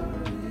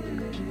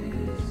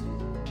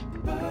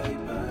 Bye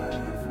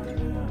bye for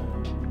now.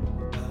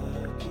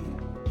 I'll keep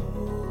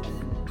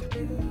holding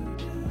you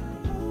down.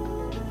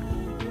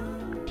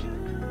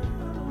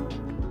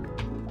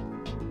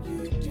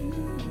 You do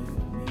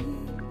for me.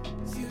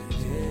 It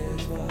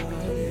is what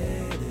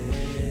it is.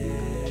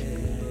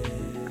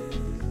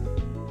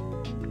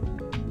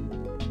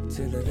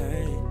 Till it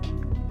ain't,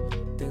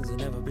 things will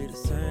never be the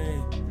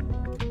same.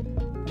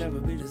 Never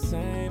be the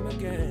same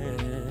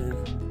again.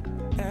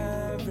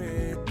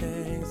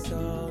 Everything's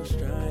so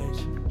strange.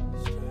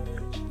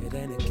 It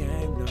ain't a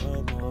game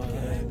no more.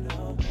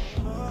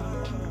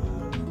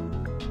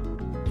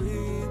 We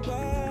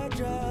were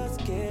just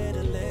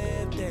getting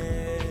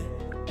lifted.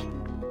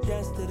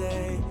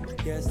 Yesterday.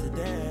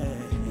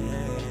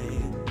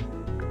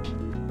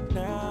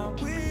 Now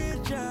we're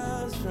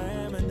just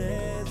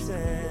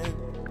reminiscing.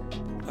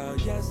 Oh,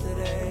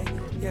 yesterday.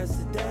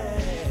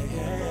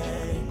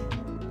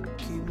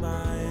 Keep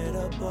my head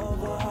above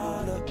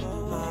water,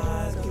 my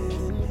eyes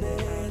getting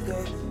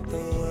bigger, the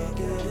world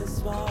getting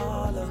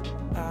smaller.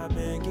 I've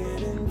been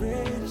getting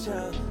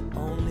richer,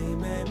 only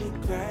made me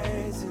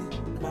crazy.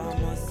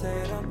 Mama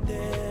said I'm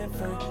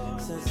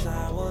different since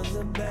I was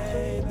a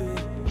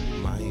baby.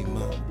 My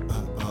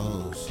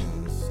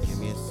emotions, give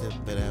me a sip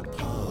of that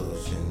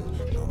potion.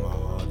 No, my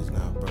heart is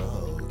not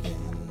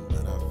broken,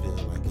 but I feel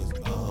like it's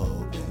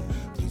open.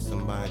 Please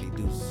somebody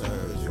do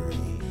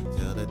surgery,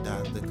 tell the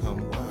doctor come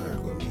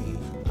work with me.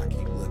 I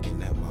keep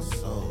looking at my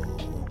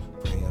soul,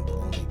 praying but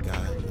only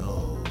God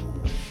knows.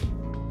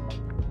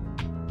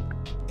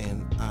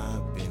 And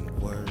I've been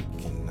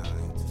working 9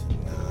 to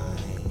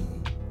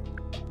 9.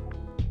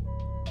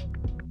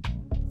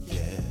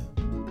 Yeah,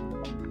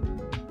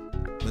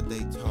 but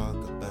they talk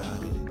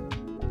about it,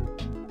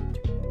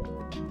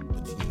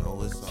 but you know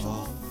it's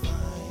all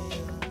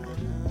fine.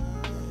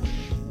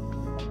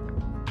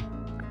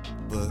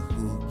 But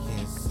who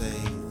can say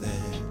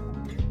that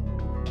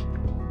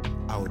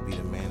I would be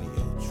the man of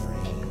your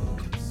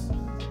dreams?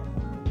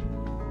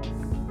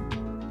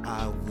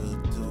 I will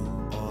do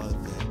all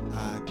that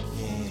I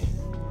can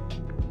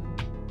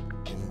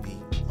and be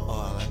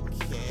all I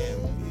can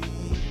be.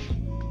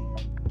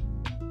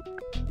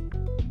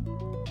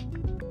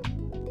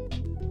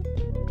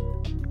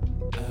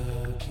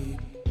 I'll keep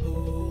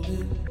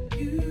holding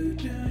you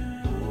down.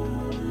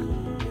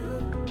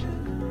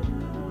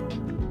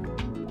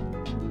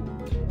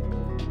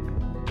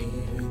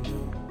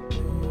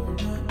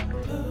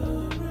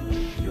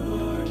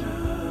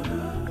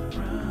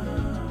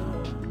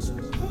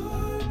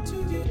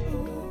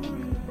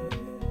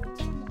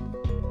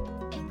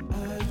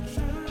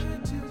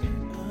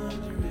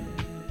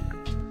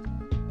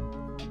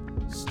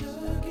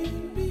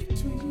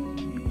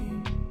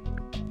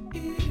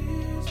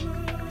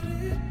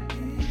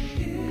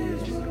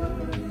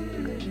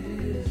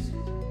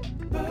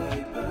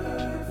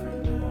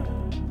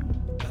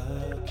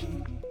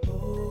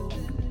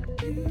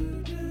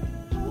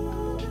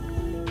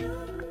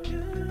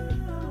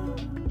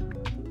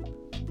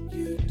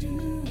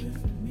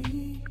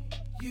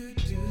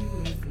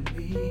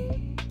 All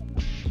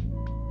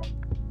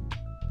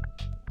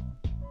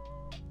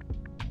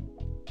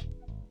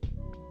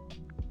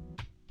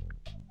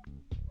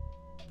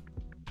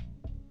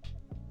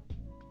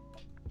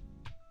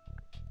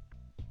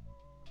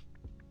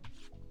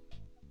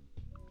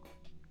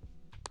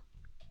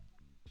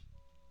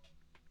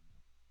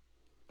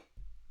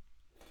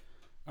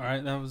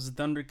right, that was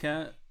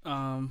Thundercat,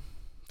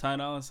 Ty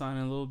Dolla $ign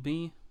and Lil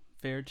B,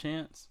 Fair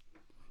Chance.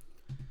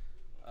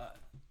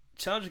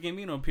 Childish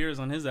Gambino appears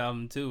on his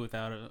album too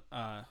without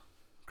a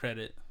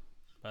credit,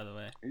 by the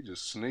way. He's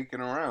just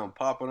sneaking around,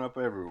 popping up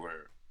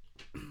everywhere.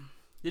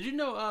 Did you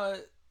know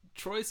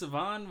Troye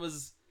Sivan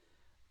was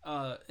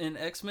in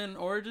X-Men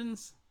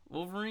Origins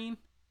Wolverine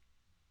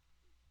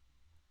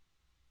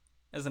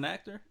as an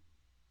actor?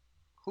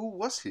 Who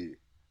was he?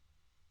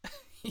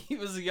 He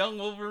was a young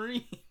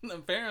Wolverine,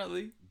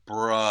 apparently.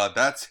 Bruh,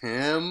 that's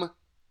him?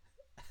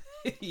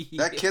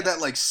 Yeah. That kid that,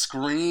 like,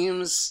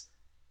 screams?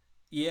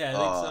 Yeah, I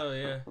think so,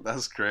 yeah.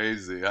 That's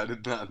crazy. I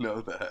did not know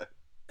that.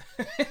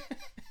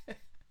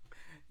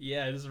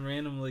 Yeah, I just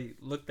randomly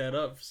looked that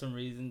up for some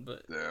reason,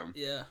 but... Damn.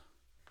 Yeah.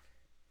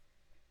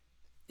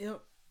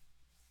 Yep.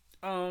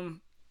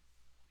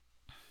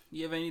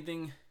 You have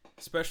anything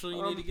special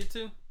you need to get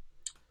to?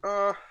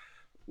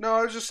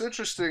 No, it's just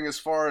interesting as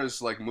far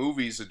as, like,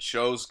 movies and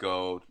shows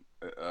go.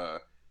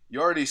 You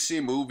already see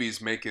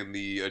movies making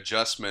the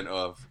adjustment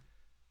of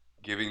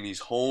giving these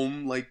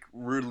home, like,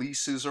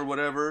 releases or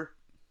whatever.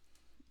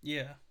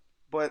 Yeah.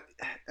 But,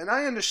 and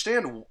I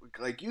understand,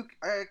 like,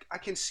 I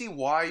can see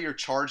why you're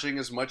charging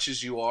as much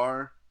as you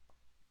are.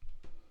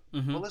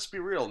 Mm-hmm. But let's be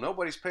real,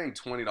 nobody's paying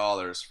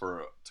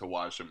 $20 to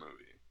watch a movie.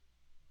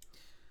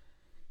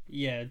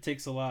 Yeah, it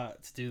takes a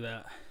lot to do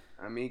that.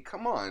 I mean,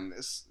 come on.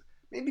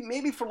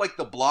 Maybe for, like,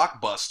 the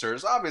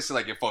blockbusters. Obviously,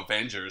 like, if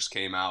Avengers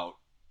came out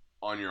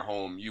on your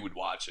home, you would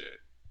watch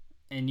it.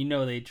 And you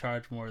know they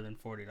charge more than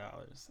 $40.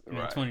 I mean,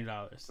 Right.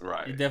 $20.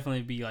 Right. It'd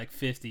definitely be like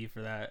 $50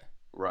 for that.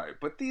 Right.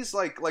 But these,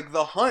 like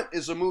The Hunt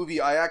is a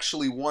movie I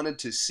actually wanted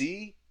to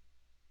see.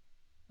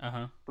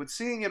 Uh-huh. But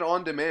seeing it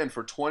on demand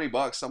for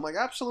 $20, I'm like,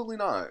 absolutely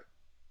not.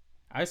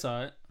 I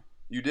saw it.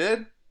 You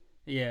did?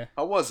 Yeah.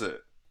 How was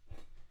it?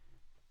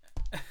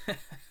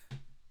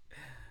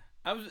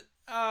 I was,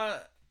 I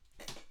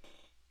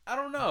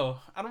don't know.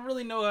 I don't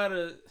really know how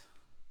to...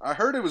 I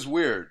heard it was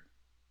weird.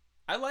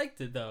 I liked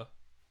it, though.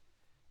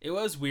 It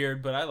was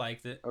weird, but I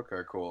liked it.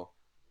 Okay, cool.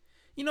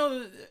 You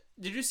know,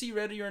 did you see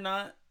Ready or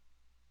Not?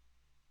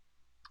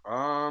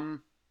 I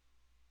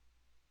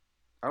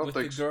don't With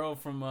think the so. girl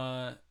from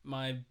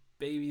My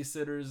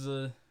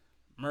Babysitter's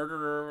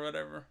Murderer or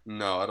whatever?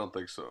 No, I don't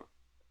think so.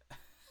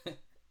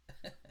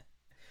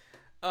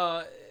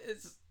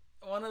 It's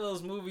one of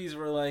those movies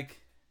where, like,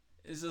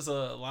 it's just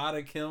a lot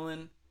of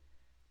killing,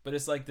 but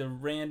it's like the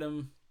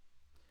random...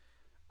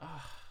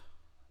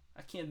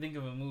 I can't think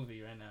of a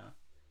movie right now.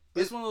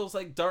 It's one of those,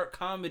 like, dark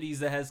comedies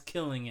that has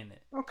killing in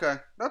it. Okay,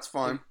 that's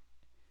fine.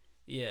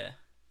 Yeah.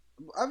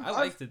 I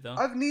liked it, though.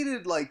 I've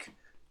needed, like,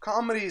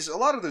 comedies. A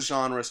lot of the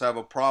genres have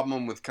a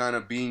problem with kind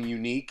of being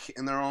unique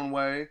in their own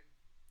way.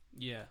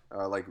 Yeah.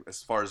 Like,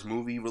 as far as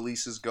movie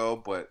releases go,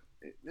 but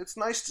it's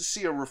nice to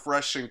see a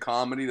refreshing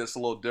comedy that's a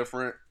little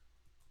different.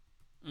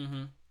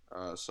 Mm-hmm.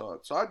 So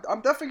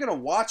I'm definitely gonna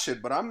watch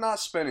it, but I'm not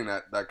spending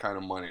that kind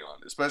of money on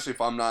it, especially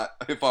if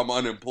I'm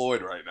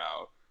unemployed right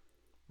now.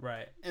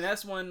 Right. And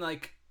that's one,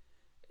 like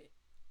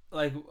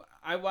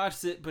I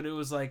watched it, but it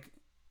was like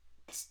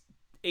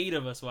 8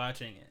 of us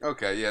watching it.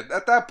 Okay, yeah,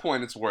 at that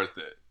point it's worth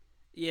it.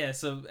 Yeah,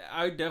 so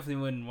I definitely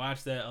wouldn't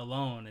watch that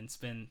alone and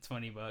spend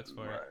 $20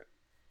 for Right. it.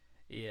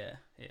 Yeah,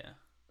 yeah.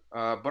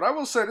 But I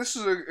will say this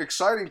is an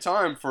exciting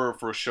time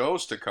for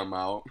shows to come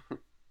out.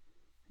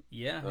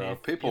 Yeah,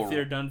 if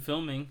they're done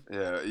filming.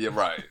 Yeah,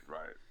 right.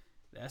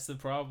 That's the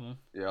problem.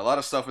 Yeah, a lot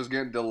of stuff is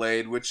getting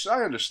delayed, which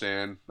I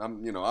understand.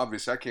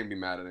 Obviously I can't be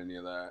mad at any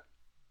of that.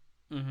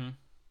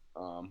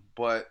 Mm-hmm.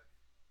 But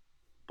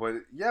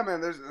yeah,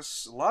 man,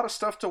 there's a lot of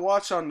stuff to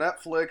watch on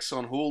Netflix,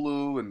 on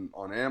Hulu, and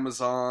on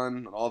Amazon,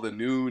 and all the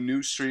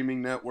new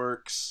streaming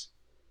networks.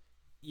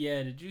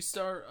 Yeah, did you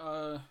start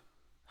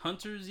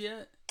Hunters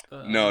yet?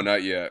 No,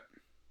 not yet.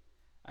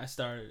 I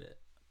started it.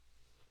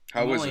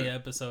 How was only it? an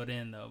episode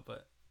in, though,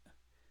 but...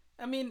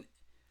 I mean,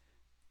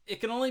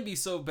 it can only be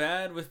so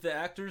bad with the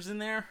actors in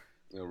there.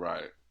 Yeah,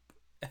 right.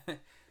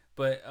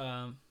 But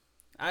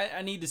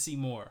I need to see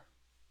more.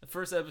 The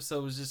first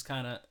episode was just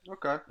kind of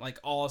like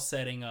all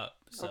setting up.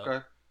 So Okay.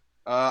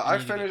 I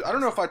finished. I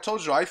don't know if I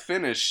told you. I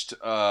finished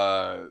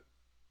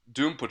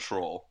Doom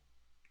Patrol.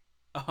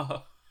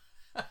 Oh.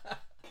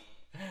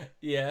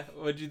 Yeah.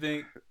 What'd you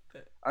think?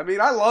 I mean,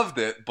 I loved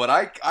it, but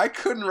I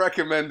couldn't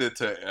recommend it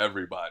to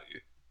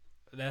everybody.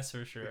 That's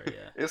for sure.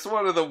 Yeah. It's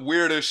one of the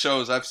weirdest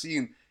shows I've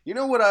seen. You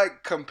know what I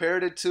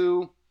compared it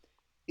to?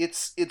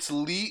 It's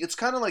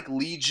kind of like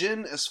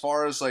Legion as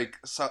far as like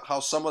how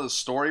some of the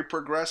story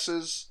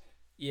progresses.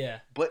 Yeah.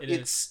 But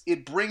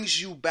it brings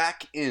you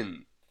back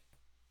in.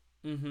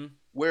 Mm-hmm.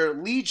 Where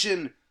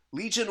Legion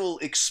will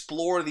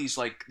explore these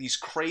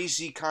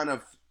crazy kind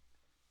of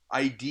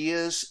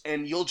ideas,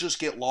 and you'll just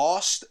get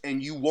lost,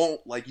 and you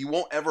won't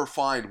ever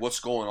find what's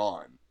going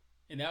on.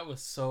 And that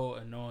was so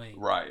annoying.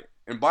 Right.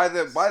 And by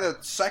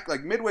the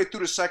like midway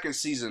through the second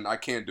season, I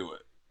can't do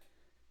it.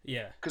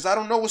 Yeah. Because I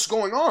don't know what's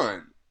going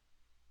on.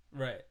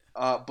 Right.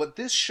 But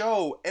this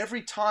show,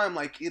 every time,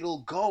 like,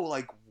 it'll go,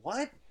 like,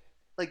 what?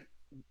 Like,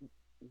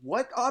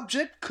 what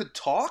object could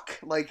talk?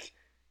 Like,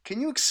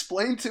 can you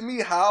explain to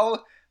me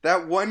how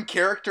that one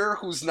character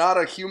who's not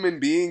a human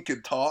being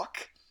could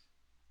talk?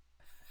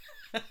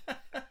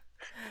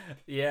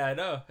 Yeah, I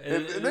know.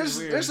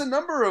 There's a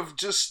number of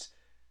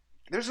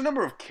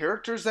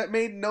characters that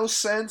made no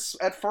sense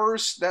at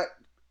first that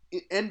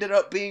ended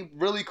up being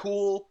really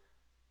cool.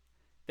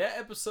 That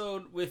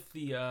episode with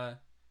the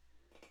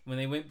when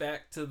they went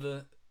back to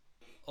the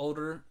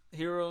older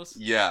heroes.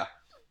 Yeah.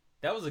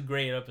 That was a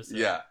great episode.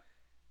 Yeah.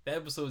 That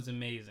episode's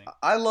amazing.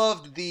 I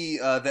loved the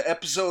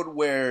episode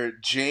where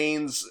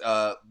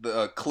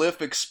the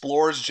Cliff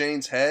explores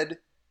Jane's head.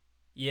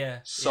 Yeah.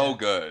 So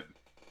good.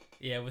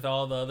 Yeah, with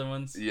all the other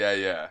ones.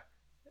 Yeah.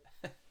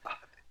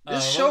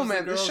 This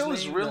show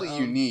is really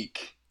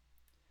unique.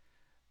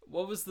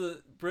 What was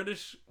the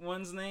British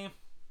one's name?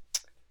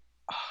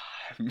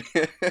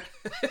 I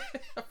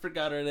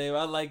forgot her name.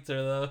 I liked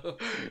her though.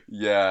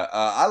 Yeah,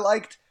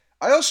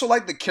 I also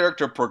liked the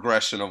character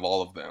progression of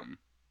all of them.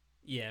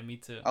 Yeah, me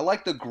too. I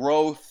like the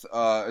growth,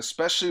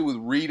 especially with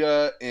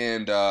Rita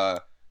and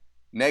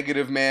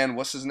Negative Man.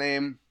 What's his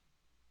name?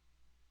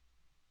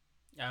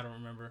 I don't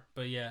remember,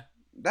 but yeah.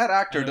 That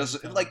actor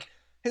like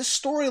his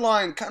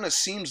storyline kind of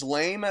seems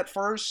lame at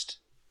first.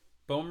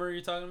 Bomer,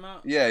 you're talking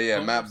about? Yeah,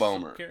 Bomer's Matt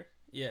Bomer.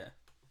 Yeah.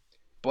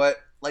 But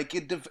like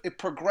it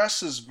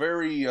progresses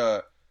very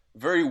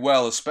very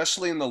well,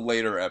 especially in the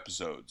later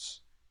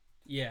episodes.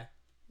 Yeah,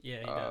 he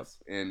does.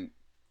 And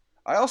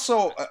I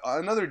also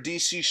another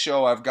DC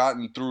show I've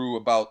gotten through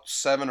about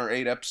 7 or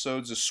 8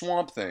 episodes is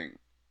Swamp Thing.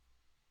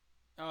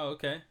 Oh,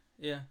 okay,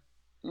 yeah.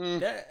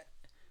 That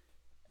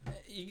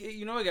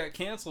you know it got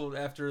canceled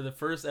after the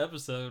first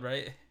episode,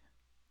 right?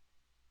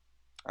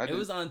 It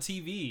was on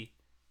TV,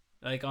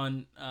 like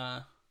on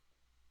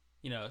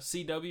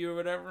CW or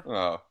whatever.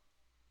 Oh.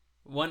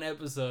 One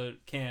episode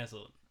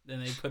canceled.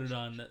 Then they put it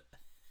on the.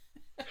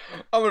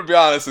 I'm gonna be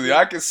honest with you.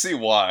 I can see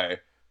why.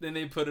 Then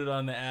they put it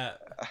on the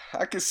app.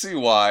 I can see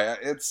why.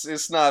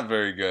 It's not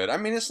very good. I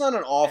mean, it's not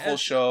an awful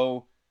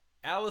show.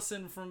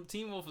 Allison from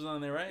Teen Wolf is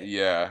on there, right?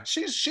 Yeah,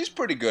 she's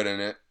pretty good in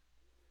it.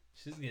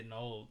 She's getting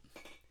old.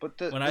 But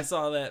when I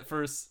saw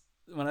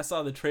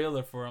the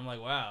trailer for her, I'm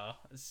like, wow,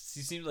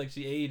 she seems like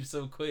she aged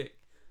so quick.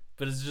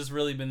 But it's just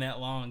really been that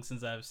long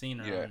since I've seen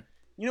her. Yeah.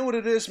 You know what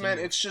it is, man?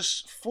 It's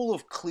just full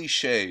of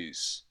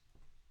cliches.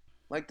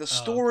 Like, the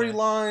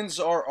storylines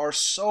are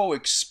so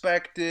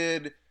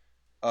expected.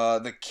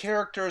 The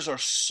characters are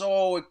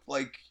so,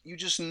 like, you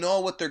just know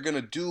what they're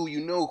gonna do.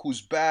 You know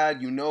who's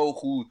bad. You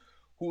know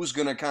who's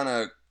gonna kind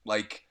of,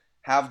 like,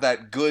 have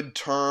that good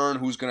turn.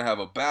 Who's gonna have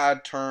a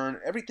bad turn.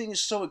 Everything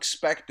is so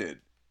expected.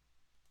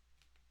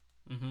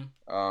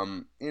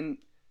 Mm-hmm. In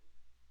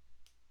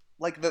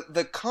like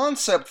the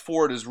concept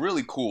for it is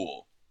really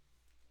cool.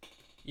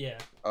 Yeah.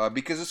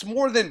 Because it's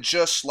more than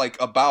just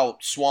like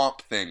about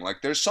Swamp Thing.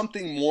 Like there's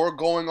something more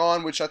going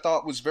on, which I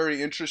thought was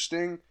very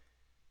interesting,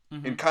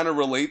 and kind of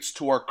relates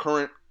to our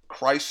current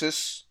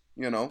crisis.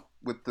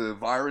 With the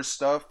virus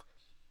stuff.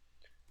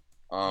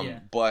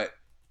 But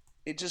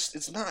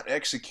it's not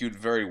executed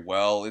very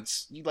well.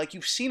 It's like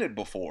you've seen it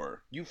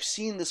before. You've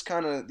seen these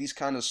kind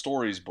of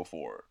stories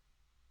before.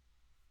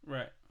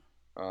 Right.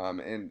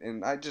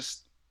 And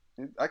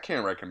I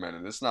can't recommend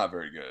it. It's not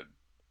very good.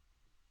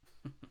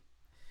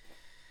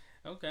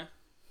 Okay.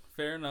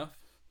 Fair enough.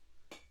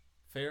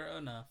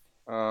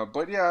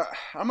 But yeah,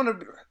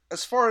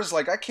 as far as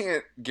like, I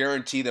can't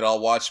guarantee that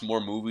I'll watch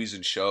more movies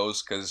and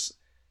shows, because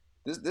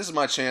this is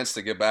my chance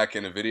to get back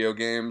into video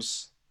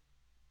games.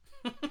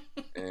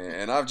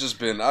 And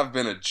I've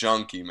been a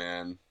junkie,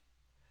 man.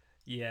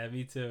 Yeah,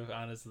 me too,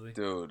 honestly.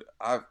 Dude,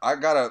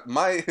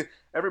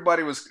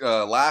 everybody was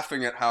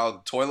laughing at how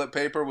the toilet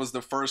paper was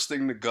the first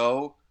thing to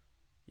go.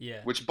 Yeah.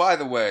 Which, by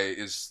the way,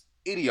 is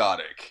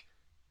idiotic.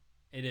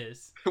 It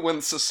is.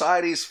 When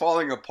society's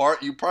falling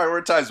apart, you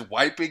prioritize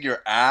wiping your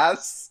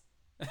ass?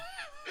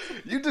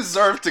 You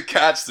deserve to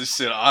catch the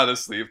shit,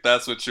 honestly, if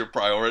that's what you're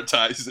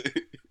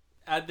prioritizing.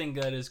 I think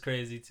that is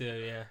crazy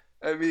too, yeah.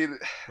 I mean,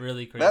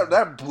 really crazy.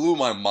 That blew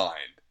my mind.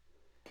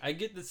 I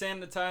get the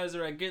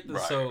sanitizer, I get the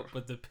soap,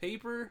 but the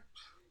paper?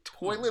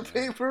 Toilet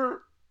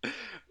paper?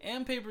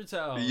 And paper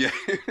towels. Yeah,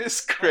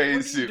 it's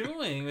crazy. What are you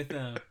doing with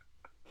them?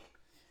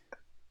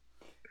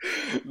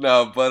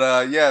 No, but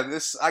I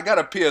got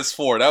a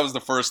PS4. That was the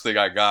first thing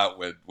I got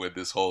with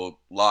this whole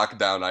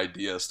lockdown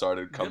idea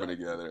started coming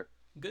together.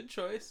 Good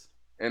choice.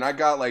 And I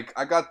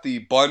got the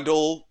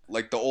bundle,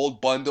 like the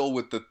old bundle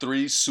with the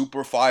 3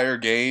 Super Fire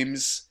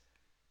games.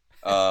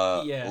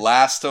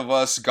 Last of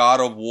Us,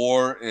 God of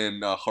War,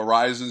 and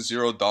Horizon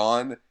Zero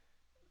Dawn.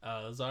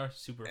 Those are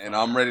super fun. And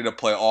I'm ready to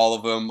play all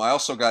of them. I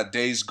also got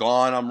Days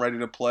Gone I'm ready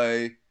to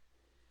play.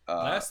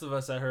 Last of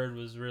Us, I heard,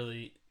 was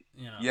really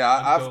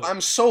Yeah,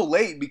 I'm so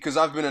late because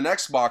I've been an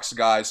Xbox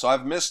guy, so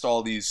I've missed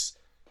all these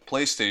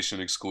PlayStation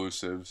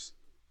exclusives.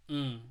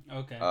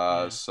 Okay.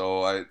 Yeah.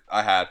 So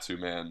I had to,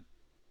 man.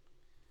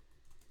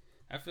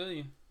 I feel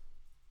you.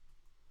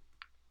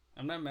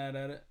 I'm not mad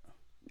at it.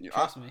 Yeah,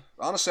 Trust me.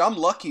 Honestly, I'm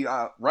lucky.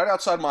 Right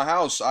outside my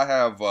house, I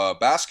have a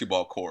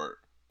basketball court.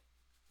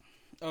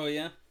 Oh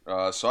yeah.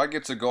 So I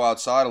get to go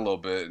outside a little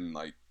bit and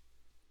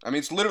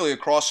it's literally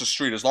across the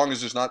street as long as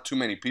there's not too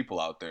many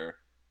people out there.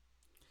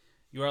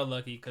 You are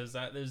lucky because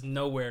there's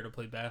nowhere to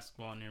play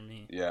basketball near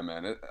me. Yeah,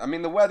 man.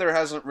 The weather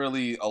hasn't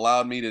really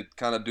allowed me to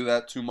kind of do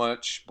that too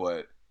much,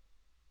 but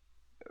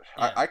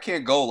Yeah. I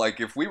can't go. Like,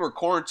 if we were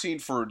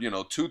quarantined for,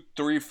 2,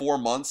 3, 4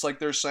 months, like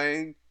they're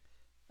saying,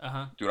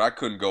 dude, I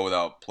couldn't go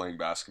without playing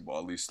basketball,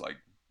 at least, like,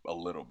 a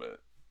little bit.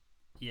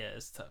 Yeah,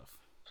 it's tough.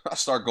 I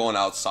start going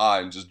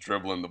outside and just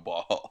dribbling the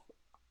ball.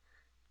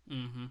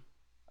 Mm-hmm.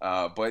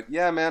 But,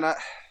 yeah, man, I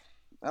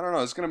don't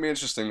know. It's going to be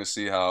interesting to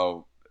see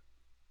how...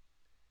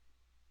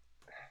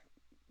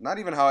 Not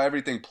even how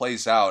everything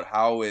plays out,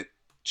 how it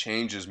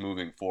changes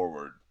moving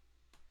forward.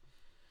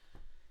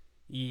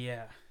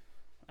 Yeah,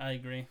 I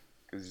agree.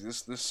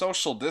 Because this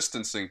social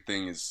distancing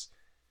thing is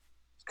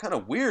kind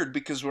of weird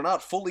because we're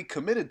not fully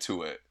committed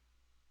to it.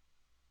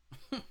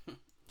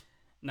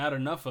 Not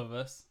enough of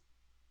us.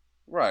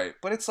 Right,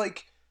 but it's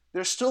like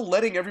they're still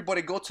letting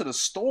everybody go to the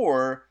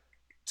store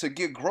to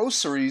get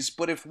groceries,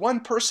 but if one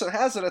person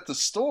has it at the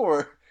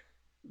store,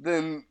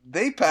 then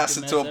they pass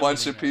it to a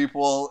bunch of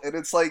people, and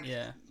it's like...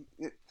 Yeah.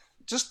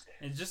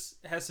 It just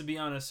has to be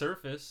on a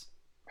surface.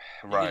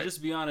 Right. It can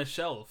just be on a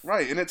shelf.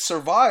 Right, and it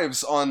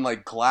survives on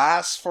like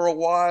glass for a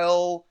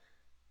while,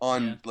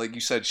 on like you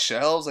said,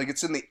 shelves. Like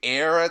it's in the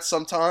air at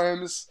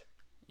sometimes.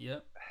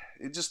 Yep.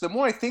 It just, the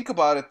more I think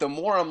about it, the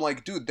more I'm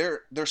like, dude,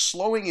 they're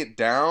slowing it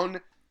down,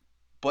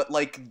 but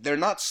like they're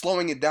not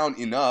slowing it down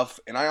enough.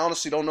 And I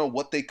honestly don't know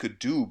what they could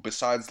do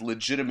besides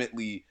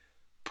legitimately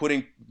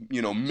putting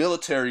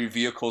military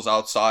vehicles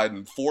outside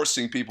and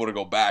forcing people to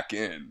go back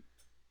in.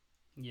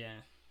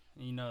 Yeah.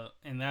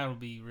 And that'll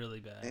be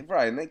really bad.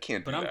 Right, and they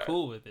can't do that. But I'm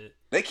cool with it.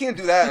 They can't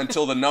do that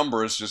until the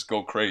numbers just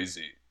go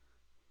crazy.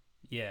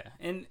 Yeah,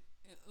 and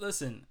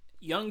listen,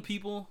 young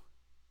people,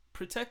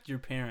 protect your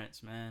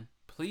parents, man.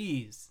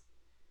 Please.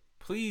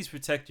 Please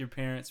protect your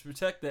parents.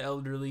 Protect the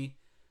elderly.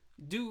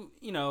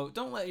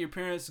 Don't let your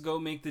parents go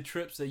make the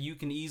trips that you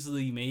can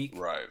easily make.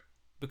 Right.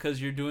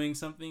 Because you're doing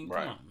something.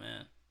 Right. Come on,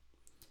 man.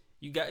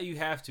 You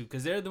have to,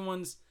 because they're the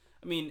ones,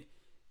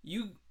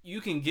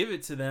 you can give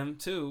it to them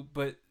too,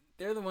 but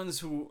they're the ones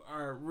who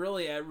are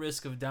really at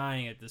risk of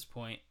dying at this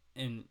point,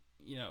 and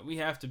we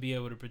have to be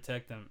able to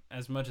protect them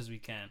as much as we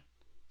can.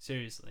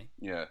 Seriously.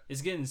 Yeah.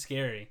 It's getting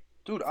scary,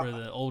 dude. For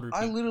the older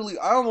people.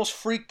 I almost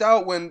freaked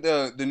out when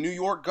the New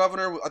York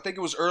governor, I think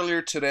it was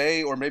earlier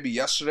today or maybe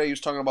yesterday, he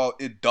was talking about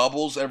it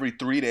doubles every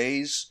 3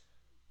 days.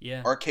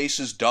 Yeah. Our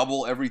cases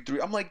double every 3.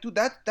 I'm like, dude,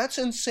 that's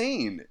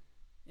insane.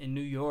 In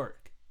New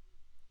York,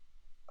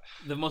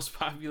 the most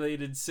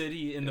populated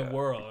city in the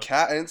world.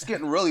 And it's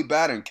getting really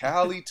bad in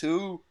Cali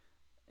too.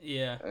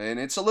 Yeah. And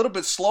it's a little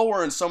bit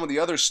slower in some of the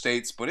other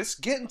states, but it's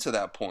getting to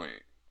that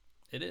point.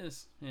 It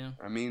is, yeah.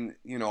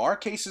 Our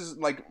cases,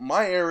 like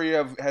my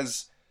area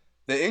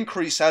the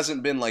increase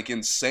hasn't been like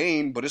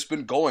insane, but it's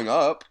been going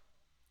up.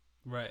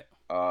 Right.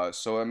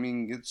 So,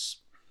 it's,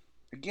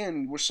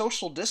 again, we're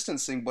social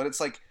distancing, but it's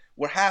like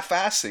we're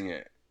half-assing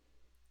it.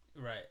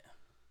 Right.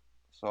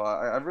 So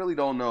I really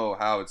don't know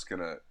how it's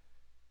gonna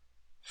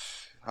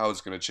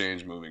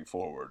change moving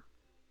forward.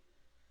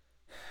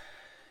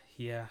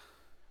 Yeah.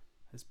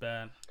 It's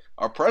bad.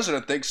 Our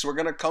president thinks we're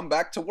gonna come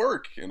back to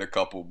work in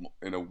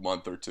a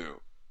month or two.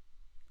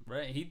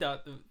 Right. He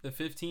thought the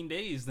 15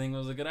 days thing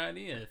was a good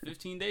idea.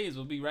 15 days,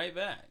 we'll be right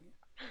back.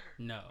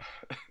 No.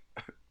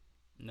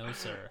 No,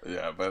 sir.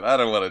 Yeah, but I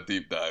don't want to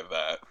deep dive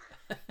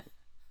that.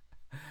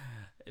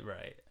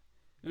 Right.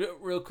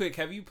 Real quick,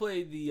 have you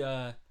played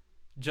the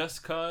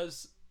Just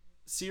Cause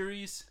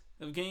series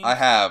of games? I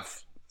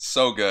have.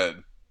 So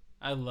good.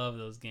 I love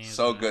those games.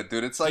 So good,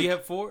 dude. It's like... Do you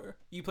have 4?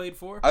 You played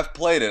 4? I've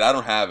played it. I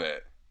don't have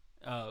it.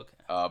 Oh,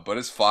 okay. But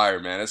it's fire,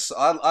 man.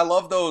 I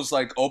love those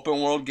like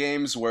open world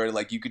games where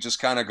like you could just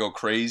kind of go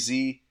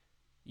crazy.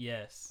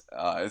 Yes.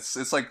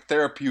 It's like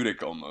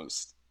therapeutic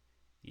almost.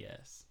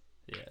 Yes.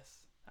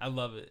 I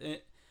love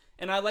it.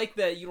 And I like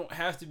that you don't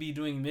have to be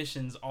doing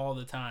missions all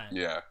the time.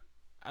 Yeah.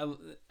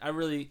 I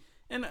really...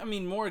 And,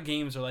 more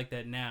games are like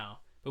that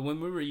now. But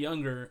when we were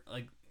younger,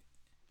 like...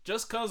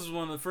 Just Cause was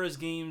one of the first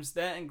games,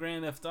 that and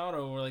Grand Theft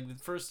Auto were like the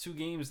first 2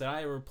 games that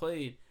I ever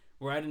played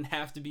where I didn't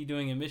have to be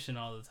doing a mission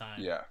all the time.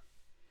 Yeah.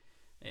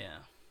 Yeah.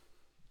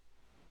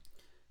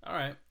 All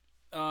right.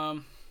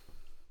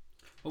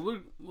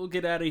 Well, we'll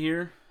get out of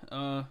here.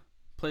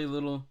 Play a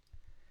little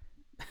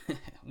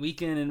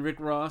Weeknd and Rick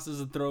Ross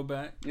as a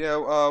throwback. Yeah.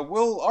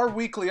 Our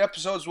weekly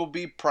episodes will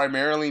be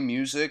primarily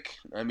music.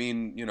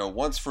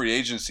 Once free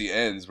agency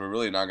ends, we're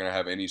really not gonna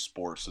have any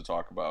sports to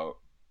talk about.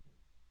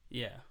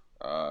 Yeah.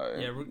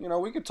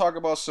 We could talk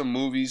about some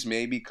movies,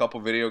 maybe a couple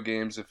video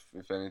games,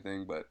 if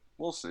anything, but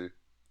we'll see.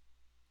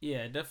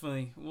 Yeah,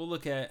 definitely. We'll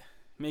look at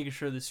making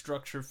sure the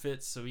structure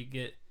fits so we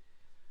get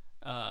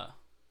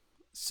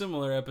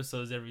similar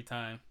episodes every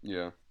time.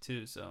 Yeah.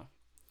 Too. So,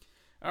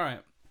 all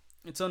right.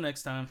 Until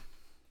next time.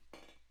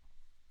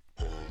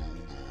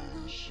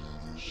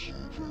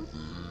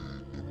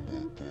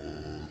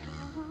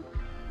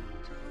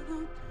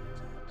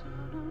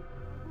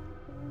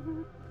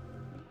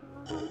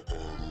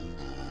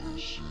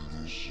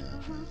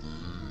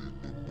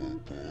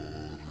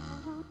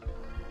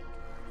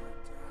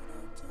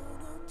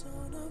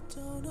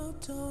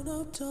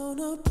 Don't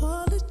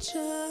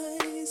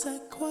apologize. I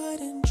quite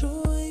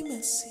enjoy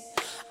messy.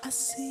 I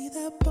see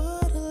that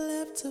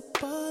bottle after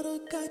bottle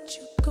got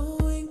you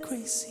going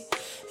crazy.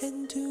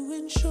 And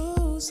doing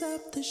shows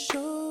after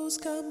shows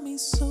got me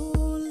so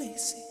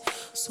lazy.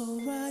 So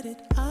write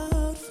it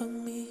out for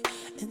me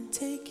and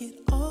take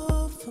it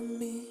off for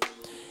me.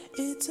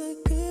 It's a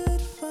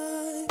good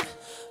vibe,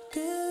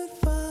 good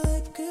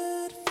vibe,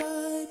 good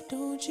vibe.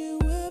 Don't you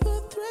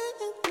ever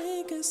threaten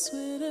niggas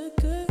with a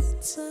good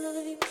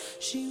time.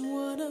 She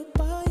wanna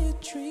buy a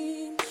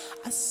dream.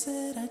 I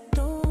said I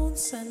don't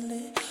sell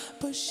it,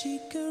 but she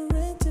could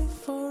rent it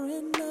for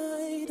a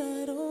night.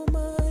 I don't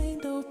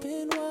mind,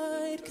 open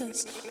wide,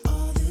 cause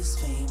all this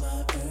fame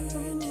I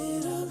earned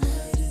it, I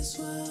might as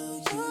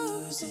well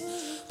use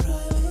it.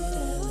 Private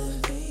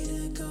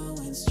elevator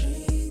going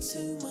straight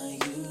to my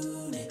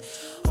unit.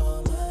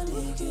 All my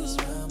niggas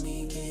round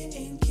me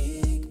getting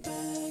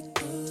kickback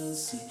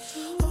pussy.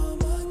 All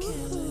my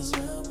killers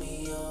round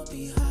me all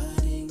be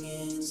hiding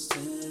in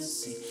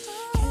Stussy.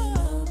 Can't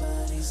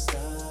nobody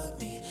stop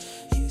me.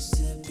 Used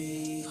to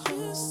be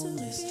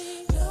homeless.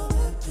 Now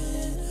that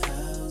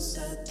penthouse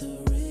at the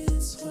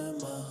Ritz where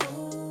my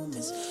home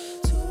is.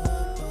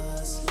 Tour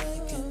bus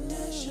like a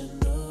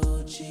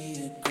National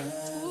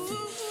Geographic.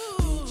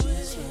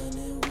 Bitches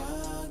running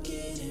wild,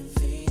 getting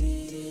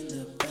faded in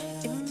the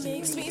back. It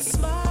makes me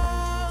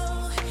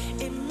smile.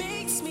 It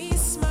makes me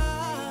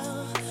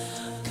smile.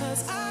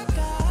 Cause I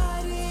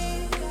got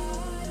it.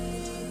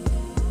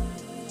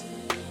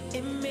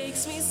 It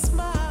makes me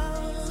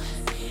smile.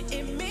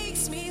 It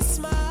makes me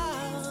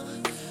smile.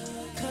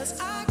 Cause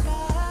I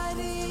got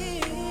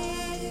it.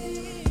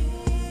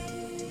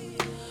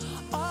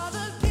 All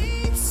the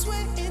pain,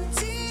 sweat, and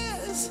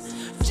tears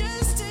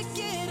just to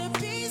get a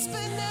piece,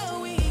 but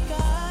now we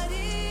got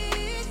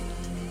it.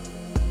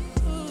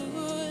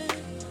 Ooh.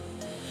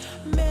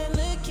 Man,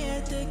 look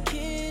at the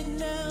kid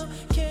now.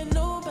 Can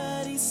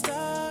nobody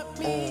stop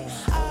me?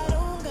 I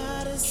don't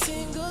got a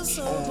single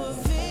sober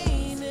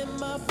vein in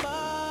my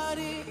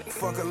body.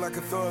 Fuck her like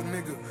a thug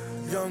nigga.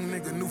 Young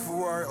nigga, new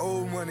Ferrari,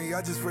 old money.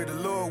 I just pray the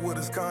Lord with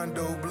his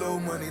condo. Blow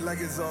money like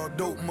it's all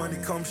dope money.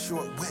 Come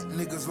short, wet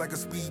niggas like a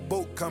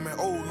speedboat coming.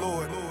 Oh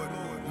Lord,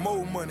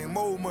 more money,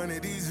 more money.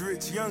 These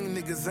rich young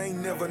niggas ain't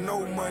never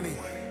no money.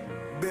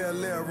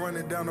 Bel Air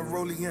running down the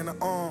rollie in the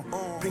arm.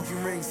 Pinky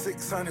ring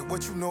 600,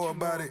 what you know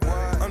about it?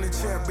 I'm the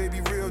champ, baby,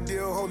 real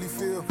deal,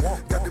 Holyfield.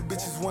 Got the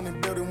bitches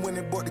wanting better when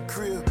they bought the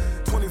crib.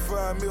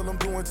 25 mil, I'm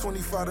doing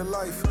 25 to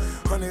life.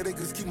 100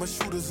 acres, keep my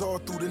shooters all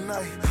through the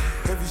night.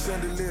 Every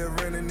chandelier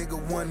ran a nigga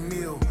 1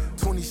 mil.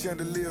 20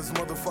 chandeliers,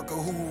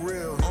 motherfucker, who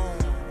real?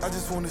 I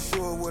just wanna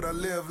show her what I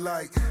live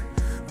like.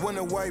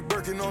 Winter white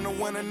Birkin on a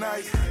winter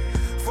night.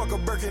 Fuck a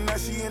Birkin, now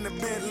she in the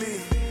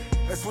Bentley.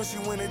 That's when she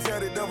went and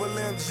tatted double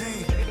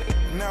MG.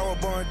 Now I'm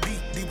born deep,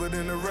 deeper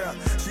than the rap.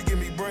 She give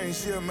me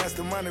brains, she a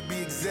mastermind to be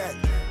exact.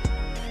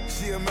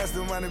 She a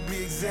mastermind to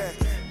be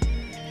exact.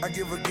 I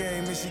give her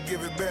game and she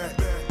give it back.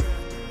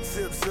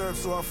 Sip serve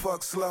so I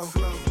fuck slow.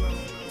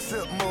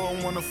 Sip more,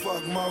 I wanna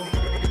fuck more.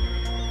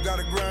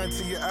 Gotta grind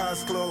till your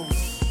eyes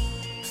close.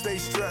 Stay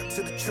strapped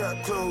to the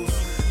trap close.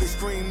 They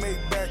scream make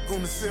back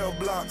on the cell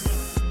blocks.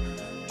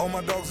 All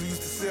my dogs who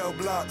used to sell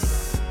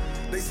blocks.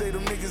 They say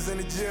them niggas in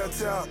the jail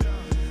top.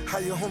 How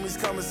your homies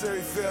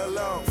commissary fell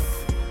off.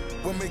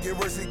 What make it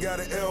worse, he got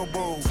an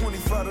elbow.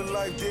 25 to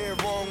life, dead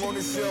wrong on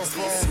his cell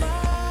phone.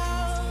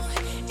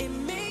 It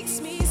makes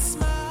me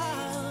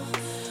smile.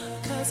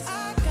 Cause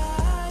I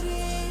got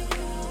it.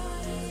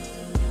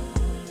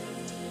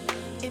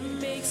 It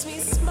makes me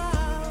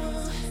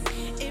smile.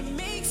 It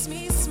makes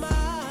me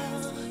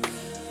smile.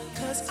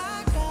 Cause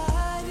I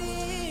got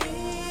it.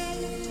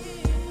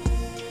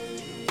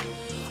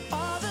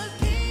 All the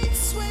pain,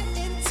 sweat,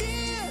 and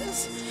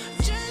tears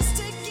just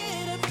to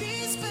get a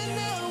piece, but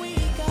now we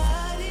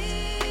got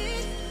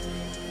it.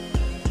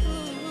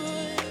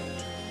 Ooh.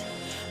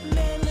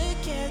 Man,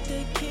 look at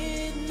the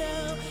kid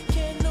now.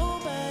 Can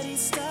nobody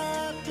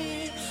stop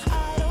me?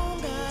 I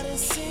don't got a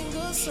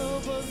single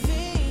sober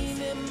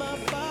vein in my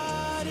body.